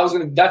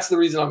that's the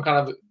reason I'm kind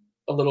of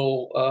a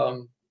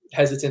little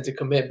hesitant to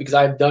commit, because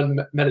I've done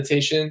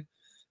meditation.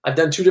 I've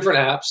done 2 different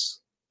apps.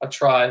 I've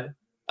tried.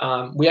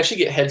 We actually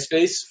get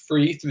Headspace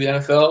free through the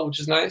NFL, which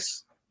is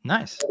nice.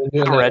 Nice.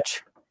 I'm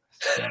rich.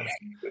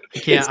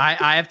 Yeah,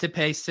 I have to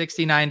pay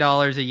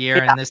 $69 a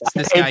year, and this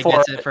guy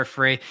gets it for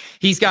free.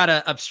 He's got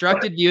an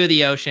obstructed view of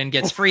the ocean,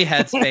 gets free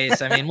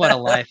Headspace. I mean, what a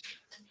life.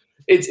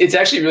 It's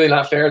actually really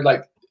not fair.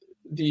 Like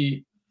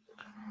I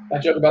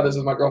joke about this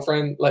with my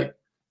girlfriend. Like,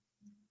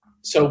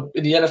 so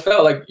in the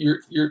NFL, like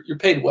you're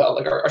paid well.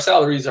 Like our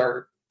salaries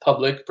are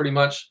public, pretty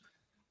much.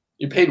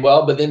 You're paid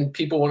well, but then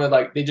people want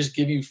to they just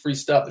give you free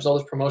stuff. There's all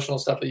this promotional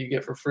stuff that you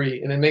get for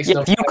free, and it makes no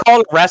sense. If you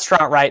called a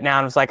restaurant right now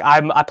and was like,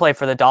 I play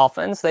for the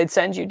Dolphins, they'd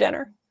send you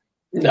dinner.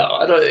 No,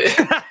 I don't.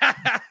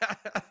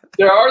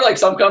 There are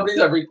some companies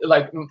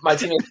my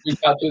teammates reach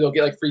out to. They'll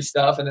get free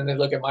stuff, and then they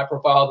look at my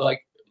profile. They're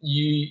like,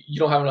 you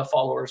don't have enough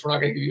followers. We're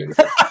not going to give you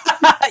anything.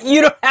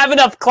 You don't have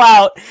enough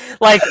clout.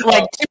 Like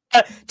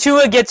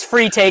Tua gets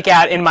free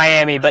takeout in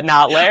Miami, but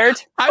not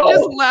Laird. I'm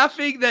just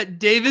laughing that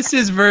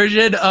Davis's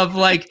version of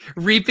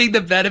reaping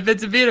the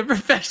benefits of being a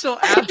professional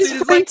athlete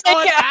is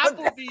on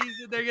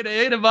Applebee's, and they're gonna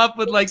hit him up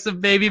with some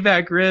baby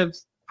back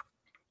ribs.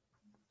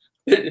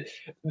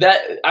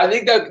 That I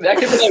think that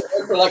could be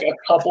for a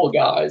couple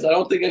guys. I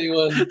don't think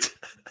anyone.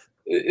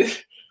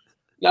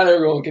 Not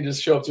everyone can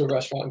just show up to a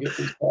restaurant and get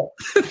free stuff.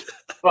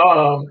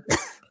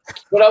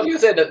 But I was gonna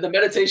say that the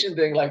meditation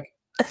thing,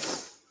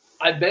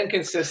 I've been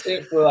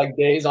consistent for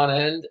days on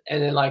end,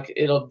 and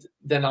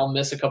then I'll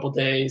miss a couple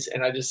days,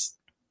 and I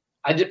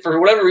did for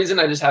whatever reason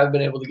I just haven't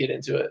been able to get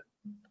into it,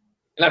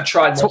 and I've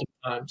tried multiple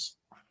times.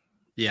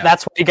 Yeah,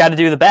 that's what you got to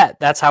do. The bet.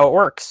 That's how it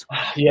works.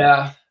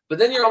 Yeah, but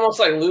then you're almost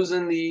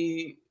losing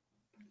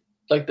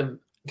I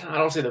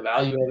don't say the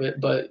value of it,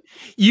 but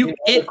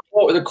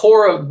the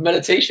core of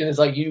meditation is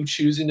you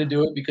choosing to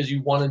do it because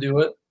you want to do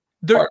it.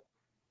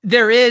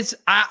 There is.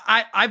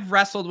 I've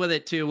wrestled with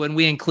it too when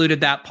we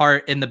included that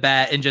part in the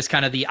bet and just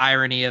kind of the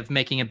irony of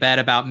making a bet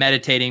about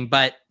meditating.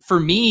 But for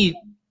me,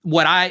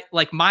 what I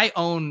my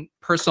own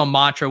personal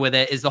mantra with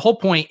it is the whole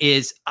point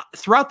is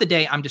throughout the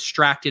day, I'm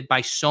distracted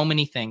by so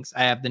many things.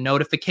 I have the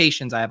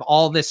notifications. I have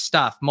all this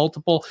stuff,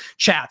 multiple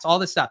chats, all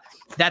this stuff.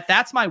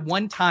 That's my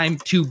one time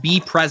to be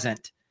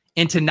present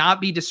and to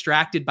not be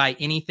distracted by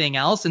anything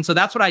else. And so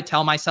that's what I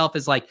tell myself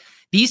is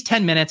these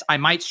 10 minutes, I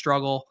might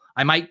struggle.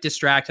 I might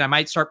distract. I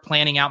might start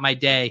planning out my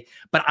day,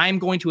 but I'm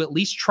going to at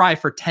least try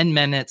for 10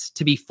 minutes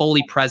to be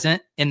fully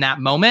present in that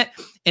moment.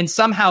 And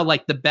somehow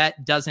the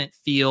bet doesn't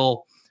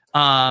feel,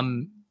 I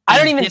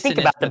don't even think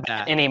about the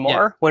bet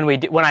anymore when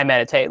I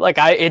meditate.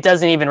 It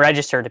doesn't even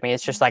register to me.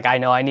 It's just I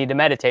know I need to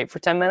meditate for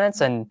 10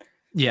 minutes. And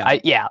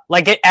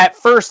at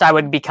first I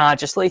would be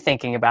consciously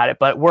thinking about it,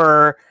 but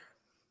we're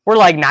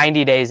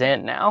 90 days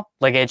in now.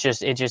 It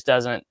just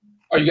doesn't.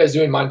 Are you guys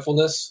doing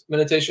mindfulness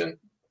meditation?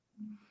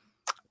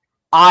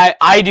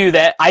 I do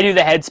that. I do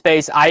the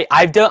Headspace.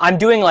 I'm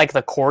doing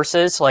the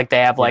courses. They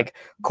have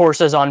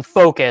courses on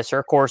focus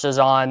or courses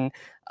on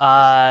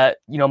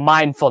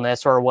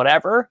mindfulness or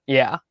whatever.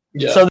 Yeah.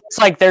 So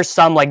it's there's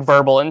some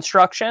verbal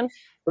instruction.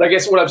 But I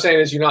guess what I'm saying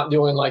is you're not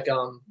doing what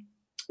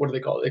do they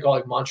call it? They call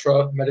it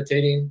mantra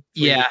meditating.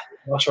 Yeah.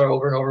 Mantra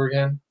over and over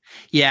again.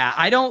 Yeah,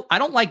 I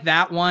don't like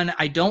that one.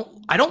 I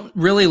don't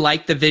really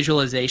like the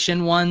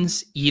visualization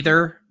ones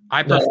either.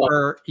 I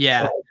prefer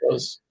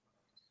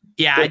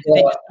I think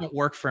it don't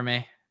work for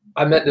me.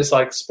 I met this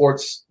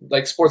sports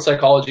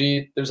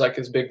psychology. There's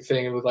this big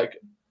thing with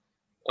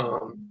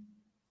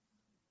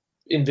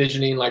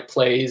envisioning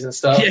plays and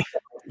stuff,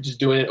 just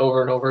doing it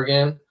over and over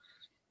again.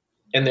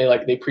 And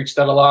they preach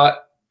that a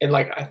lot. And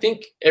I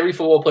think every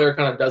football player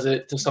kind of does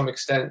it to some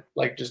extent,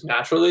 just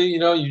naturally.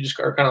 You just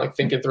are kind of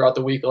thinking throughout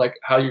the week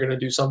how you're going to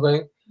do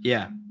something.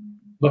 Yeah.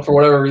 But for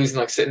whatever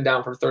reason, sitting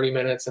down for 30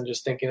 minutes and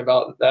just thinking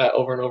about that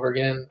over and over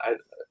again,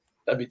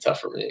 that'd be tough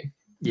for me.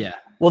 Yeah.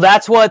 Well,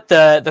 that's what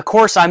the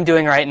course I'm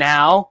doing right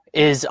now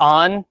is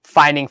on,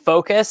 finding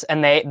focus.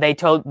 And they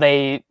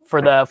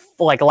for the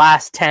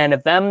last 10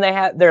 of them,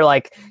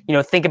 they're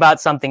think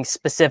about something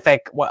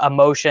specific,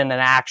 emotion, an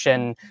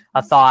action,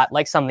 a thought,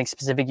 something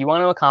specific you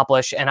want to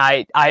accomplish. And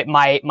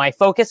my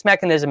focus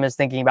mechanism is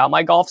thinking about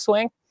my golf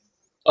swing.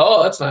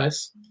 Oh, that's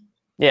nice.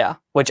 Yeah.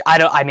 Which I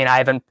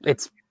haven't,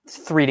 it's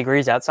 3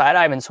 degrees outside.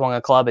 I haven't swung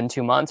a club in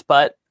 2 months,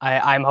 but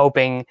I'm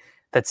hoping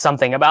that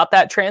something about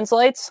that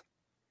translates.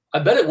 I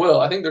bet it will.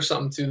 I think there's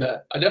something to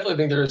that. I definitely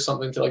think there is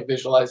something to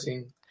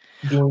visualizing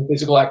doing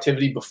physical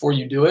activity before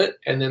you do it.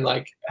 And then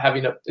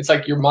it's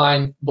your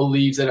mind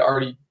believes that it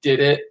already did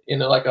it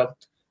in a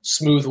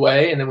smooth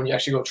way. And then when you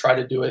actually go try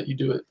to do it, you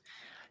do it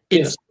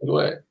in a smooth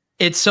way.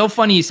 It's so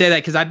funny you say that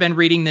because I've been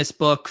reading this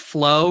book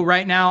Flow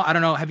right now. I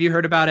don't know. Have you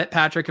heard about it,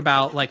 Patrick,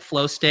 about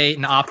flow state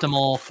and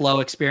optimal flow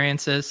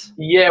experiences?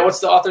 Yeah. What's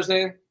the author's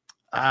name?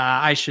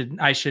 I should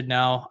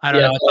know. I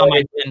don't know. It's on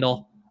my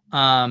Kindle.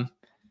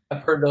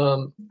 I've heard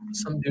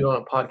some dude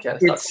on a podcast.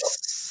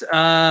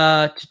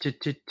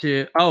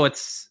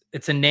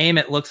 It's a name.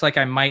 It looks like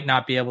I might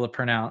not be able to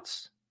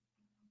pronounce.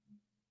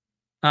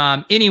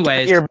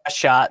 Anyways, your best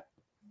shot.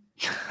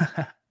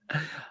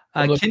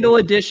 Kindle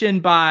edition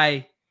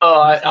by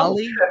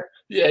Ali.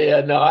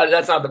 Yeah. No,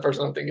 that's not the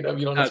person I'm thinking of.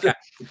 You don't know. Okay.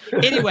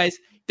 Anyways,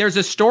 there's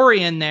a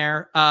story in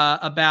there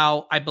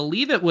about, I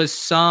believe it was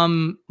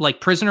some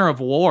like prisoner of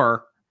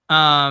war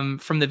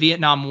from the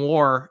Vietnam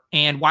War,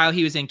 and while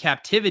he was in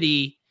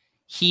captivity,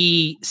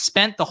 he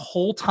spent the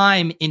whole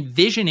time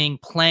envisioning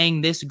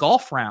playing this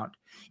golf round.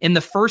 And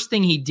the first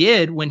thing he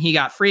did when he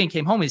got free and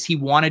came home is he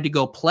wanted to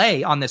go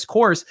play on this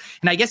course.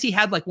 And I guess he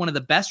had like one of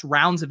the best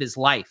rounds of his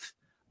life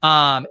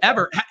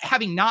ever,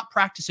 having not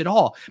practiced at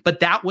all. But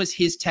that was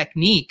his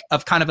technique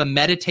of kind of a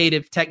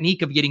meditative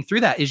technique of getting through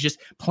that, is just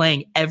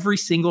playing every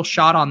single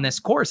shot on this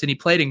course. And he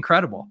played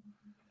incredible.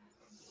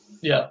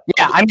 Yeah.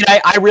 I mean,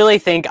 I really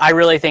think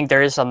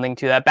there is something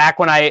to that. Back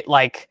when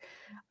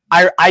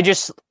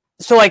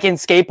so like in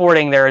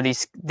skateboarding, there are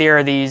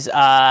these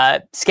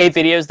skate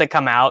videos that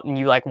come out, and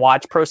you like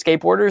watch pro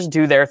skateboarders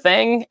do their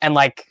thing, and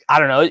like I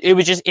don't know,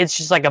 it's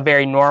just like a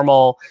very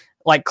normal,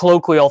 like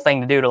colloquial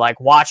thing to do, to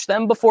like watch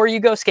them before you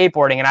go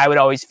skateboarding. And I would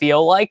always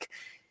feel like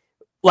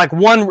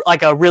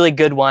a really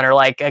good one, or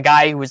like a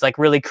guy who was like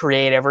really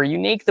creative or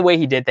unique the way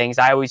he did things.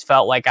 I always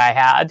felt like I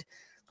had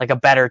like a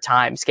better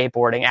time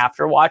skateboarding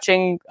after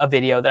watching a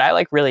video that I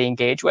like really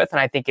engage with. And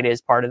I think it is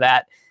part of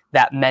that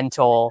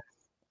mental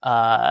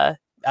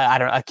I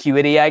don't know,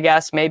 acuity, I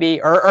guess, maybe,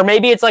 or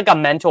maybe it's like a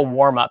mental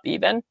warm up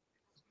even.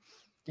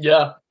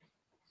 Yeah.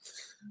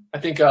 I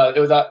think that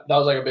was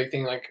like a big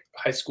thing. Like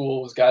high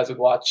school was guys would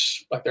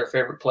watch like their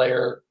favorite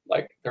player,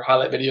 like their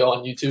highlight video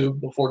on YouTube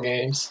before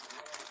games.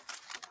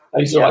 I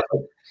used to watch,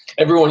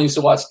 everyone used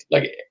to watch,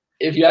 like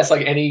if you ask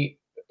like any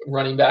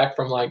running back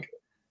from like,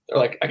 or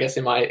like, I guess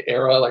in my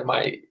era, like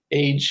my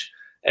age,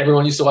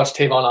 everyone used to watch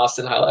Tavon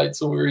Austin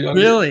highlights when we were younger.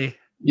 Really?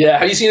 Yeah.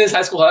 Have you seen his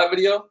high school highlight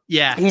video?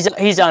 Yeah.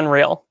 He's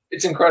unreal.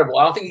 It's incredible.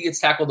 I don't think he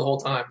gets tackled the whole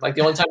time. Like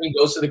the only time he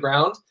goes to the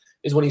ground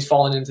is when he's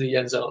falling into the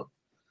end zone.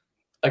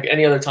 Like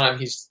any other time,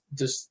 he's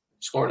just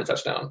scoring a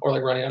touchdown or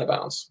like running out of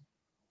bounds.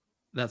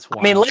 That's wild.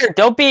 I mean, Laird,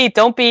 don't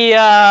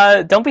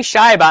be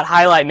shy about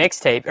highlight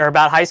mixtape or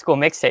about high school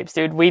mixtapes,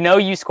 dude. We know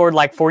you scored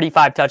like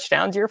 45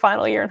 touchdowns your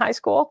final year in high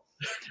school.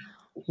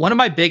 One of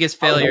my biggest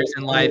failures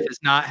in life is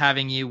not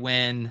having you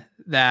win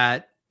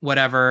that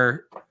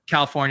whatever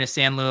California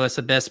San Luis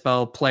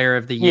Obispo Player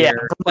of the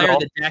Year, Player of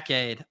the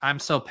Decade. I'm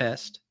so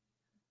pissed.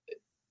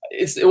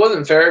 It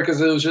wasn't fair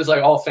because it was just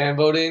like all fan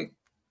voting.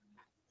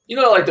 You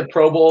know, like the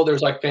Pro Bowl,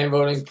 there's like fan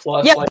voting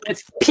plus. Yeah, like,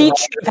 but Pete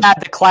should have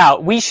had the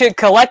clout. We should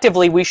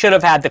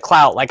have had the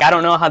clout. Like, I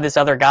don't know how this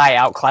other guy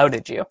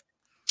out-clouted you.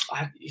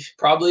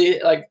 Probably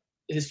like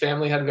his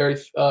family had a very,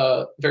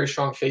 very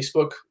strong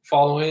Facebook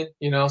following,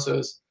 you know,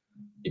 so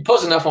you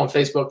post enough on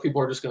Facebook,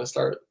 people are just going to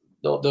start,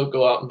 they'll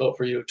go out and vote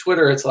for you.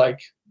 Twitter, it's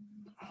like,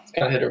 it's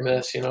kind of hit or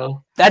miss, you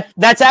know?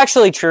 That's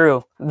actually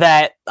true.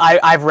 That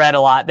I've read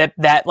a lot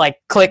that like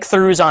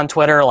click-throughs on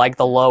Twitter are like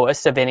the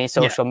lowest of any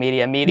social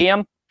media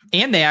medium.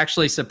 And they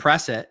actually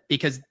suppress it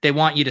because they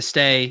want you to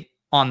stay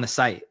on the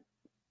site.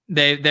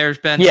 There's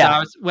been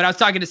when I was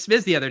talking to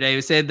Smiz the other day,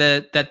 who said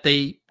that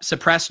they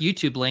suppress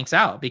YouTube links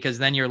out because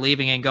then you're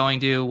leaving and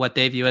going to what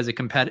they view as a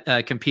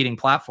competing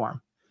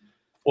platform.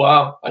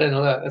 Wow, I didn't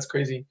know that. That's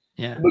crazy.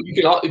 Yeah,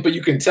 but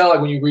you can tell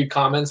like when you read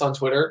comments on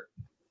Twitter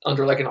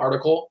under like an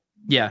article.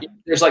 Yeah,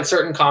 there's like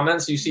certain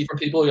comments you see from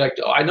people. You're like,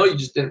 oh, I know you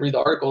just didn't read the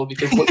article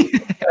because what you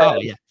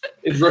said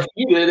is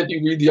refuted if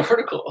you read the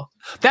article.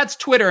 That's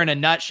Twitter in a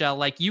nutshell.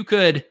 Like you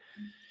can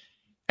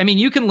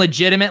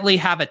legitimately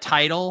have a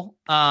title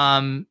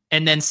and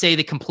then say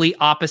the complete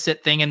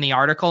opposite thing in the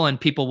article, and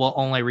people will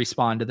only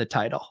respond to the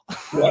title.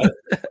 Right.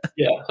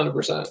 Yeah,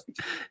 100%.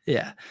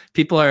 Yeah,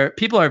 people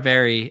are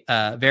very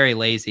very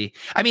lazy.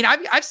 I mean,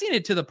 I've seen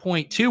it to the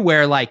point too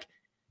where like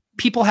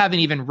people haven't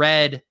even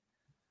read.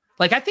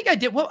 Like, I think I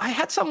did. Well, I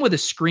had something with a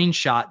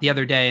screenshot the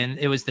other day, and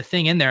it was the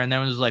thing in there. And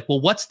then it was like, well,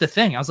 what's the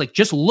thing? I was like,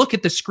 just look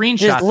at the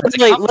screenshot.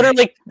 Just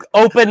literally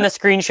open the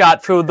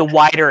screenshot through the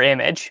wider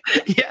image.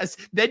 Yes.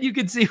 Then you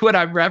can see what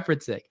I'm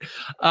referencing.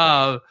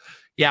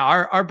 Yeah,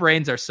 our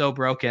brains are so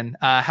broken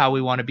how we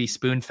want to be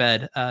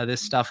spoon-fed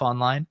this stuff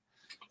online.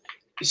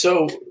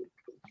 So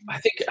I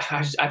think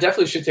I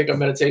definitely should take up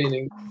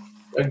meditating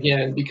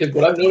again, because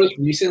what I've noticed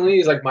recently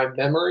is like my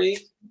memory.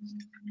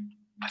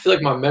 I feel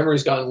like my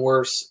memory's gotten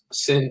worse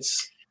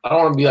since, I don't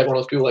want to be like one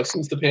of those people like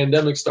since the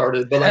pandemic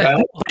started, but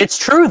like it's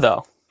true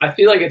though. I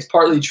feel like it's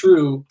partly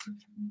true.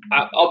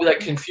 I'll be like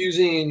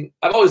confusing.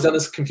 I've always done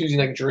this, confusing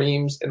like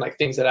dreams and like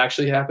things that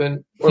actually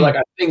happen, or like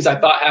things I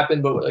thought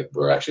happened but like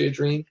were actually a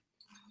dream.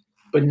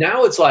 But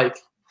now it's like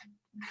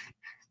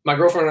my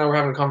girlfriend and I were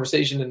having a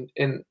conversation,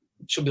 and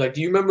she'll be like,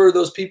 "Do you remember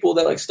those people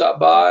that like stopped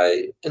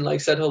by and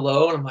like said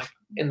hello?" And I'm like,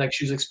 and like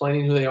she was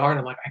explaining who they are, and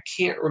I'm like, I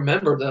can't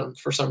remember them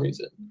for some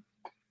reason.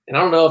 And I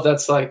don't know if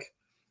that's like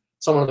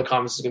someone in the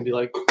comments is gonna be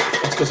like,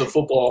 it's because of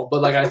football,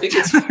 but like I think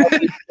it's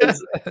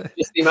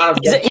just the amount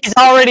of he's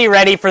already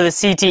ready for the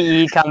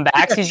CTE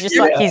comebacks. He's just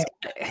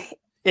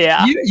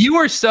yeah. You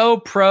were so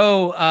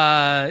pro,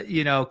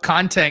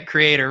 content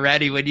creator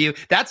ready when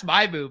that's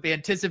my move,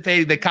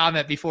 anticipating the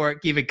comment before it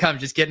even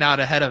comes, just getting out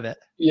ahead of it.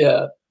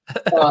 Yeah.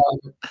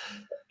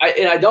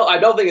 I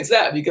don't think it's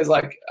that, because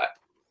like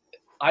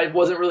I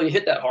wasn't really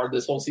hit that hard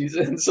this whole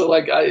season. So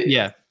like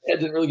I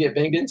didn't really get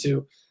banged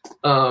into.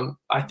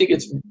 I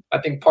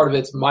think part of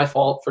it's my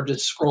fault for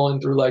just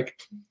scrolling through like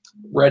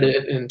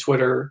Reddit and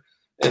Twitter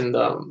and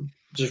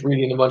just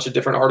reading a bunch of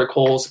different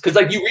articles. Because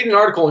like you read an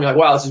article and you're like,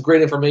 wow, this is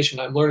great information.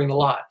 I'm learning a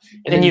lot.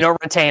 And then you don't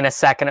retain a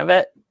second of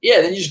it.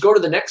 Yeah. Then you just go to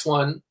the next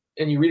one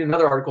and you read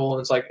another article, and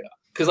it's like,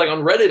 because like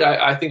on Reddit,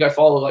 I think I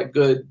follow like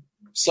good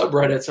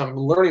subreddits. I'm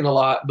learning a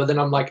lot, but then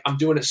I'm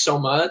doing it so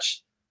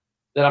much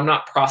that I'm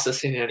not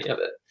processing any of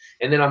it.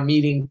 And then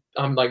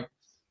I'm like,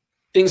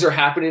 things are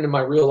happening in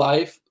my real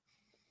life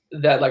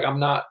that like I'm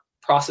not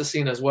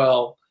processing as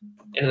well.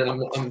 And then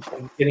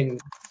I'm getting,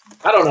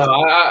 I don't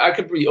know. I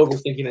could be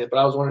overthinking it, but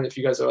I was wondering if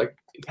you guys are like,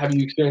 have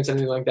you experienced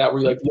anything like that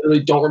where you like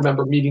literally don't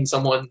remember meeting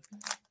someone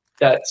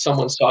that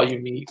someone saw you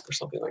meet or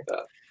something like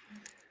that?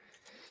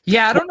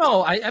 Yeah, I don't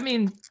know. I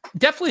mean,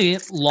 definitely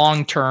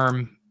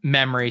long-term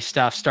memory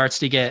stuff starts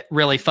to get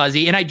really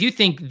fuzzy. And I do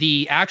think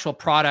the actual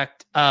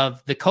product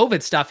of the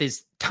COVID stuff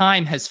is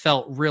time has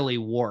felt really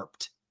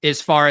warped,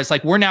 as far as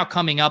like, we're now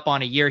coming up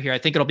on a year here. I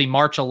think it'll be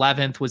March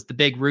 11th was the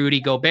big Rudy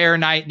Gobert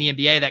night in the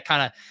NBA that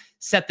kind of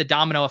set the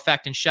domino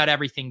effect and shut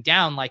everything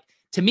down. Like,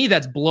 to me,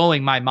 that's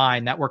blowing my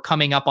mind that we're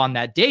coming up on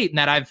that date and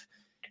that I've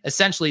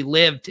essentially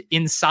lived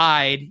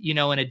inside, in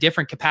a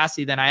different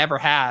capacity than I ever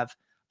have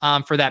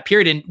for that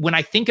period. And when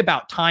I think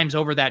about times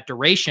over that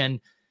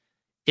duration,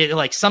 it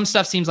like some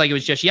stuff seems like it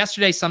was just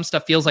yesterday. Some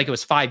stuff feels like it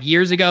was 5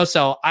 years ago.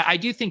 So I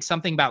do think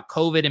something about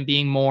COVID and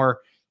being more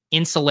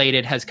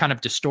insulated has kind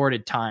of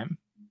distorted time.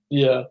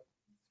 Yeah.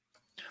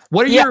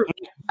 What are your...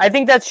 I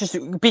think that's just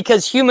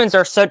because humans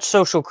are such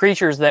social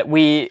creatures that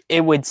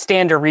it would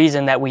stand to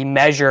reason that we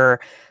measure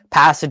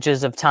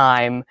passages of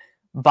time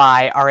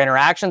by our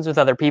interactions with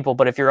other people.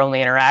 But if you're only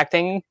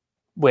interacting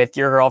with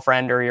your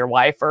girlfriend or your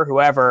wife or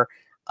whoever,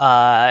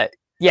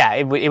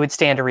 it would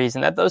stand to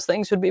reason that those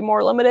things would be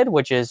more limited,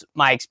 which is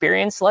my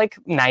experience. Like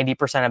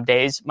 90% of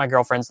days, my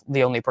girlfriend's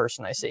the only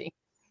person I see.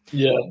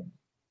 Yeah.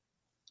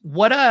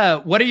 What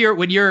are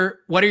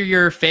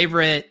your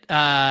favorite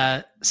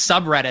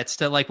subreddits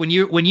to like when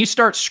you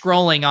start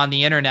scrolling on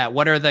the internet?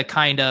 What are the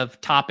kind of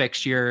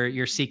topics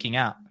you're seeking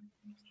out?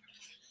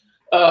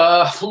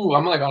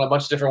 I'm like on a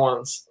bunch of different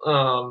ones.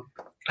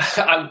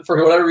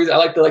 For whatever reason, I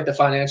like the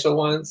financial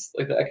ones,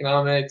 like the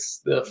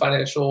economics, the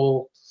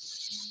financial.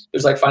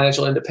 There's like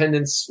financial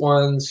independence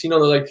ones.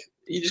 Like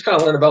you just kind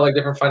of learn about like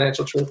different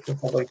financial truths and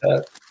stuff like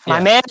that. My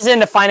man's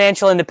into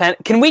financial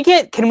independence. Can we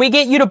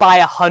get you to buy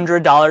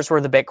 $100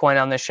 worth of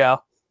Bitcoin on this show?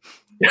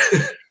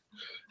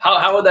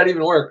 How would that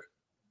even work?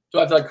 Do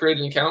I have to like create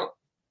an account?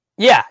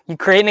 Yeah, you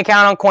create an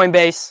account on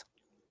Coinbase.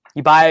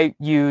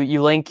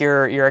 You link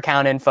your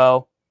account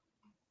info.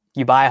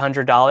 You buy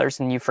 $100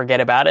 and you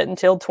forget about it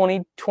until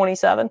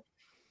 2027.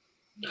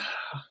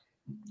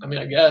 I mean,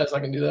 I guess I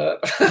can do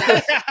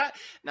that.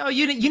 No,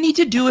 you need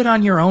to do it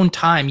on your own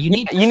time. You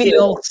need to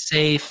feel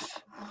safe.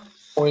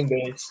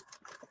 Coinbase.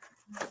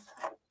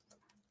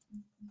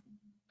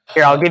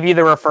 Here, I'll give you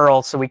the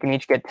referral so we can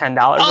each get $10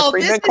 of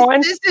free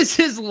Bitcoin. This is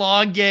his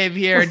long game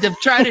here to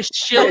try to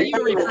shill you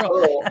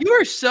referral. You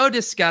are so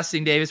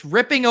disgusting, Davis.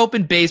 Ripping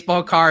open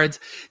baseball cards,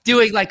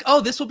 doing like,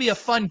 oh, this will be a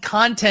fun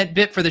content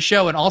bit for the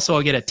show, and also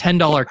I'll get a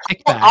 $10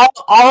 kickback.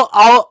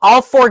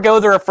 I'll forego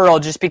the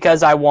referral just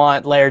because I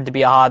want Laird to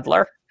be a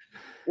hodler.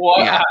 Well,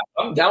 yeah.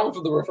 I'm down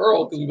for the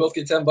referral because we both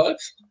get $10.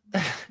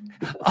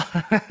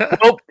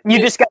 Nope, you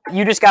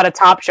just got a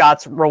Top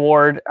Shots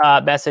reward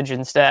message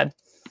instead.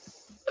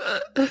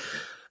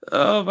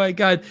 Oh my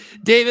God,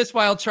 Davis,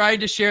 while trying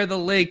to share the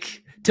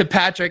link to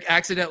Patrick,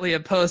 accidentally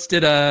had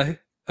posted a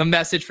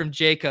message from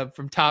Jacob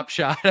from Top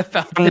Shot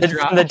about from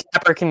the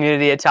Dapper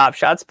community at Top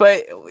Shots.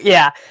 But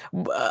yeah,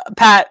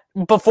 Pat,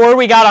 before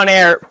we got on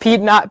air, Pete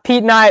and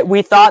I,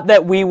 we thought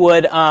that we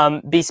would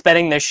be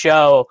spending the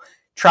show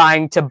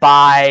trying to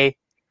buy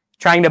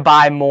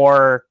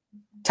more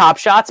Top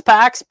Shots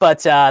packs,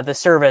 but the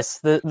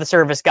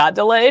service got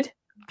delayed.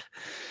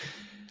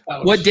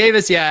 What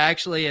Davis? Yeah,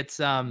 actually, it's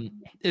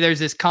there's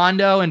this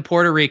condo in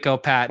Puerto Rico,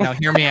 Pat. Now,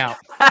 hear me out.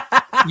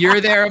 You're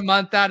there a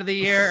month out of the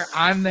year.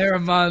 I'm there a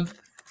month,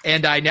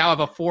 and I now have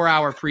a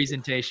 4-hour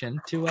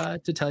presentation to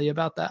tell you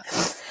about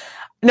that.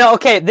 No,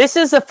 okay. This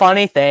is a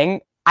funny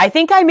thing. I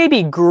think I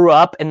maybe grew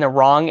up in the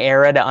wrong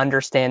era to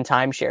understand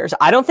timeshares.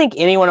 I don't think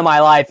anyone in my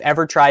life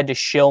ever tried to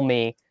shill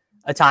me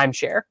a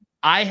timeshare.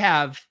 I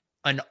have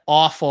an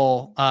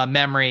awful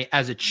memory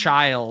as a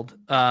child.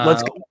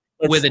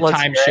 With a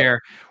timeshare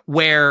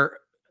where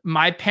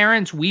my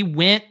parents, we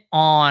went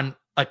on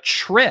a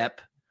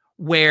trip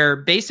where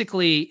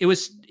basically it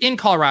was in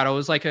Colorado. It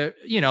was like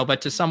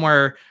but to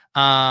somewhere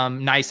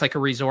nice, like a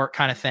resort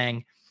kind of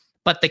thing.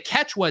 But the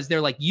catch was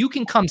they're like, you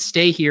can come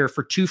stay here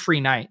for 2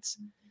 free nights.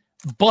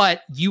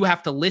 but you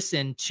have to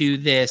listen to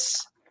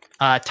this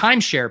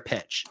timeshare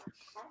pitch.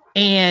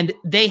 And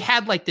they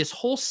had like this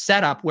whole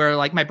setup where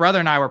like my brother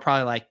and I were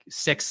probably like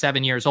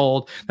 6-7 years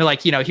old. They're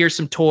like, here's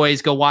some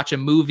toys, go watch a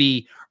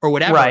movie or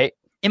whatever. Right.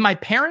 And my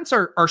parents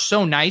are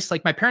so nice.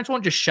 Like my parents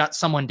won't just shut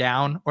someone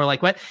down or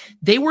like what.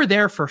 They were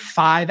there for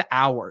 5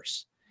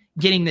 hours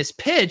getting this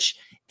pitch.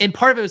 And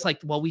part of it was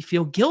like, well, we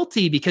feel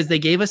guilty because they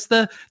gave us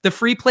the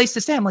free place to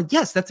stay. I'm like,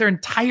 yes, that's their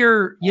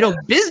entire,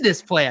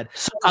 business plan.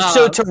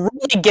 So to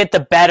really get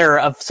the better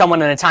of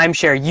someone in a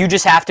timeshare, you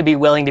just have to be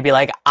willing to be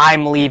like,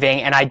 I'm leaving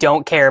and I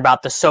don't care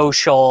about the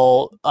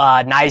social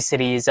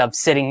niceties of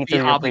sitting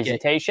through your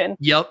presentation.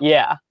 Yep.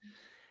 Yeah.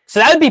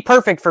 So that would be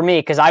perfect for me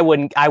because I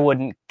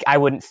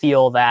wouldn't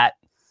feel that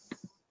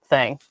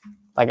thing,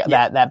 like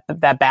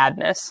that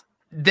badness.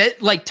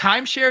 That like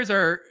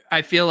timeshares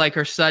I feel like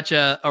are such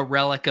a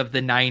relic of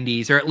the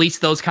 90s, or at least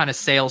those kind of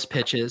sales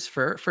pitches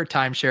for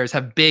timeshares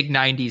have big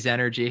 90s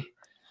energy.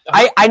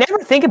 I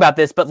never think about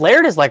this, but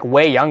Laird is like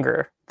way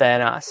younger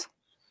than us.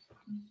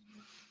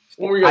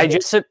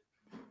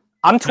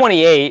 I'm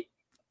 28.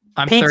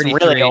 I'm Pete's 33.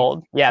 really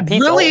old. Yeah,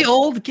 Pete's really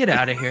old. Get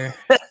out of here.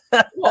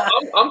 Well,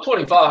 I'm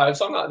 25,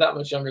 so I'm not that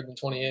much younger than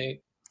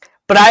 28.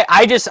 But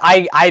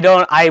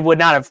I would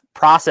not have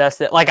processed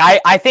it. Like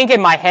I think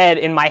in my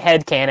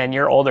head canon,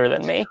 you're older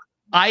than me.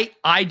 I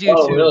do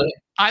too. Really?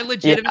 I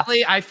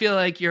legitimately, I feel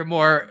like you're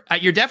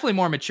you're definitely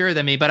more mature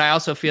than me, but I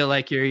also feel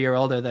like you're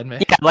older than me.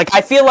 Yeah, like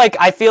I feel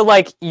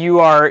like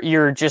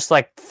you're just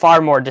like far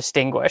more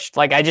distinguished.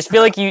 Like I just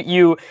feel like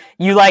you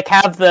like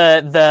have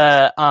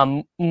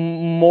the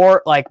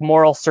more like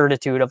moral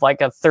certitude of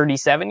like a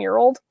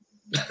 37-year-old.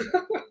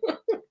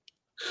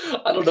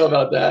 I don't know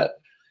about that.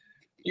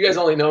 You guys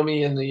only know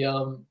me in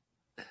the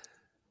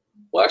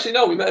well, actually,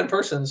 no, we met in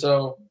person,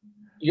 so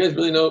you guys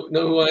really know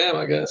who I am,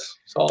 I guess.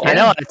 So I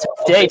know, it's a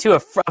tough day too,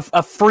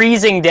 a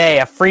freezing day,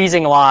 a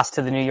freezing loss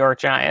to the New York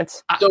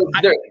Giants. So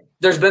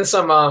there's been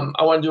some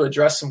I wanted to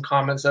address some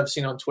comments I've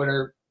seen on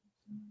Twitter.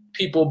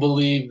 People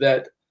believe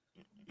that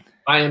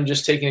I am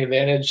just taking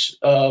advantage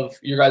of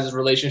your guys'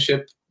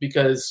 relationship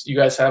because you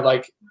guys have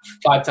like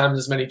 5 times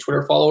as many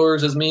Twitter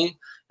followers as me,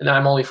 and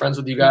I'm only friends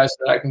with you guys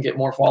so that I can get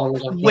more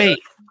followers on Twitter. Wait.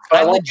 But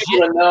I want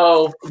you to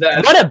know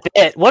that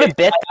what a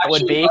bit that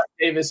would be. Like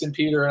Davis and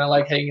Peter, and I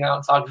like hanging out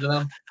and talking to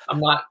them. I'm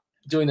not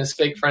doing this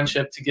fake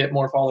friendship to get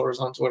more followers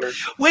on Twitter.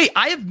 Wait,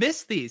 I have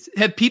missed these.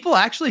 Have people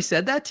actually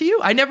said that to you?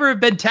 I never have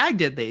been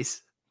tagged in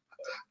these.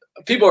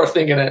 People are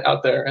thinking it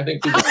out there. I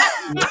think people.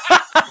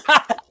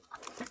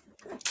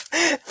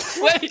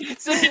 Wait,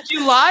 so did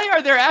you lie?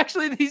 Are there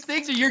actually these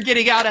things, or you're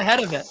getting out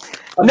ahead of it?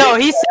 No,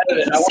 he's I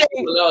want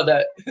you to know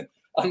that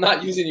I'm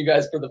not using you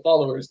guys for the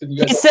followers.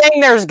 He's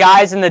saying there's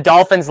guys in the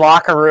Dolphins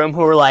locker room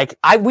who are like,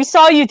 we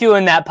saw you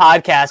doing that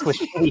podcast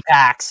with Andy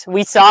Pax.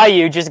 We saw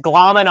you just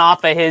glomming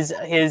off of his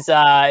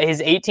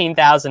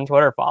 18,000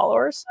 Twitter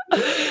followers.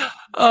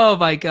 Oh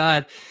my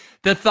God.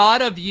 The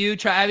thought of you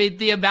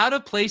the amount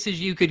of places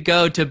you could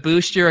go to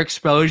boost your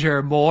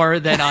exposure more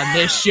than on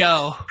this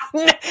show.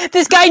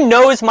 This guy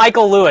knows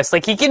Michael Lewis.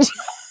 Like he can.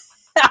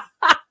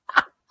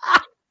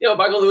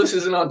 Michael Lewis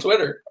isn't on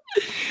Twitter.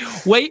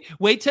 Wait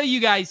till you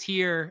guys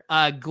hear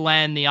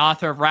Glenn, the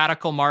author of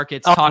Radical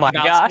Markets, talk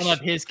about some of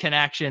his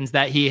connections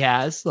that he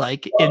has,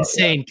 like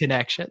insane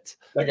connections.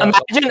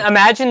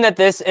 Imagine that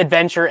this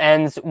adventure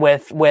ends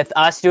with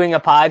us doing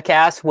a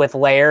podcast with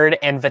Laird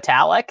and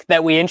Vitalik,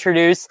 that we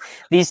introduce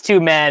these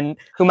two men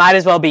who might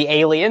as well be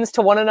aliens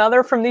to one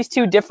another from these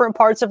two different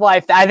parts of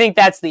life. I think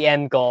that's the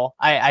end goal.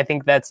 I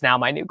think that's now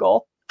my new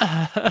goal.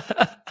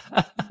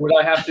 Would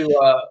I have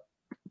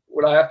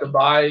to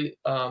buy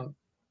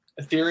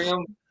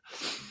Ethereum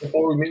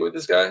before we meet with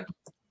this guy?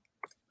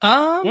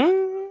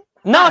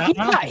 No,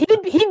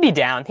 he'd be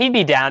down. He'd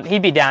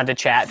be down to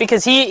chat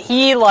because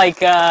he like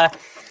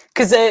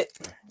because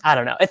I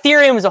don't know.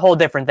 Ethereum is a whole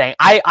different thing.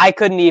 I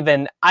couldn't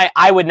even.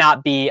 I would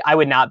not be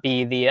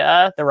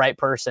the right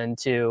person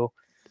to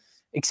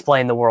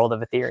explain the world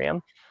of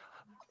Ethereum.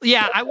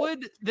 Yeah, I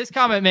would. This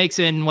comment makes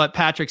in what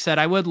Patrick said.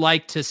 I would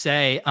like to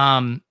say,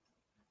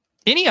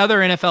 any other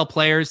NFL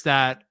players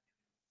that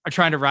are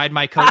trying to ride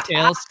my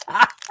coattails,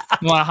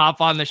 you want to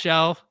hop on the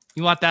show?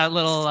 You want that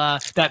little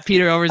that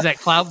Peter Overs at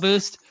Clout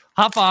Boost?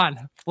 Hop on.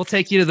 We'll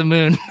take you to the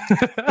moon.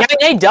 Yeah,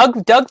 hey,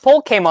 Doug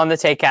Polk came on the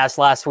Takecast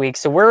last week,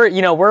 so we're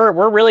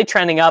really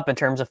trending up in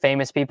terms of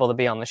famous people to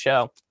be on the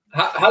show.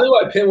 How do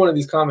I pin one of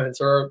these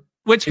comments? Or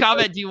which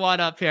comment do you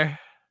want up here?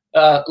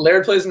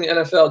 Laird plays in the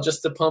NFL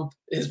just to pump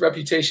his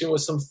reputation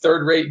with some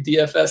third-rate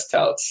DFS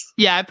touts.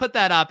 Yeah, I put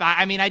that up.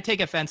 I mean, I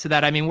take offense to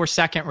that. I mean, we're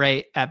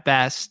second-rate at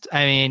best.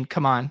 I mean,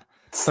 come on.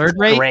 Third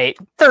rate.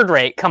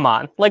 Come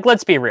on. Like,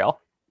 let's be real.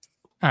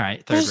 All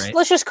right, third rate.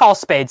 Let's just call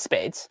spades.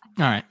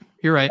 All right,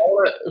 you're right.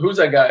 Who's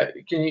that guy?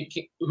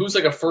 Who's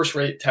like a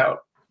first-rate tout?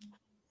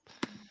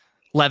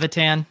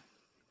 Levitan.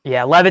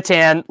 Yeah,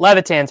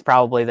 Levitan's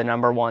probably the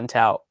number one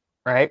tout,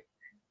 right?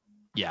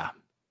 Yeah,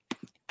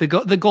 the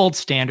gold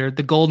standard,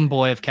 the golden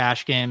boy of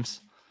cash games.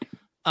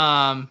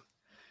 Yeah,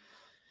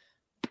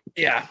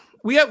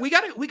 we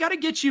got to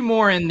get you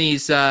more in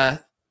these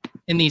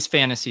in these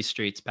fantasy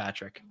streets,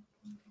 Patrick?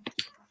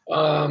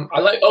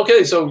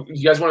 Okay, so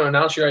you guys want to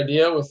announce your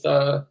idea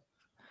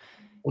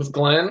with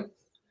Glenn?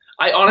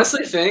 I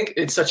honestly think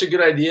it's such a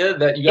good idea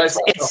that you guys.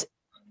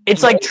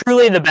 It's like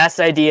truly the best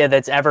idea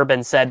that's ever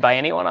been said by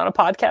anyone on a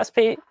podcast,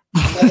 Pete.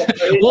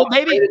 Well,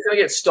 maybe it's gonna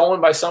get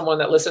stolen by someone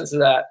that listens to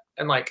that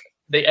and like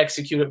they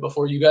execute it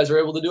before you guys are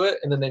able to do it,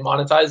 and then they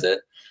monetize it,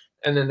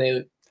 and then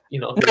they,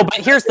 No, but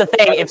here's the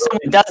thing: if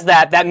someone does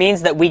that, that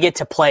means that we get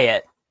to play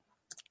it.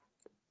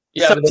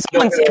 Yeah, so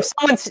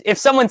if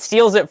someone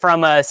steals it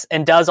from us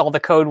and does all the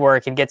code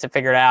work and gets it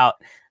figured out,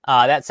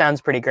 that sounds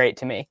pretty great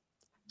to me.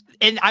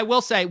 And I will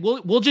say,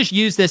 we'll just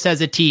use this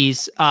as a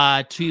tease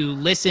to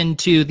listen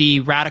to the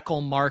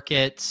Radical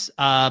Markets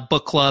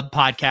book club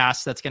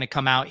podcast that's going to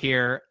come out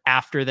here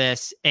after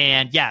this.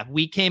 And yeah,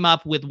 we came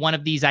up with one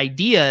of these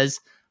ideas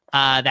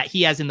that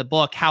he has in the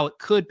book, how it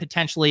could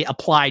potentially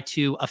apply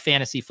to a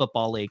fantasy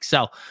football league.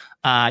 So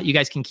you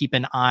guys can keep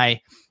an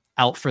eye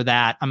out for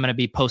that. I'm going to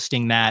be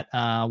posting that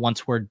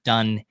once we're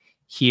done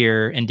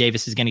here, and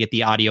Davis is going to get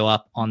the audio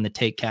up on the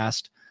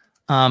TakeCast.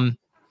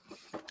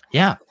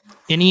 Yeah.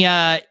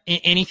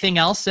 Anything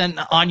else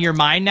on your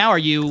mind now?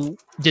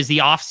 Does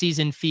the off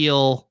season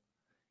feel,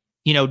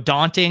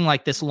 daunting,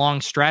 like this long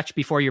stretch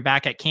before you're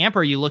back at camp? Or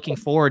are you looking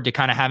forward to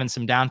kind of having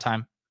some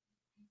downtime?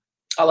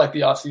 I like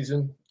the off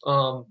season.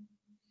 I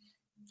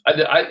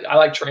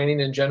like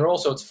training in general,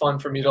 so it's fun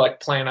for me to like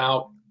plan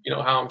out,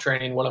 how I'm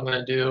training, what I'm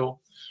going to do.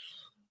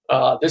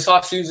 This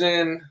off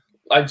season,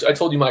 I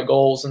told you my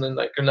goals, and then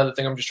like another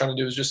thing I'm just trying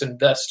to do is just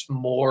invest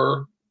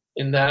more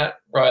in that,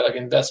 right? Like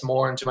invest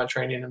more into my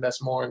training,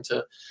 invest more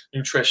into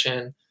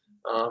nutrition,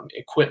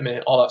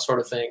 equipment, all that sort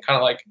of thing. Kind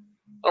of like,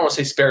 I don't want to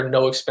say spare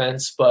no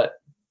expense, but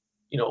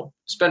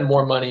spend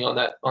more money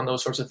on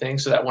those sorts of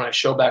things, so that when I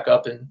show back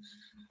up in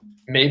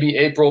maybe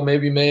April,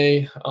 maybe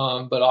May,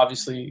 but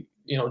obviously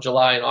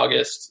July and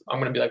August, I'm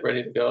going to be like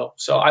ready to go.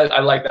 So I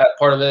like that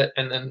part of it.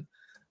 And then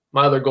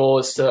my other goal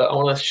is I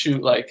want to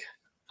shoot like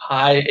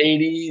high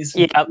 80s.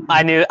 Yeah,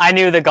 I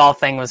knew the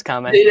golf thing was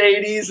coming. Mid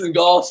 80s in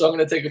golf, so I'm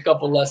going to take a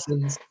couple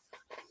lessons.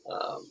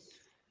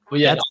 But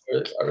yeah,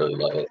 I really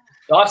love it.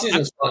 The off season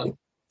is fun.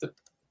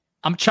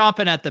 I'm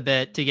chomping at the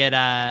bit to get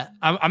I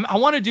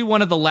want to do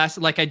one of the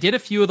lessons. Like I did a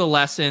few of the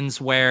lessons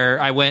where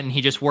I went and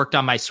he just worked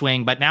on my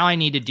swing, but now I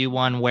need to do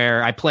one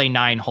where I play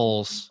 9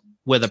 holes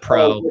with a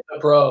pro.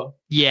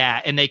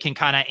 Yeah, and they can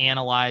kind of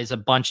analyze a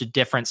bunch of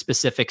different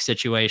specific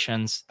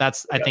situations.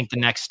 That's I think the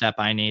next step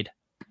I need.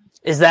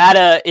 Is that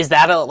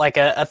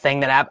a thing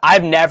that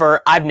I've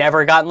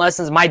never gotten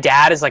lessons. My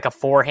dad is like a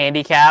 4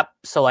 handicap,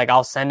 so like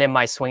I'll send him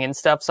my swinging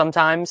stuff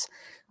sometimes,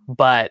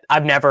 but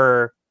I've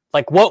never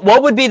like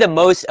what would be the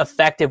most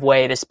effective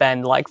way to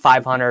spend like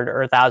 $500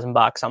 or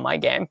 $1,000 on my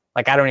game?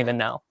 Like I don't even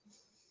know.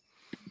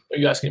 Are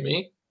you asking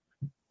me?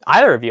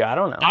 Either of you, I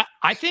don't know.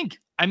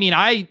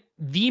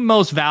 The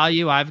most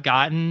value I've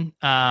gotten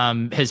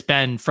has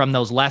been from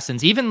those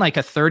lessons. Even like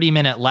a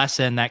 30-minute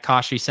lesson that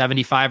cost you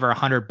 $75 or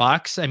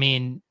 $100. I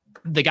mean,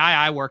 the guy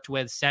I worked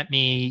with sent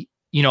me,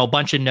 a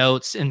bunch of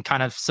notes and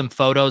kind of some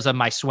photos of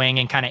my swing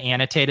and kind of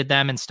annotated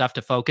them and stuff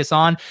to focus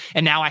on.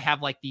 And now I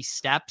have like these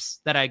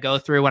steps that I go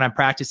through when I'm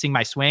practicing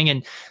my swing.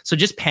 And so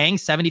just paying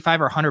 $75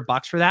 or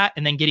 $100 for that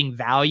and then getting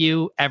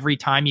value every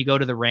time you go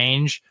to the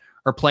range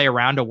or play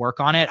around to work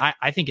on it,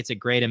 I think it's a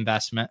great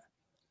investment.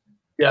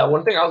 Yeah,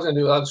 one thing I was going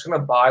to do, I was going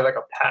to buy like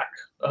a pack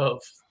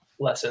of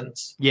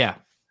lessons. Yeah.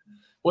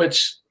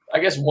 Which I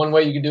guess one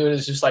way you can do it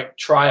is just like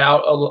try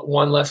out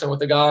one lesson with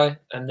the guy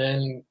and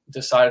then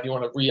decide if you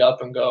want to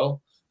re-up and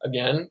go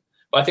again.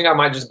 But I think I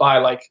might just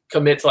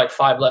commit to like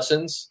 5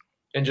 lessons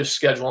and just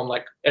schedule them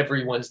like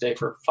every Wednesday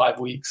for 5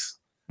 weeks.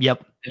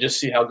 Yep. And just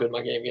see how good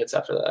my game gets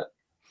after that.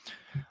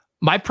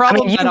 My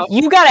problem,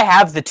 you got to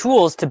have the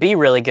tools to be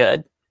really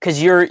good because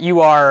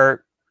you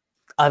are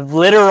a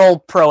literal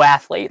pro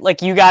athlete.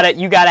 Like you gotta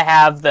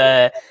have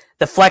the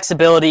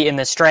flexibility and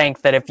the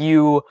strength that if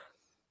you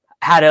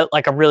had a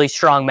really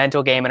strong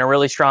mental game and a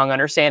really strong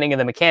understanding of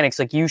the mechanics,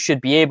 like you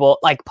should be able,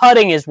 like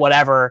putting is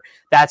whatever,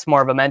 that's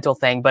more of a mental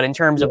thing. But in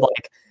terms of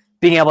like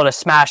being able to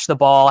smash the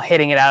ball,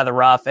 hitting it out of the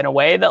rough in a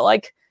way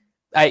that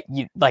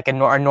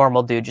a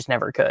normal dude just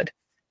never could.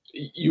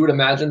 You would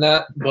imagine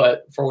that,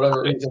 but for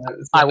whatever reason,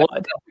 I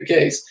would. The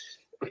case.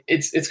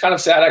 It's kind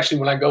of sad actually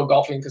when I go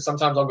golfing because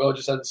sometimes I'll go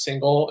just as a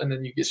single and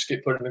then you just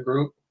get put in a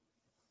group.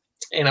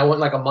 And I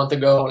went like a month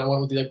ago and I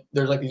went with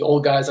there's like these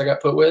old guys I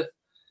got put with,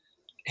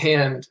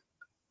 and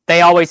they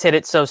always hit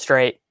it so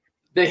straight.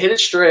 They hit it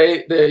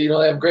straight. They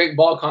have great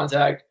ball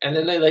contact, and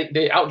then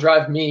they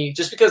outdrive me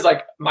just because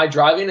like my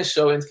driving is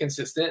so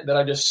inconsistent that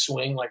I just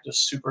swing like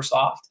just super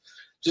soft,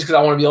 just because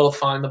I want to be able to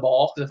find the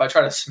ball. Because if I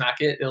try to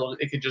smack it,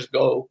 it could just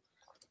go,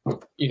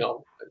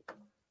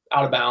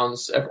 out of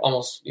bounds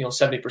almost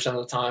 70% of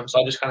the time. So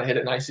I just kind of hit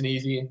it nice and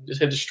easy and just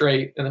hit it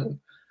straight. And then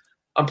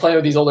I'm playing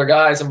with these older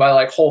guys, and by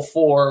like hole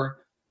 4,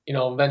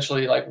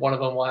 eventually like one of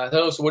them will ask,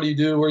 "Oh, so what do you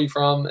do? Where are you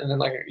from?" And then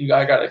like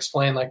I got to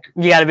explain like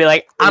you got to be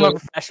like, "I'm a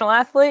professional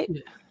athlete,"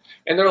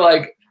 and they're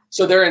like,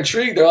 So they're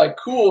intrigued. They're like,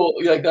 cool.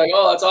 Like,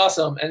 oh, that's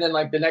awesome. And then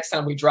like the next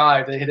time we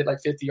drive, they hit it like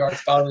 50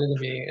 yards farther than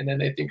me. And then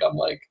they think I'm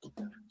like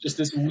just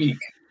this weak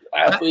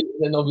athlete.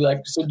 And then they'll be like,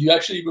 so do you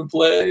actually even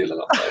play? And then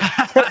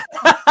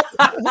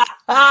I'm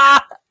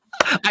like,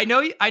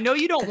 I know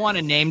you don't want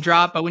to name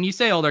drop, but when you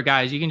say older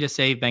guys, you can just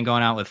say you've been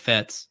going out with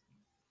Fitz.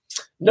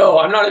 No,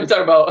 I'm not even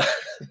talking about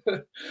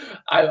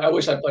I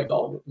wish I played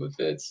golf with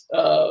Fitz.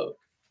 No,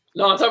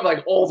 I'm talking about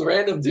like old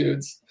random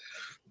dudes.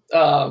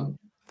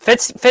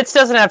 Fitz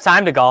doesn't have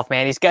time to golf,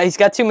 man. He's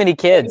got too many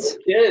kids.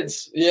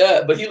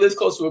 Yeah, but he lives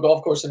close to a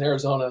golf course in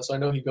Arizona, so I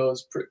know he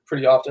goes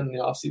pretty often in the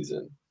off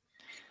season.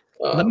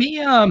 Let me.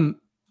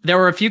 There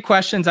were a few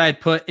questions I had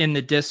put in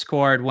the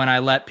Discord when I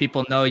let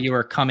people know you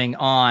were coming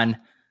on.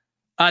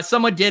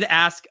 Someone did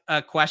ask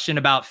a question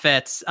about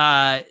Fitz.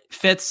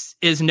 Fitz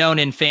is known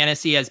in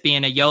fantasy as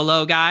being a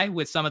YOLO guy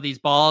with some of these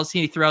balls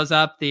he throws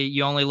up. The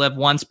you only live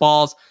once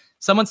balls.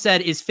 Someone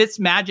said, is Fitz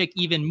magic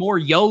even more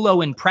YOLO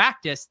in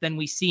practice than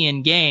we see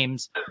in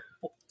games?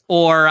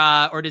 Or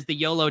does the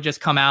YOLO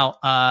just come out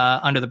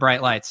under the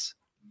bright lights?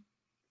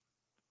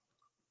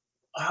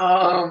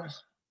 So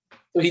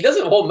he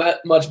doesn't hold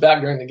much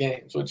back during the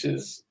games, which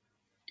is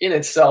in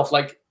itself,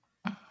 like,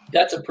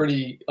 that's a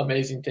pretty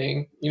amazing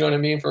thing. You know what I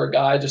mean? For a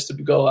guy just to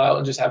go out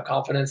and just have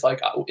confidence,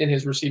 like in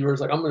his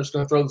receivers, like, I'm just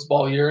going to throw this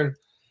ball here. And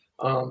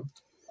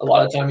a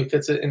lot of time he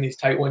fits it in these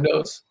tight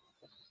windows.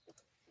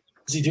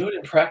 Does he do it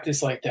in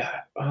practice like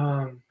that?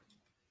 I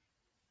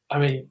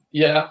mean,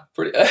 yeah,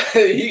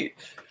 pretty.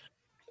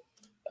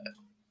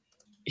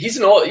 He's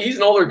an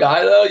older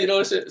guy though, you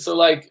know. So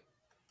like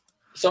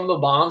some of the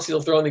bombs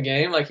he'll throw in the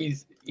game, like he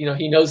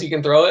knows he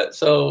can throw it.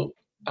 So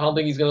I don't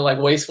think he's gonna like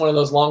waste one of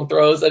those long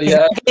throws that he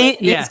has.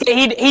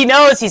 He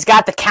knows he's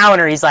got the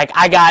counter. He's like,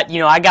 I got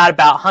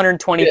about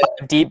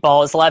 125 deep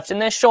balls left in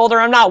this shoulder.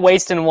 I'm not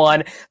wasting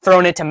one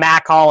throwing it to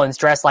Mac Hollins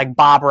dressed like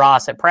Bob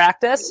Ross at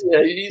practice.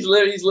 Yeah, he's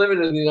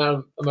limited in the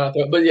amount of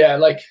throw. But yeah,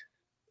 like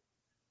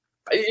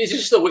it's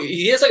just the way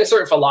he has like a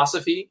certain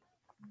philosophy.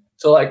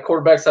 So like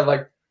quarterbacks have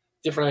like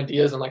different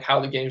ideas on like how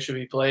the game should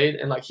be played,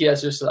 and like he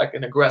has just like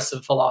an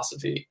aggressive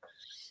philosophy.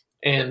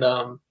 And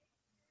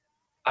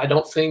I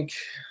don't think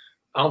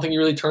he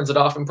really turns it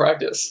off in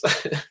practice.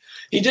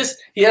 He has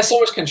so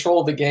much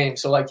control of the game.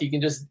 So like he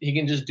can just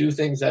do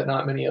things that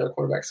not many other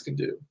quarterbacks can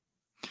do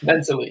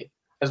mentally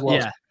as well.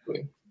 Yeah.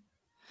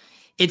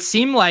 It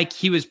seemed like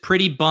he was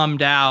pretty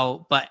bummed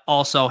out, but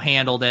also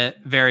handled it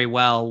very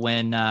well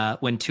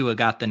when Tua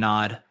got the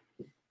nod.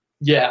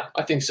 Yeah,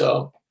 I think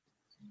so.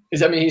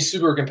 I mean, he's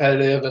super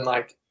competitive, and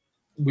like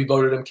we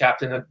voted him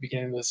captain at the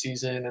beginning of the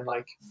season, and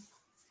like,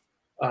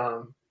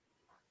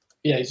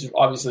 yeah, he's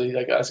obviously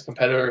like as a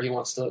competitor, he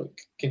wants to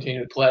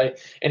continue to play.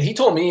 And he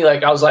told me,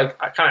 like, I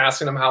kind of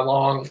asking him how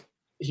long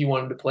he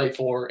wanted to play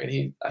for,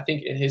 and I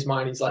think in his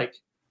mind he's like,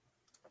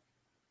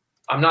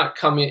 I'm not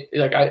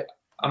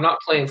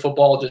playing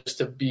football just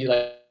to be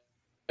like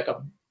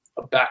a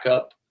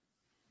backup.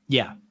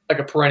 Yeah. Like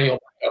a perennial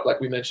backup, like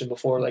we mentioned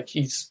before. Like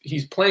he's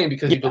playing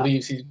because he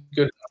believes he's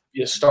good enough to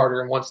be a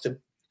starter and wants to.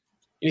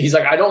 He's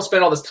like, I don't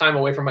spend all this time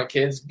away from my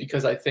kids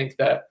because I think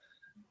that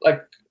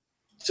like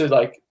to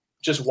like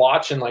just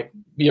watch and like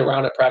be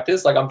around at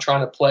practice. Like I'm trying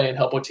to play and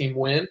help a team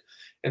win.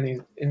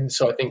 And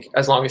so I think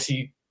as long as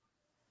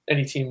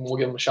any team will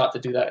give him a shot to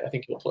do that, I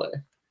think he'll play.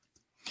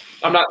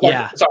 I'm not.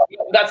 Sorry,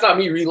 that's not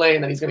me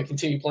relaying that he's going to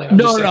continue playing.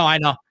 No, I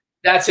know.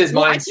 That's his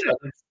mindset.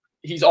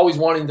 He's always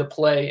wanting to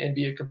play and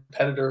be a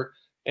competitor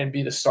and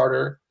be the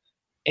starter.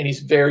 And he's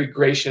very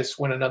gracious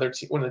when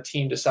when the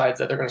team decides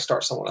that they're going to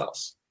start someone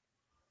else.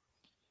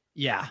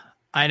 Yeah,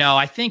 I know.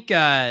 I think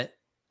I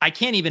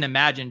can't even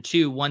imagine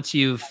too.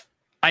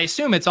 I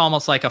assume it's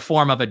almost like a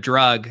form of a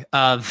drug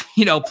of,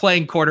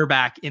 playing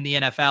quarterback in the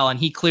NFL. And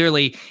he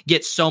clearly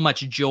gets so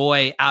much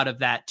joy out of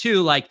that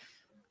too. Like,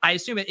 I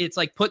assume it's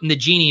like putting the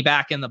genie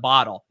back in the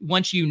bottle.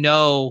 Once you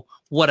know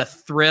what a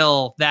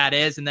thrill that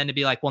is, and then to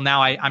be like, well,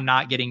 now I'm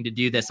not getting to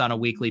do this on a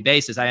weekly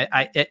basis.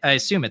 I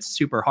assume it's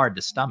super hard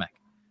to stomach.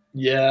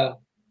 Yeah,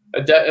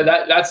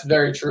 that's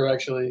very true,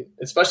 actually,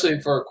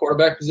 especially for a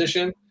quarterback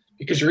position,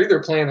 because you're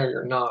either playing or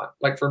you're not.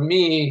 Like for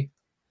me,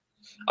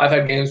 I've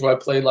had games where I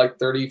played like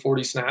 30,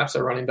 40 snaps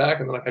at running back,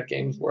 and then I've had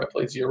games where I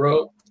played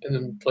 0 and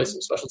then play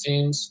some special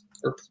teams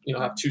or,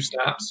 have 2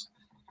 snaps.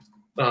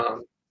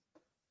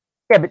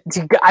 Yeah, but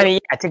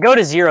to go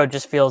to 0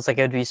 just feels like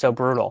it would be so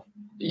brutal.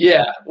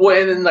 Yeah, well,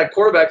 and then like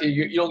quarterback,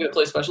 you don't get to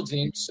play special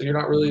teams, so you're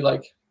not really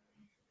like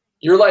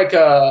you're part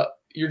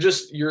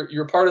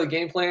of the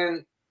game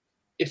plan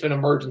if an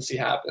emergency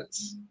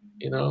happens,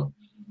 And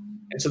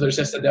so there's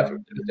just a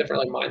different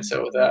like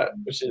mindset with that,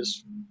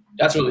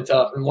 that's really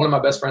tough. And one of my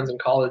best friends in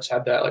college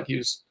had that. Like he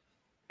was,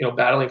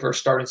 battling for a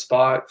starting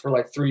spot for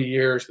like 3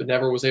 years, but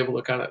never was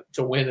able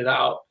to win it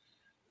out.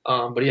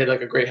 But he had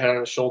like a great head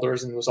on his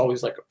shoulders and was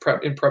always like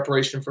in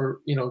preparation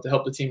for, to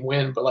help the team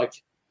win. But like,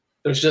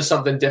 there's just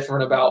something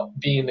different about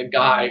being the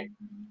guy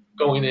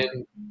going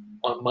in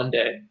on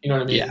Monday, you know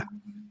what I mean? Yeah.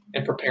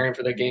 And preparing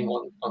for the game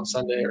on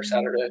Sunday or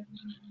Saturday.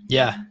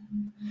 Yeah.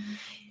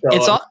 So,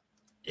 it's all,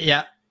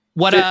 yeah.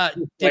 What, like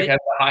have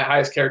a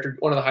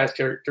one of the highest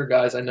character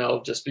guys I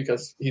know, just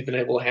because he's been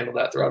able to handle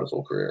that throughout his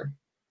whole career.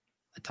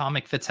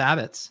 Atomic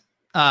Fitzhabits.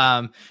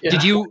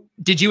 Did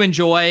you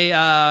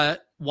enjoy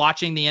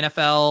watching the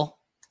NFL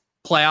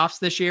playoffs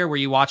this year? Were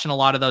you watching a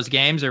lot of those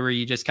games, or were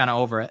you just kind of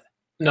over it?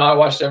 No, I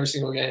watched every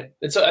single game.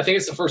 I think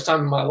it's the first time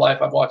in my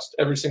life I've watched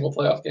every single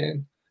playoff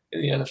game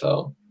in the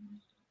NFL.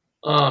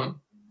 I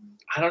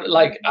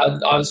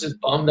was just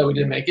bummed that we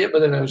didn't make it, but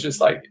then it was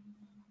just like,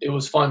 it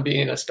was fun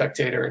being a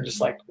spectator and just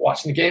like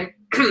watching the game.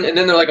 And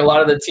then a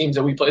lot of the teams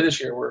that we play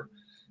this year were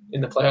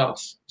in the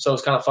playoffs. So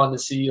it's kind of fun to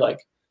see like,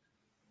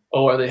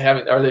 oh, are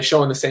they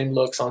showing the same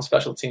looks on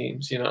special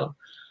teams, or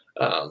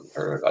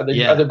are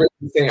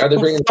they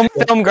bringing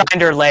film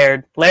grinder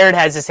Laird? Laird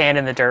has his hand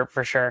in the dirt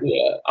for sure.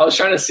 Yeah. I was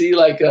trying to see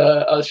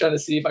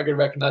if I could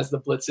recognize the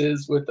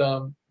blitzes with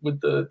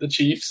the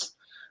Chiefs,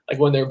 like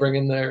when they're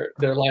bringing their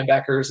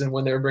linebackers and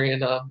when they're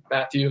bringing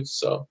Matthews.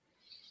 So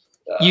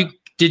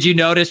did you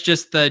notice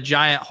just the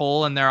giant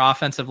hole in their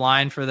offensive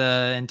line for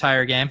the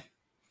entire game?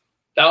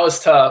 That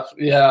was tough.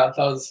 Yeah,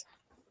 that was.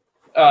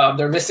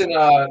 They're missing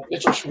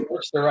Mitchell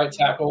Schwartz, their right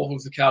tackle,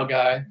 who's a Cal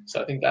guy.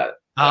 So I think that.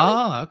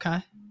 Oh, okay.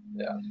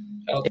 Yeah.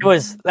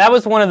 That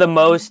was one of the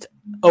most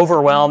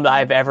overwhelmed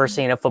I've ever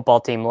seen a football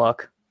team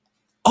look.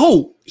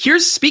 Oh,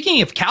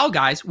 speaking of Cal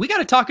guys, we got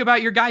to talk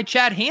about your guy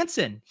Chad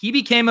Hansen. He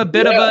became a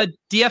bit of a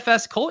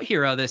DFS cult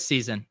hero this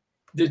season.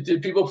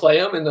 Did people play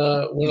him in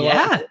the?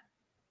 Yeah.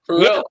 For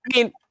real?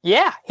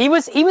 He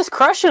was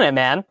crushing it,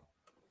 man.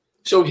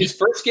 So his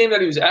first game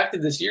that he was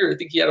active this year, I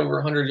think he had over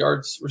 100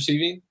 yards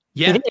receiving.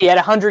 Yeah, he had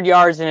 100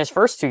 yards in his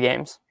first 2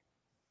 games.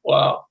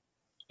 Wow.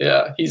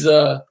 Yeah, he's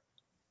I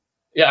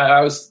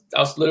was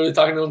literally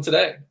talking to him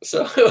today.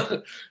 So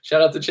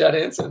shout out to Chad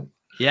Hansen.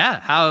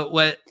 Yeah.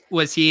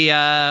 What's he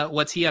up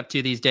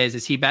to these days?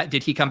 Is he back?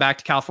 Did he come back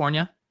to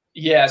California?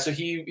 Yeah. So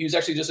he was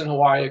actually just in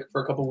Hawaii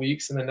for a couple of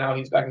weeks, and then now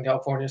he's back in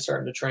California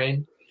starting to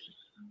train.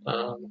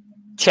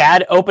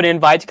 Chad, open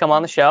invite to come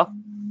on the show.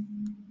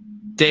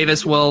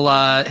 Davis will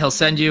he'll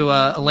send you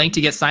a link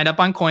to get signed up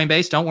on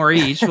Coinbase. Don't worry,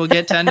 each will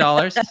get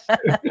 $10.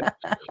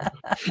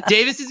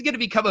 Davis is going to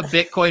become a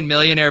Bitcoin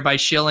millionaire by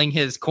shilling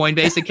his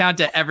Coinbase account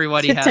to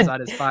everyone he has on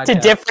his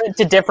podcast.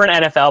 To different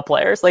NFL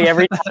players, like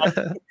every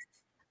time.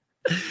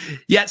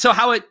 Yeah. So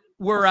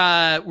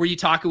were you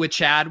talking with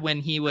Chad when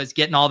he was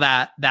getting all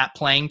that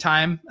playing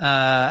time?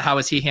 How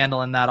was he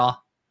handling that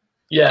all?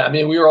 Yeah, I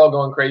mean, we were all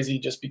going crazy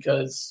just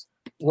because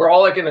we're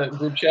all like in a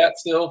group chat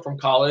still from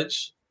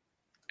college.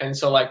 And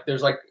so like,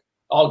 there's like,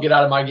 I'll get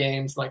out of my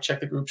games, and like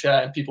check the group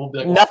chat, and people will be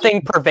like,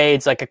 nothing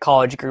pervades like a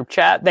college group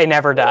chat. They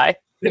never die.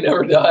 They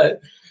never die.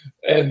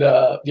 And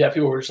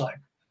people were just like,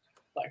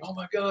 oh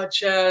my God,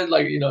 Chad,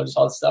 like, just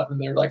all this stuff.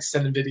 And they're like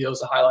sending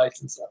videos of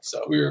highlights and stuff.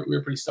 So we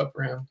were pretty stoked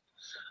for him.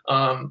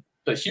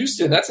 But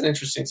Houston, that's an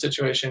interesting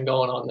situation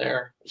going on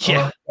there.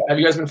 Yeah. Have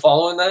you guys been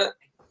following that?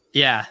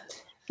 Yeah.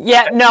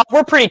 Yeah, no,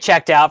 we're pretty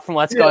checked out from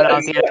what's going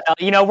on in the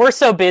NFL. We're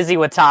so busy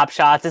with Top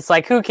Shots. It's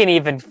like, who can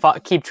even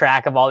keep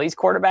track of all these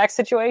quarterback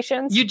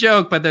situations? You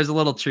joke, but there's a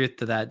little truth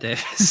to that,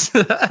 Davis.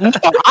 No,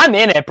 I'm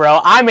in it, bro.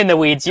 I'm in the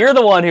weeds. You're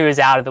the one who is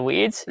out of the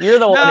weeds. You're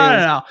the one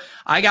No.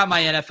 I got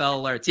my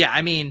NFL alerts. Yeah,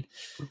 I mean,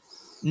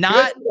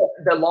 not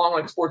that long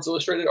like Sports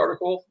Illustrated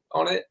article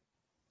on it.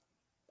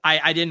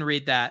 I didn't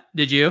read that.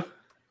 Did you?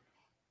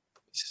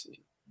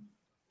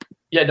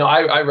 Yeah, no,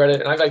 I read it,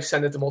 and I like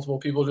sent it to multiple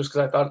people just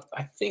because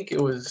I think it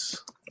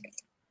was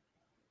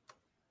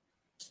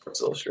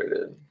Sports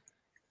Illustrated.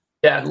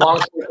 Yeah,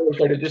 long Sports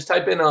Illustrated. Just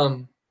type in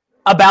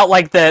about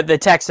like the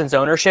Texans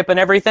ownership and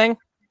everything.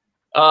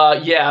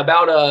 About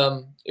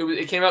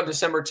it came out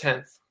December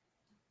 10th.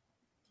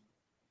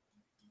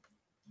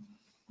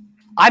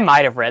 I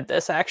might have read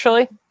this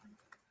actually.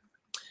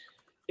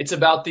 It's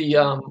about the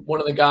one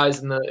of the guys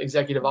in the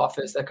executive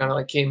office that kind of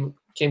like came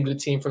to the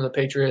team from the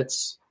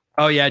Patriots.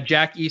 Oh yeah,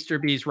 Jack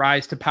Easterby's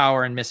rise to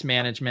power and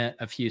mismanagement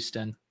of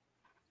Houston.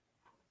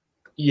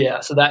 Yeah,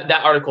 so that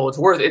article, it's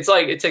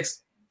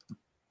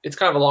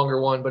kind of a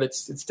longer one, but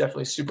it's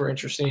definitely super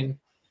interesting.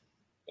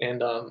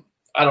 And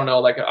I don't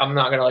know, like I'm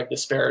not gonna like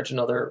disparage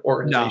another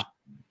organization.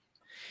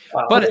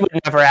 No. But we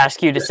would never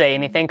ask you to say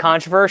anything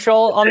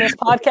controversial on this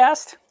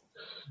podcast.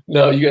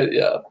 No, you guys,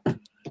 yeah.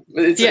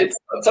 It's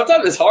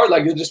sometimes it's hard,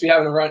 like you'll just be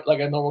having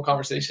a normal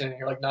conversation and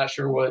you're like not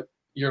sure what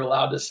you're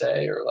allowed to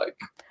say or like.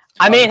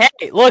 I mean,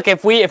 hey, look,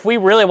 if we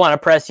really want to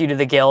press you to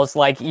the gills,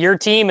 like your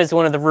team is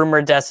one of the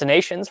rumored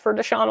destinations for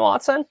Deshaun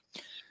Watson.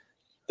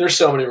 There's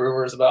so many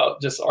rumors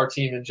about just our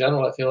team in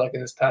general. I feel like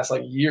in this past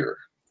like year.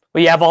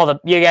 Well,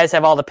 you guys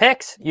have all the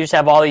picks. You just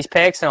have all these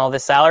picks and all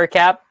this salary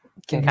cap.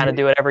 You can kind of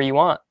do whatever you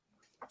want.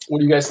 What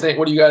do you guys think?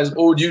 What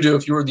would you do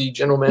if you were the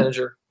general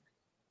manager?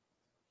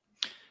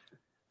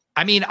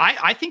 I mean,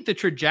 I think the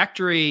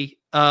trajectory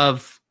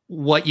of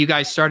what you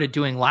guys started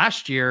doing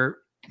last year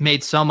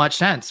made so much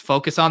sense.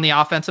 Focus on the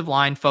offensive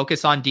line,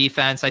 focus on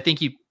defense. I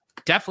think you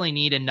definitely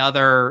need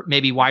another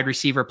maybe wide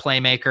receiver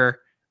playmaker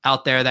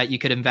out there that you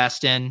could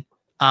invest in.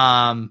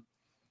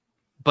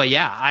 but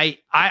yeah,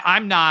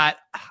 I'm not.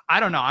 I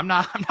don't know. I'm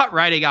not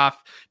writing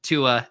off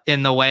Tua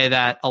in the way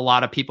that a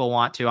lot of people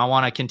want to. I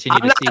want to continue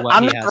to see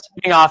what he has. I'm not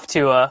writing off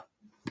Tua,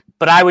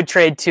 but I would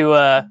trade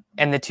Tua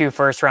and the 2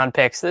 first-round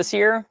picks this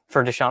year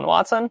for Deshaun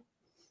Watson.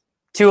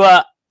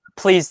 Tua,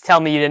 please tell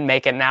me you didn't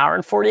make it an hour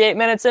and 48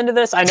 minutes into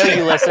this. I know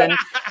you listen.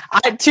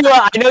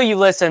 Tua, I know you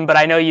listen, but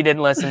I know you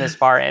didn't listen this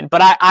far in.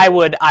 But I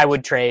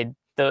would trade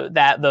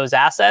those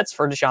assets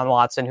for Deshaun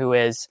Watson, who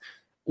is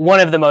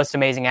one of the most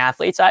amazing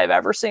athletes I have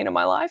ever seen in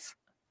my life.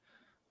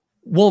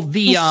 Well,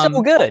 he's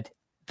so good.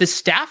 The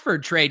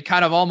Stafford trade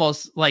kind of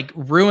almost like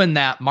ruined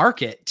that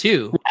market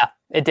too. Yeah,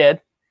 it did.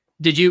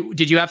 Did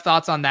you have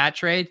thoughts on that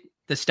trade?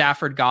 The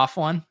Stafford Goff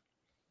one?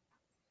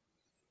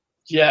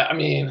 Yeah, I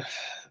mean,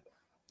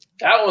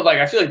 that one, like,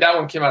 I feel like that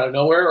one came out of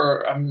nowhere,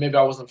 or maybe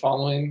I wasn't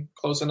following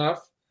close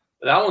enough.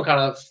 But that one kind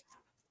of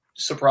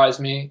surprised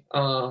me.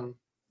 I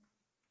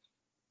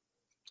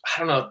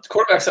don't know.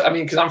 Quarterbacks, I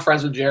mean, because I'm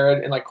friends with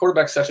Jared, and like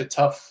quarterback's such a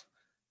tough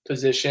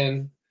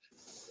position.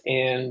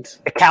 And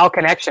the Cal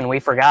connection, we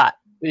forgot.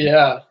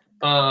 Yeah.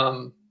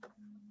 I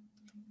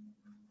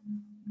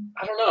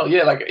don't know.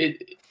 Yeah, like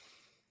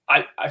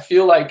I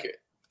feel like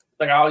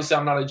obviously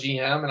I'm not a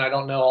GM and I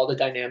don't know all the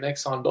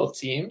dynamics on both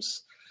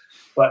teams,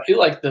 but I feel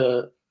like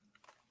the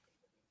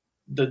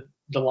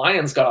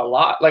Lions got a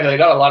lot. Like they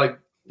got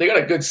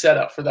a good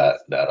setup for that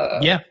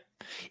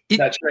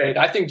that trade.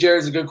 I think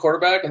Jared's a good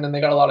quarterback, and then they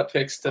got a lot of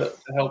picks to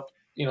help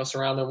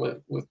surround them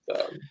with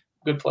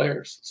good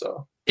players.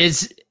 So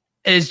is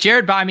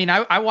Jared? I mean,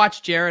 I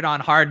watched Jared on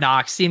Hard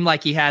Knocks. Seemed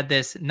like he had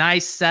this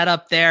nice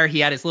setup there. He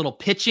had his little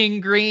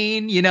pitching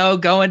green,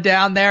 going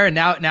down there, and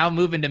now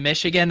moving to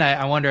Michigan.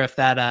 I wonder if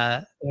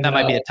that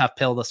might be a tough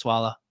pill to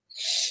swallow.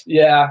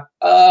 Yeah,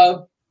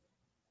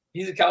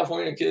 he's a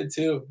California kid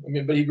too. I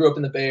mean, but he grew up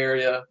in the Bay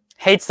Area.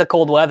 Hates the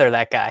cold weather.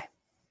 That guy.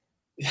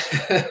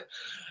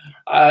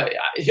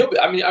 He'll be.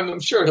 I mean, I'm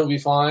sure he'll be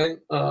fine.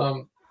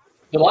 The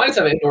Lions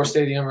have an indoor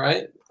stadium,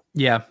 right?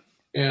 Yeah.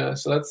 Yeah.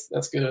 So that's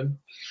good.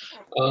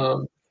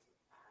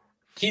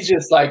 He's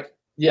just like,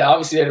 yeah,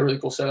 obviously they had a really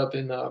cool setup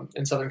in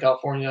Southern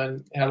California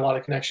and had a lot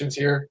of connections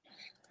here,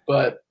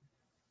 but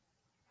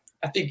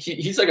I think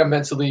he's like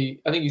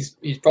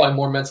he's probably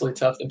more mentally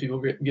tough than people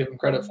give him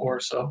credit for.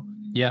 So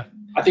yeah,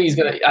 I think he's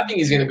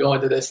gonna go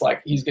into this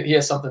like he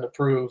has something to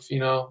prove,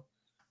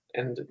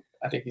 and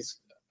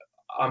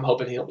I'm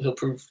hoping he'll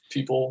prove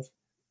people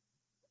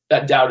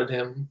that doubted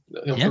him.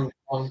 Prove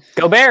them.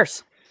 Go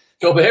Bears.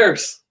 Go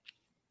Bears.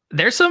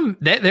 There's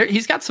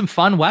he's got some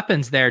fun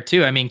weapons there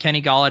too. I mean,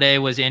 Kenny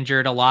Golladay was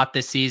injured a lot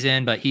this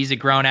season, but he's a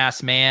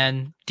grown-ass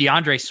man.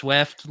 DeAndre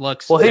Swift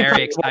looks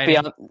very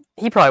exciting.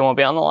 He probably won't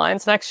be on the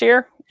Lions next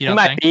year. He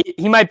might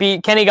be.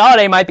 Kenny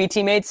Golladay might be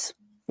teammates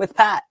with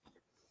Pat.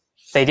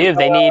 They do.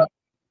 They need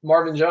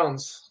Marvin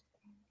Jones.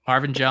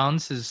 Marvin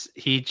Jones is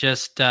he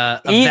just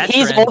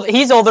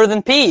he's older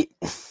than Pete.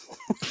 Is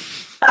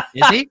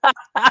he?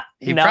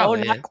 No,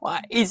 not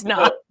quite. He's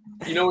not.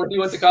 You know where he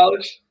went to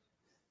college?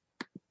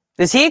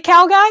 Is he a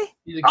Cal guy?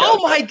 He's a Cal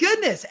guy. My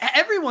goodness.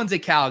 Everyone's a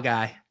Cal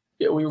guy.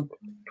 Yeah, we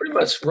pretty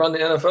much run the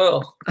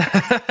NFL.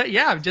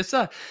 Yeah, just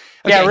okay,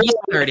 yeah,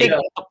 really,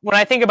 when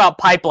I think about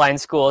pipeline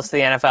schools to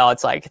the NFL,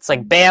 it's like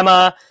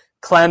Bama,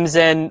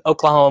 Clemson,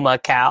 Oklahoma,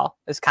 Cal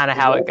is kind of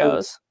how it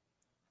goes.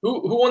 Who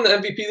won the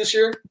MVP this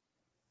year?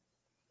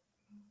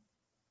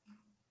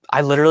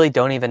 I literally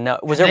don't even know.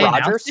 Was it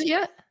Rodgers?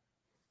 Yeah,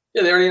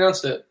 they already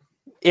announced it.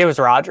 It was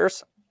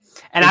Rodgers.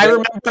 And I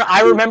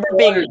remember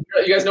being. You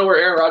guys know where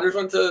Aaron Rodgers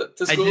went to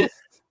school?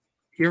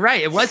 You're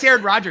right. It was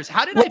Aaron Rodgers.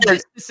 How did I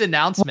miss this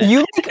announcement?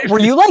 Were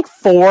you like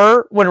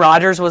 4 when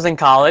Rodgers was in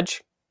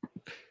college?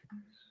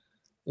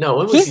 No,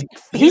 when was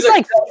he's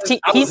like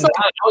I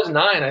was 9,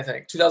 I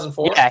think,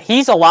 2004. Yeah,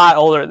 he's a lot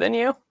older than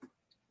you.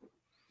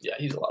 Yeah,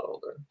 he's a lot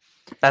older.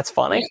 That's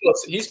funny.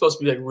 He's supposed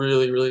to be like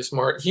really, really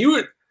smart. He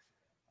would.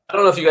 I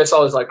don't know if you guys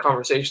saw his like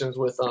conversations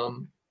with Pat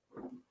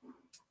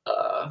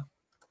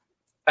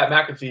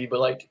McAfee, but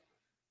like.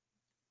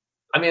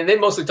 I mean, they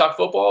mostly talk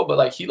football, but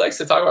like he likes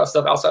to talk about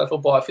stuff outside of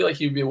football. I feel like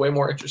he would be a way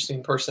more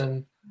interesting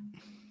person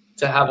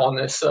to have on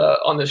this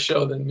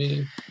show than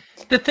me.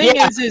 The thing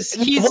is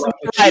he's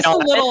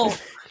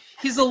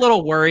a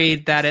little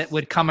worried that it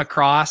would come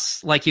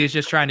across like he was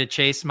just trying to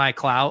chase my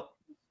clout.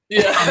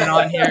 Yeah, coming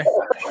on here.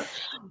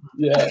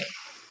 Yeah,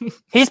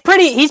 he's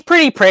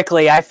pretty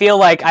prickly. I feel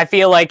like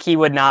he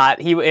would not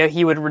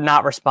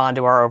respond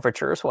to our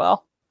overtures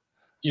well.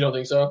 You don't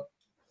think so?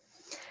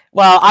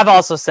 Well, I've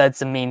also said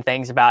some mean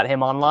things about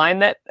him online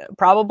that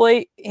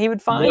probably he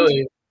would find.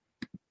 Really?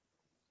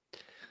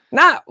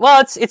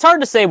 It's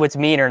hard to say what's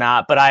mean or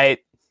not, but I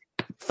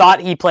thought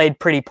he played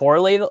pretty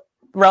poorly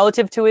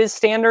relative to his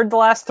standard the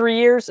last 3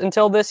 years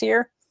until this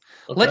year.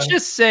 Okay. Let's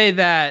just say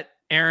that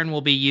Aaron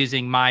will be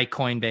using my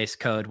Coinbase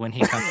code when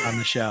he comes on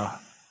the show.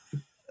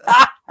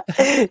 I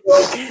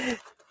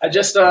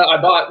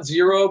bought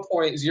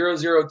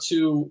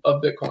 0.002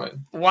 of Bitcoin.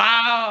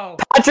 Wow.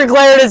 Patrick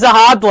Laird is a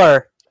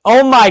hodler.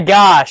 Oh my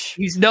gosh.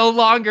 He's no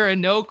longer a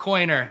no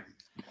coiner.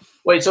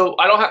 Wait, so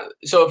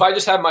if I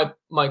just have my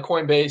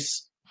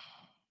Coinbase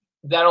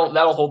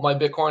that'll hold my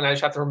Bitcoin. I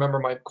just have to remember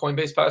my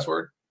Coinbase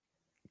password.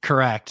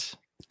 Correct.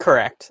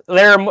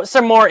 There are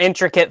some more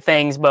intricate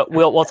things, but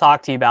we'll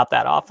talk to you about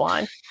that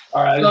offline.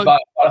 All right, so,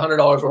 about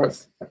 $100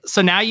 worth.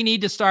 So now you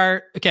need to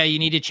start. Okay, you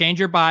need to change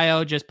your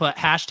bio. Just put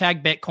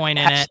hashtag Bitcoin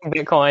in it.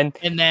 Bitcoin,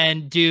 and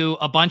then do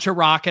a bunch of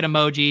rocket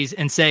emojis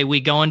and say, "We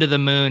going to the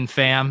moon,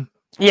 fam."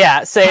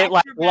 Yeah, say it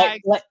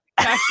pack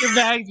your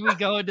bags. We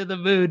going to the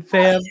moon,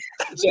 fam.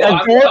 So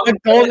a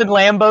golden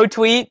Lambo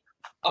tweet.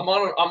 I'm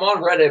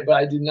on Reddit,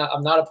 but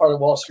I'm not a part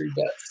of Wall Street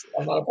Bets.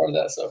 I'm not a part of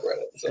that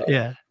subreddit. So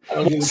yeah.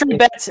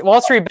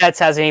 Wall Street Bets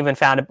hasn't even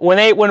found it.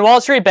 When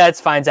Wall Street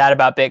Bets finds out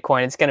about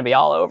Bitcoin, it's going to be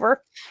all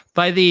over.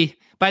 By the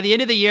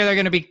end of the year, they're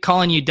going to be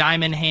calling you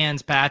Diamond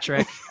Hands,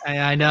 Patrick.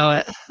 I know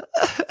it.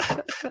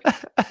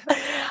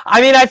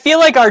 I mean, I feel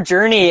like our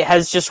journey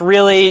has just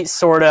really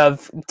sort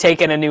of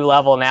taken a new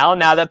level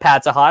now that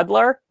Pat's a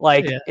hodler.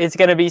 It's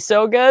going to be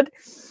so good.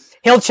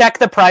 He'll check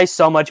the price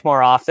so much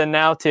more often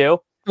now, too.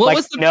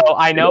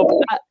 I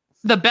know.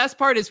 The best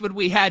part is when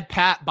we had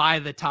Pat buy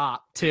the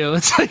top, too.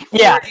 It's like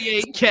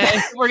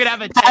 48K. We're going to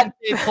have a 10K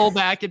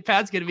pullback, and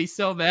Pat's going to be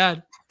so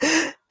mad.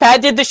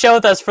 Pat did the show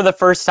with us for the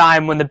first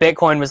time when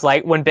Bitcoin was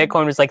like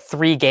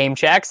 3 game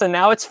checks, and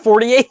now it's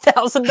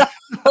 $48,000.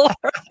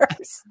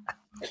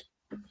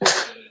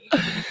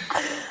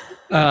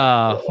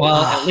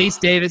 Well, at least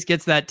Davis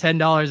gets that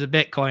 $10 of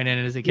Bitcoin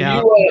in his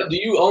account. Do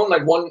you own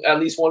at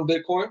least one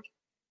Bitcoin?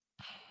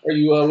 Are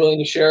you willing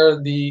to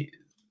share the?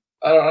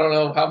 I don't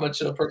know how much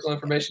personal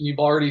information you've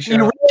already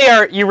shared.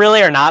 You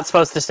really are not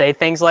supposed to say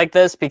things like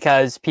this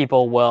because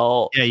people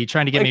will. Yeah, you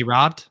trying to get me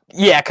robbed?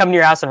 Yeah, come to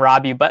your house and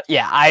rob you. But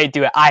yeah, I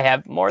do it. I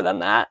have more than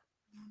that.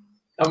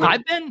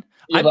 I've been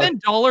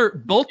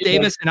dollar. Both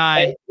Davis and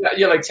I.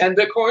 Yeah, like 10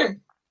 Bitcoin.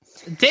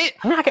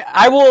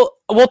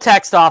 We'll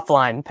text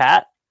offline,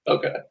 Pat.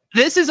 Okay.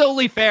 This is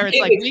only fair. It's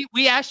like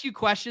we asked you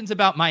questions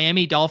about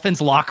Miami Dolphins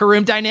locker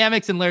room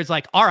dynamics, and Laird's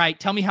like, "All right,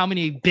 tell me how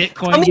many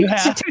Bitcoins you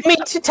have."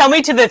 Tell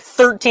me to the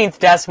 13th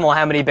decimal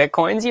how many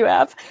Bitcoins you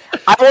have.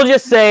 I will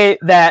just say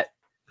that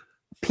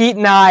Pete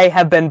and I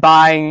have been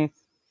buying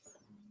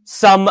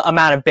some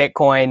amount of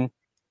Bitcoin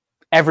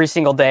every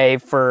single day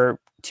for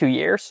 2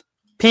 years.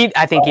 Pete,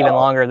 I think even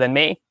longer than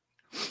me,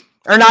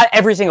 or not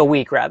every single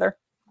week, rather.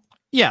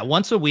 Yeah,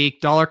 once a week,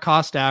 dollar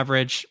cost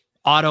average,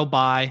 auto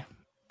buy.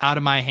 Out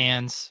of my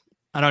hands.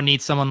 I don't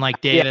need someone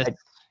like Davis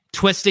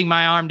twisting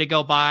my arm to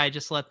go buy.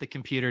 Just let the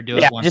computer do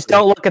it. Yeah, just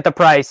don't look at the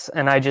price,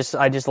 and I just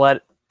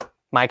let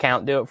my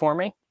account do it for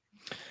me.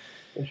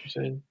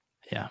 Interesting.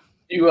 Yeah.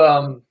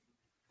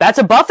 That's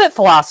a Buffett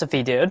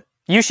philosophy, dude.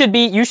 You should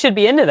be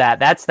into that.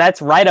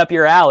 That's right up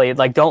your alley.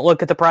 Like, don't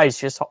look at the price.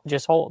 Just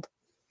hold.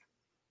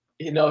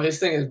 His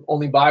thing is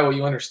only buy what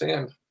you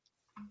understand.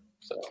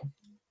 So.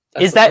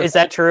 Is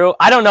that true?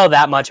 I don't know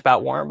that much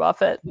about Warren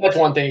Buffett. That's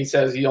one thing he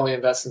says. He only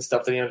invests in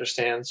stuff that he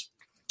understands.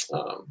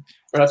 Or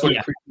that's what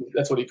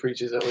he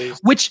preaches, at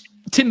least. Which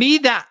to me,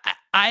 that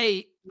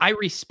I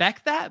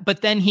respect that,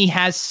 but then he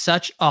has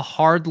such a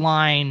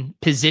hardline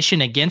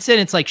position against it.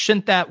 It's like,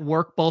 shouldn't that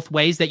work both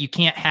ways? That you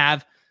can't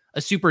have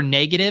a super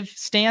negative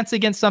stance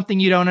against something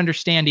you don't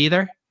understand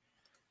either.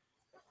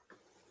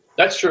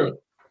 That's true.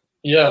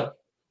 Yeah.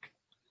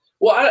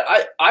 Well,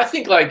 I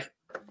think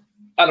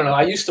I don't know.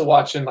 I used to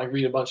watch and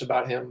read a bunch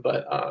about him,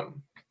 but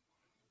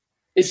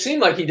it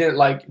seemed like he didn't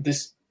like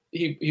this.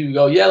 He would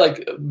go,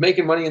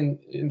 making money and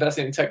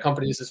investing in tech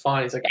companies is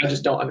fine. He's like, I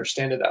just don't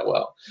understand it that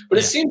well. But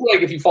it seems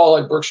like if you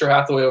follow Berkshire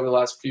Hathaway over the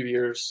last few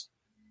years,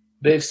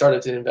 they've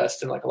started to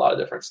invest in a lot of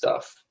different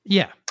stuff.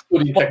 Yeah,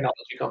 including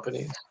technology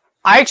companies.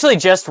 I actually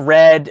just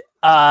read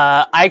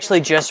a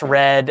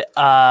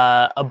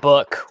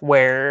book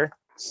where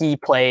he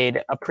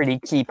played a pretty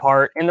key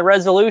part in the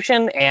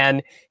resolution,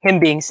 and him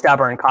being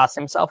stubborn cost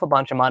himself a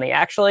bunch of money,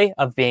 actually,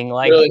 of being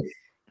like, really?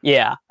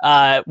 Yeah.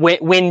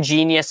 When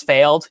Genius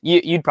failed,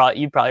 you'd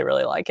probably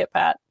really like it,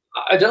 Pat.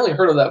 I definitely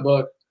heard of that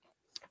book.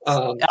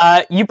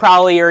 You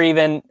probably are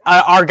even,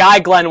 our guy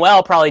Glenn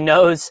Well probably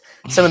knows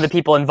some of the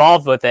people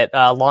involved with it,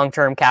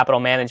 Long-Term Capital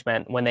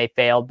Management, when they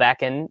failed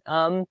back in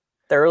the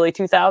early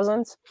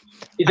 2000s.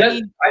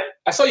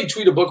 I saw you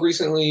tweet a book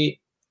recently.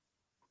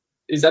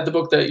 Is that the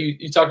book that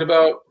you talked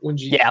about?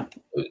 Yeah,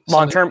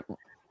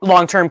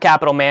 long-term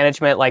capital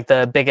management, like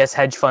the biggest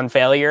hedge fund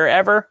failure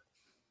ever.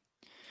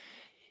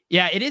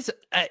 Yeah, it is.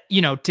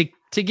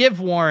 To give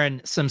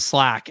Warren some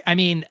slack. I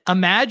mean,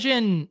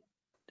 imagine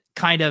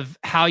kind of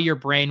how your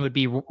brain would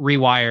be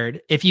rewired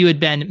if you had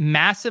been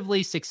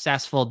massively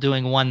successful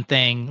doing one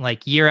thing,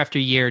 like year after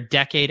year,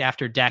 decade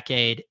after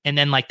decade, and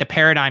then the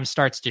paradigm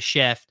starts to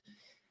shift.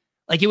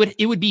 Like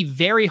it would be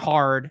very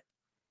hard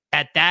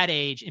at that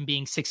age and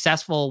being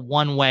successful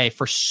one way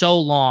for so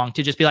long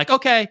to just be like,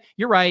 okay,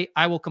 you're right.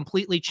 I will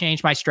completely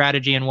change my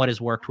strategy and what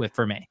has worked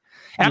for me.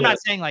 And I'm not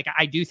saying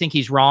I do think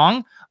he's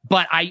wrong,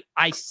 but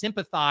I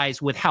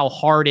sympathize with how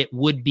hard it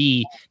would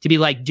be to be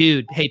like,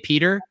 dude, hey,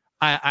 Peter,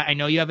 I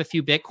know you have a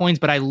few Bitcoins,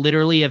 but I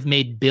literally have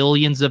made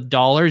billions of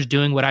dollars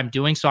doing what I'm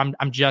doing. So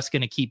I'm just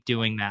going to keep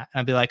doing that. And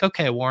I'd be like,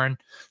 okay, Warren.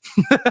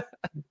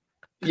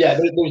 Yeah,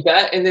 there's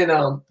that. And then,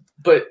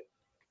 but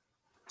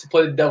to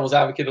play the devil's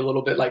advocate a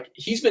little bit, like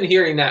he's been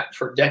hearing that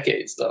for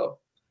decades though.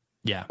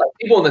 Yeah. Like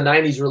people in the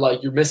 90s were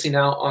like, you're missing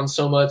out on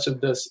so much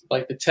of this,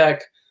 like the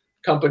tech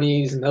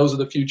companies and those are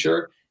the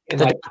future. And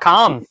the like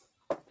 .com.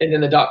 And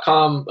then the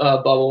 .com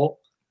bubble.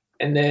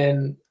 And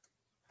then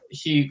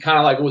he kind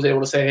of like was able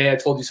to say, hey, I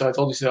told you so. I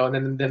told you so.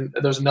 And then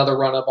there's another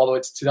run up all the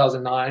way to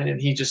 2009. And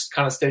he just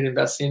kind of stayed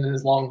investing in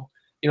his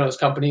his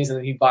companies, and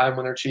then he'd buy them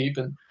when they're cheap.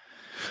 And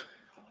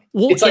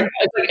it's like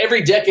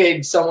every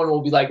decade someone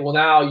will be like, well,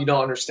 now you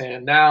don't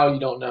understand. Now you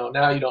don't know.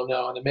 Now you don't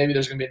know. And then maybe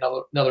there's going to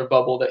be another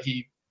bubble that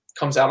he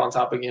comes out on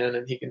top again,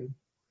 and he can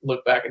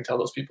look back and tell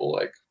those people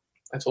like,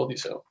 I told you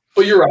so.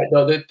 But you're right,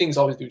 though. Things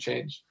always do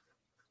change.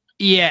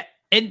 Yeah.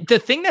 And the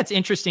thing that's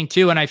interesting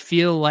too, and I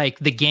feel like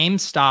the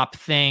GameStop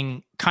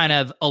thing kind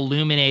of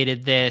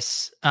illuminated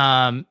this,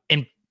 and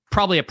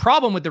probably a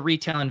problem with the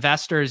retail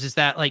investors is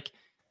that like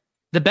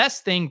the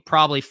best thing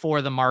probably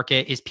for the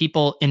market is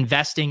people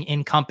investing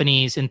in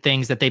companies and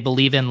things that they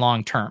believe in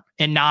long term,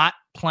 and not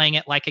playing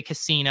it like a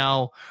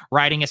casino,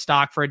 riding a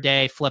stock for a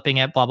day, flipping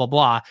it, blah, blah,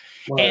 blah.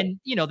 Right.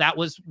 And, that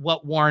was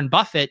what Warren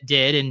Buffett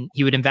did. And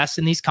he would invest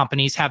in these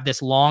companies, have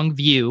this long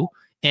view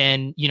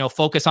and,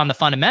 focus on the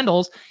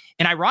fundamentals.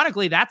 And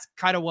ironically, that's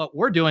kind of what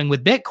we're doing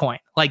with Bitcoin.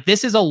 Like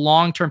this is a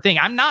long-term thing.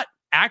 I'm not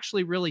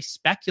actually really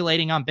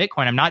speculating on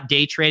Bitcoin. I'm not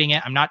day trading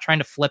it. I'm not trying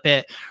to flip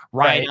it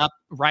right up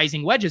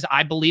rising wedges.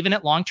 I believe in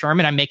it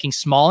long-term, and I'm making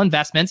small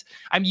investments.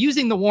 I'm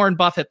using the Warren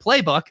Buffett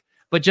playbook,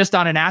 but just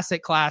on an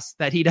asset class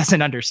that he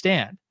doesn't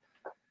understand.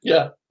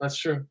 Yeah, that's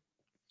true.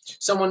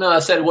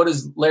 Someone said, what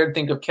does Laird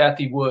think of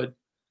Cathie Wood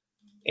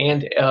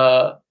and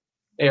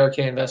ARK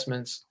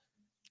Investments?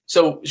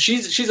 So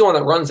she's the one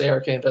that runs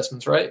ARK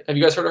Investments, right? Have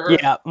you guys heard of her?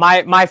 Yeah,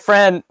 my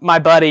friend, my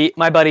buddy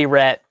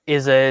Rhett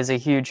is a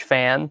huge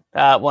fan.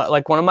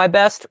 Like one of my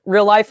best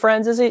real life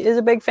friends is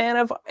a big fan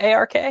of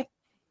ARK.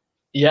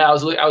 Yeah, I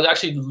was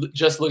actually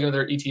just looking at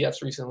their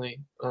ETFs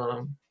recently,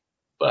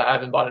 but I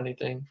haven't bought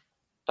anything.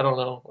 I don't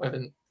know. I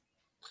haven't.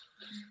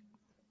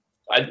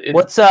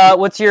 What's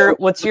your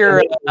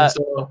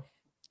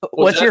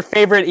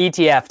favorite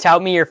ETF? Tell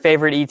me your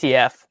favorite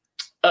ETF.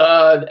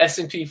 The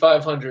S&P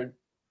 500.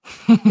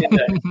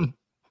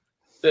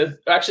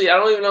 Actually, I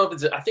don't even know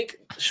if I think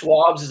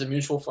Schwab's is a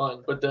mutual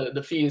fund, but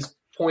the fee is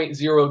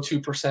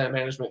 0.02%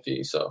 management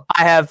fee. So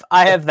I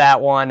have that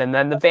one, and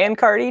then the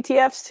Vanguard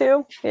ETFs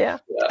too. Yeah.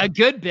 A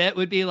good bit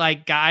would be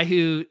like guy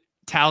who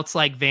touts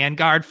like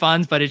Vanguard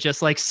funds, but is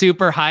just like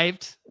super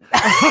hyped.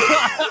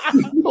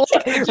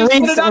 Just put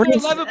another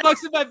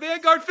 $11 in my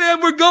Vanguard fam.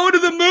 We're going to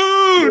the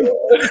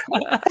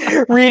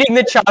moon. Reading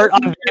the chart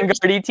on Vanguard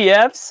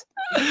ETFs.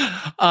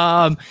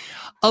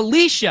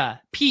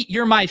 Alicia, Pete,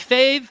 you're my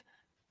fave.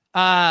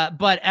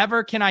 But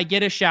ever can I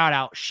get a shout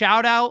out?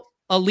 Shout out,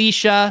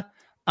 Alicia.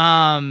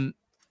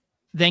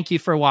 Thank you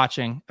for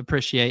watching.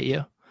 Appreciate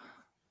you.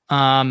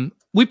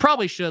 We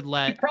probably should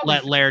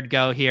let Laird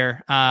go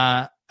here.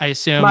 I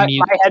assume my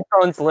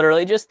headphones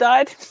literally just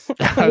died.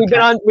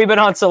 Okay. We've been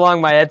on so long,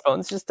 my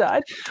headphones just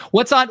died.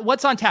 What's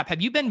on tap?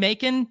 Have you been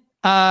making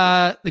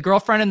the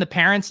girlfriend and the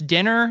parents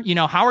dinner?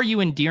 How are you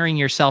endearing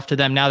yourself to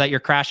them now that you're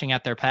crashing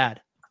at their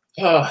pad?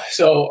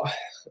 So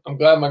I'm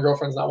glad my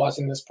girlfriend's not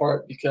watching this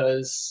part,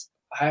 because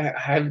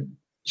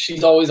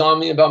she's always on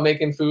me about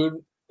making food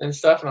and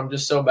stuff, and I'm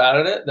just so bad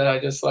at it that I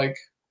just like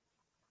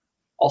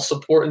I'll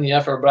support in the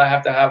effort, but I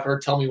have to have her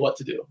tell me what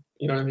to do.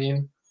 You know what I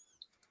mean?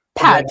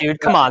 Pat, dude,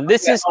 come on.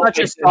 This is such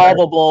a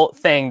solvable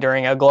thing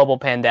during a global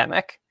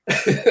pandemic.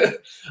 I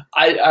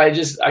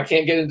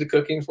can't get into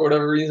cooking for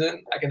whatever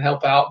reason. I can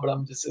help out, but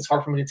it's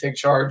hard for me to take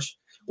charge.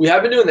 We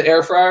have been doing the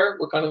air fryer.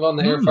 We're kind of on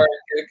the air fryer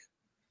kick.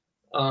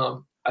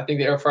 I think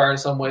the air fryer in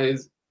some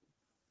ways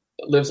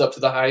lives up to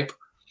the hype.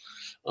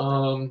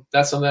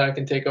 That's something that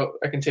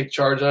I can take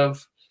charge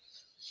of.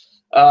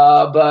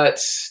 But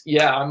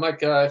yeah, I'm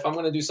like, if I'm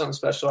going to do something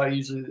special,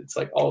 it's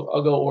like, I'll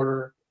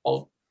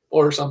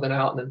order something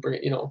out and then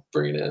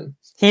bring it in.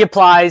 He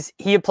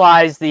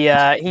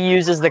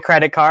uses the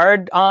credit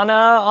card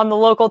on the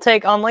local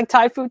on like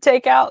Thai food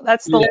takeout.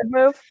 That's the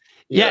move.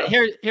 Yeah.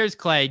 Here's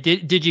Clay.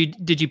 Did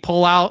you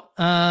pull out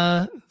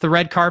the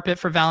red carpet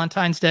for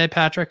Valentine's Day,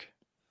 Patrick?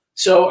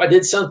 So I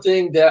did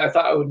something that I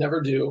thought I would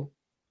never do.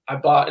 I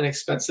bought an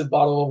expensive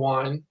bottle of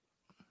wine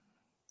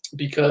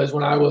because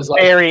when I was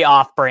like very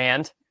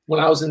off-brand. When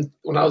I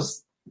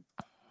was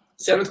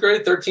 7th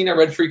grade, 13, I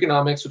read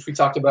Freakonomics, which we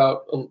talked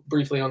about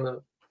briefly on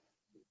the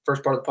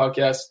first part of the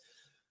podcast.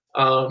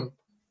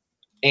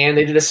 And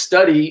they did a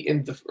study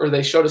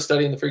they showed a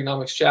study in the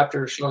Freakonomics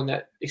chapter showing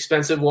that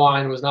expensive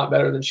wine was not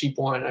better than cheap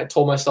wine. And I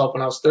told myself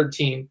when I was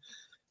 13,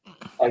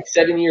 like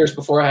 7 years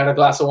before I had a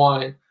glass of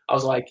wine, I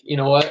was like, you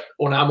know what?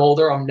 When I'm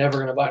older, I'm never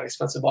going to buy an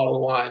expensive bottle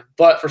of wine.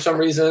 But for some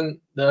reason,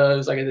 it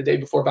was like the day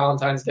before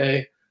Valentine's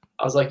Day,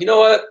 I was like, you know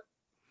what?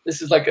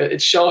 This is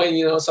it's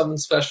showing, something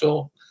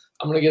special.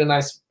 I'm going to get a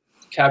nice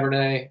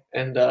Cabernet,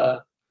 and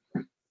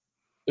it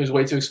was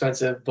way too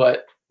expensive,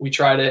 but we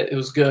tried it. It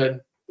was good,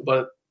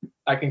 but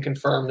I can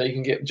confirm that you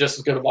can get just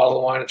as good a bottle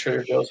of wine at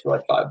Trader Joe's for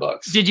like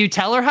 $5. Did you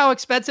tell her how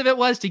expensive it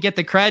was to get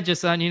the cred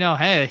just on,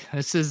 hey,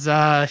 this is,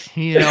 a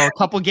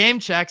couple game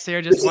checks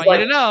here. Just want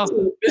you to know.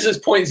 This is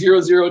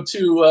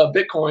 0.002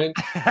 Bitcoin.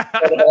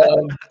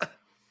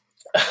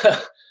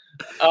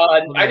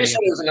 I just said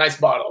it was a nice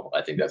bottle.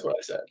 I think that's what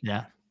I said.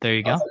 Yeah, there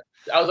you go.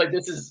 I was like,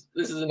 this is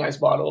a nice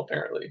bottle,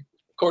 apparently,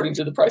 according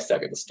to the price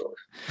tag at the store.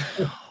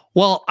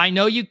 Well, I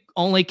know you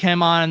only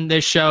came on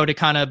this show to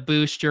kind of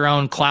boost your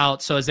own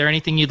clout. So is there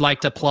anything you'd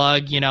like to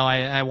plug?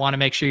 I want to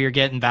make sure you're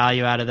getting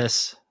value out of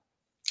this.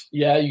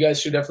 Yeah, you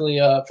guys should definitely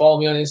follow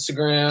me on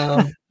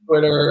Instagram,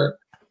 Twitter.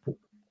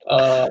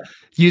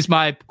 Use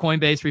my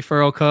Coinbase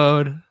referral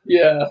code.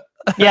 Yeah.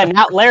 Yeah,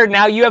 Laird,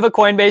 now you have a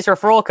Coinbase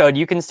referral code.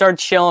 You can start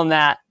shilling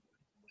that.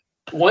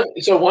 Do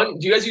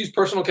you guys use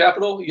Personal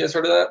Capital? You guys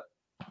heard of that?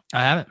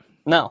 I haven't.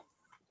 No.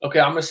 Okay,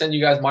 I'm going to send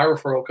you guys my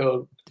referral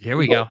code. Here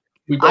we go.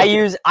 I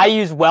use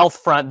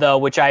Wealthfront though,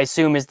 which I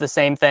assume is the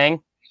same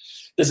thing.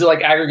 Does it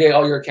like aggregate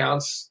all your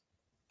accounts?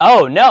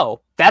 Oh no,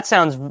 that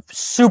sounds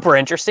super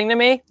interesting to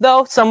me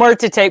though. Somewhere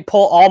to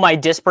pull all my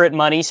disparate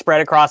money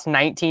spread across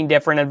 19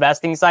 different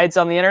investing sites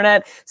on the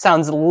internet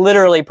sounds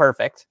literally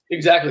perfect.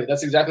 Exactly,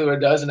 that's exactly what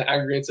it does, and it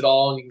aggregates it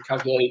all, and you can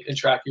calculate and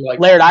track your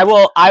Laird, I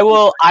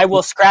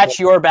will scratch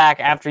your back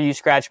after you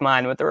scratch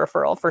mine with the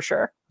referral for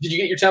sure. Did you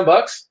get your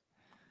 $10?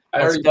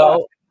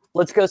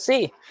 Let's go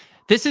see.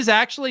 This is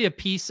actually a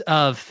piece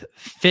of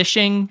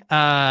phishing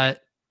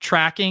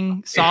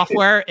tracking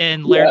software,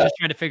 and Laird just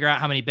trying to figure out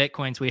how many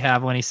Bitcoins we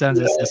have when he sends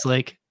us this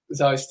link. This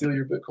is how I steal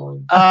your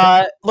Bitcoin.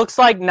 Looks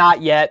like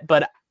not yet,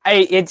 but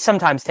it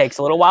sometimes takes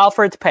a little while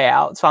for it to pay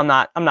out, so I'm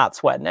not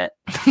sweating it.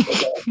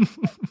 Okay.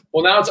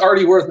 Well, now it's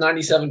already worth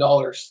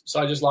 $97, so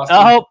I just lost.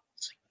 Oh,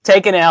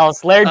 taking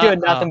L's. Laird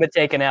doing nothing but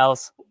taking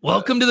L's.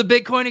 Welcome to the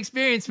Bitcoin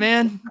experience,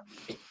 man.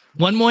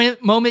 One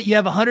moment you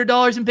have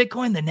 $100 in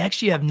Bitcoin, the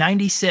next you have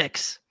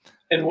 96.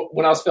 And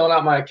when I was filling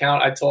out my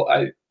account,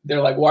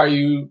 they're like, why are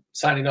you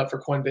signing up for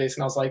Coinbase?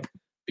 And I was like,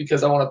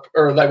 because I want to,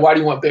 or like, why do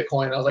you want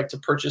Bitcoin? I was like, to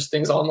purchase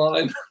things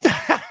online.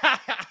 I'm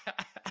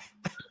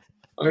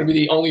going to be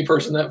the only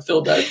person that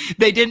filled that.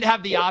 They didn't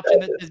have the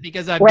option that is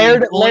because I'm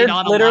being bullied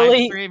on a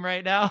live stream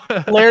right now.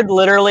 Laird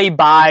literally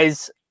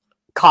buys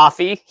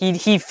coffee.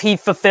 He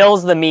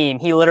fulfills the meme.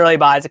 He literally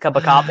buys a cup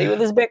of coffee with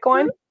his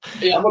Bitcoin.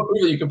 Yeah, I'm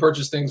approved that you can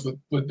purchase things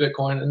with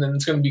Bitcoin, and then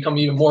it's going to become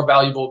even more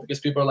valuable because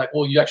people are like,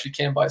 well, you actually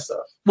can buy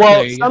stuff.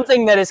 Well,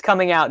 something that is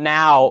coming out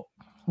now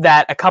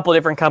that a couple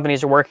different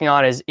companies are working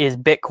on is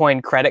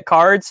Bitcoin credit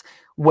cards,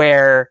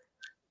 where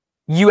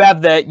you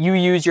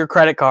use your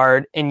credit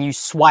card and you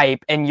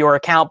swipe, and your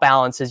account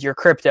balance is your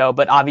crypto,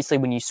 but obviously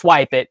when you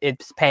swipe it,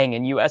 it's paying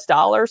in US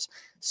dollars.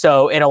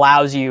 So it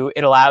allows you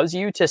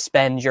to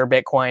spend your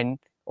Bitcoin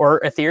or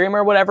Ethereum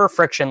or whatever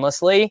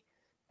frictionlessly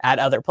at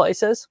other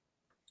places.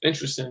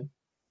 Interesting.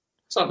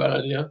 It's not a bad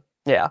idea.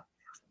 Yeah.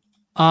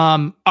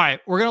 All right,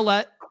 we're gonna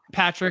let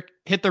Patrick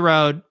hit the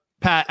road.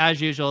 Pat,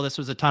 as usual, this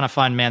was a ton of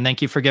fun, man.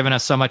 Thank you for giving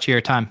us so much of your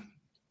time.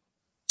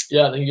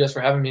 Yeah, thank you guys for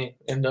having me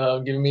and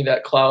giving me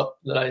that clout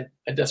that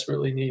I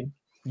desperately need.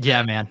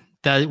 Yeah, man.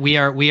 We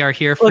are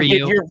here for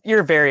you.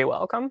 You're very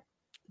welcome.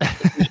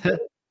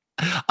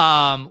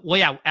 Well,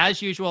 yeah,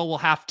 as usual, we'll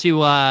have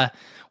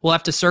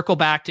to circle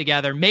back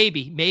together.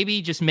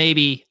 Maybe just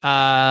maybe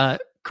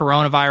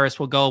coronavirus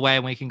will go away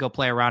and we can go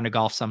play a round of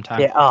golf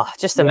sometime. Yeah. Oh,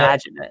 just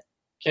imagine it.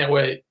 Can't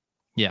wait.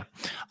 Yeah.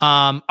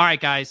 All right,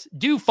 guys,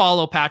 do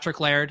follow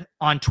Patrick Laird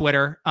on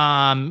Twitter.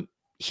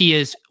 He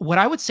is what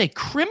I would say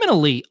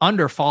criminally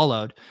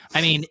underfollowed.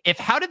 I mean,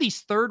 how do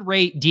these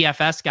third-rate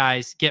DFS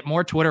guys get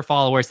more Twitter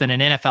followers than an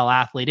NFL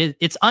athlete?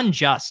 It's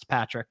unjust,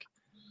 Patrick.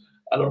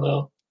 I don't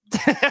know.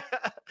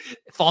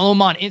 Follow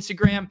him on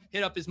Instagram,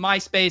 hit up his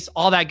MySpace,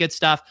 all that good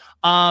stuff.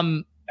 Add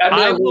me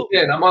on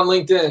LinkedIn. I'm on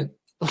LinkedIn.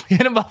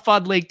 Hit him up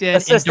on LinkedIn.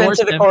 Assistant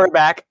to the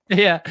quarterback.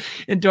 Yeah.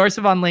 Endorse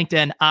him on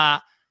LinkedIn.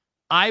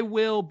 I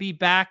will be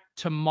back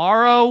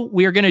tomorrow.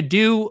 We're going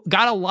to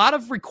got a lot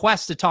of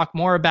requests to talk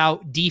more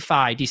about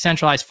DeFi,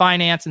 decentralized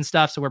finance and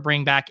stuff. So we're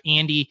bringing back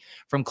Andy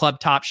from Club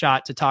Top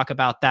Shot to talk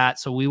about that.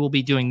 So we will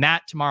be doing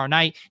that tomorrow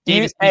night.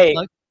 Davis,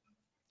 are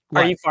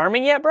you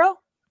farming yet, bro?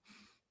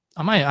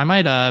 I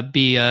might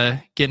be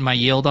getting my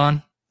yield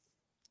on.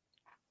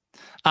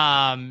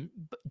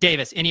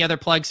 Davis, any other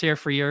plugs here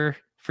for your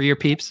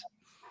peeps?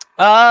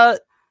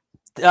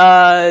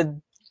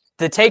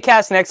 The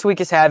Takecast next week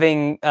is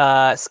having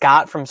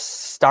Scott from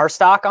Star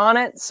Stock on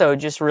it, so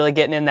just really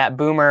getting in that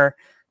boomer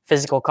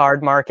physical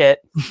card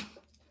market.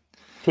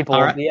 People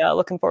will be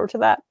looking forward to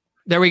that.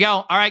 There we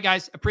go. All right,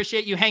 guys.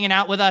 Appreciate you hanging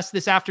out with us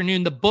this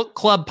afternoon. The Book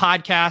Club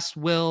podcast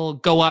will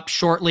go up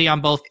shortly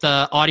on both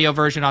the audio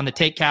version on the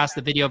Takecast,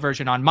 the video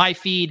version on my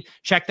feed.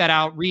 Check that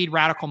out. Read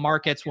Radical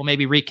Markets. We'll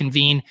maybe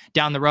reconvene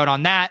down the road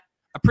on that.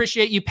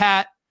 Appreciate you,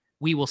 Pat.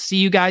 We will see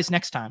you guys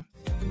next time.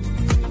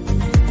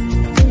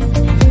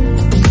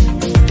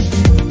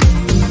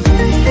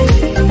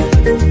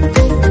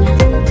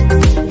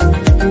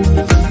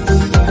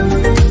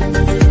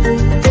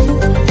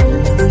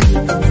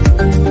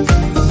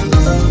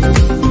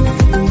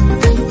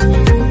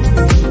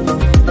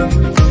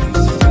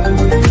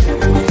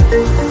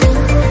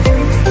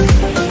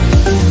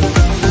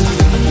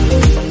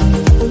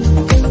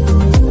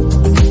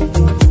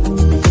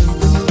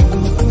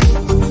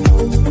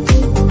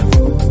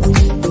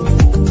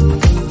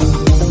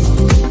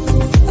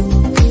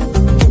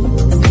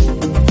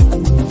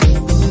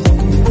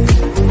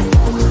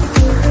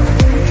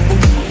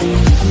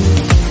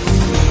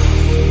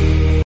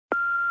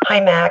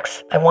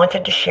 Max. I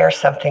wanted to share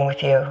something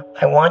with you.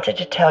 I wanted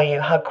to tell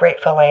you how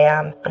grateful I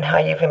am and how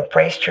you've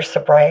embraced your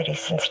sobriety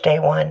since day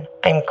one.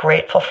 I'm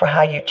grateful for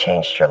how you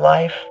changed your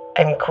life.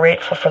 I'm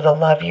grateful for the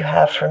love you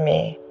have for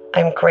me.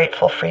 I'm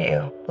grateful for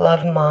you.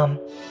 Love, Mom.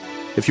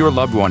 If your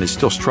loved one is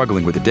still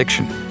struggling with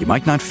addiction, you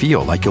might not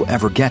feel like you'll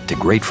ever get to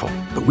grateful,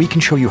 but we can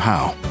show you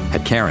how.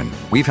 At Caron,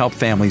 we've helped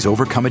families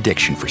overcome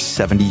addiction for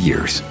 70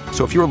 years.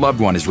 So if your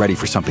loved one is ready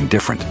for something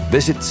different,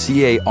 visit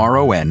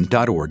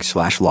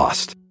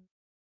caron.org/lost.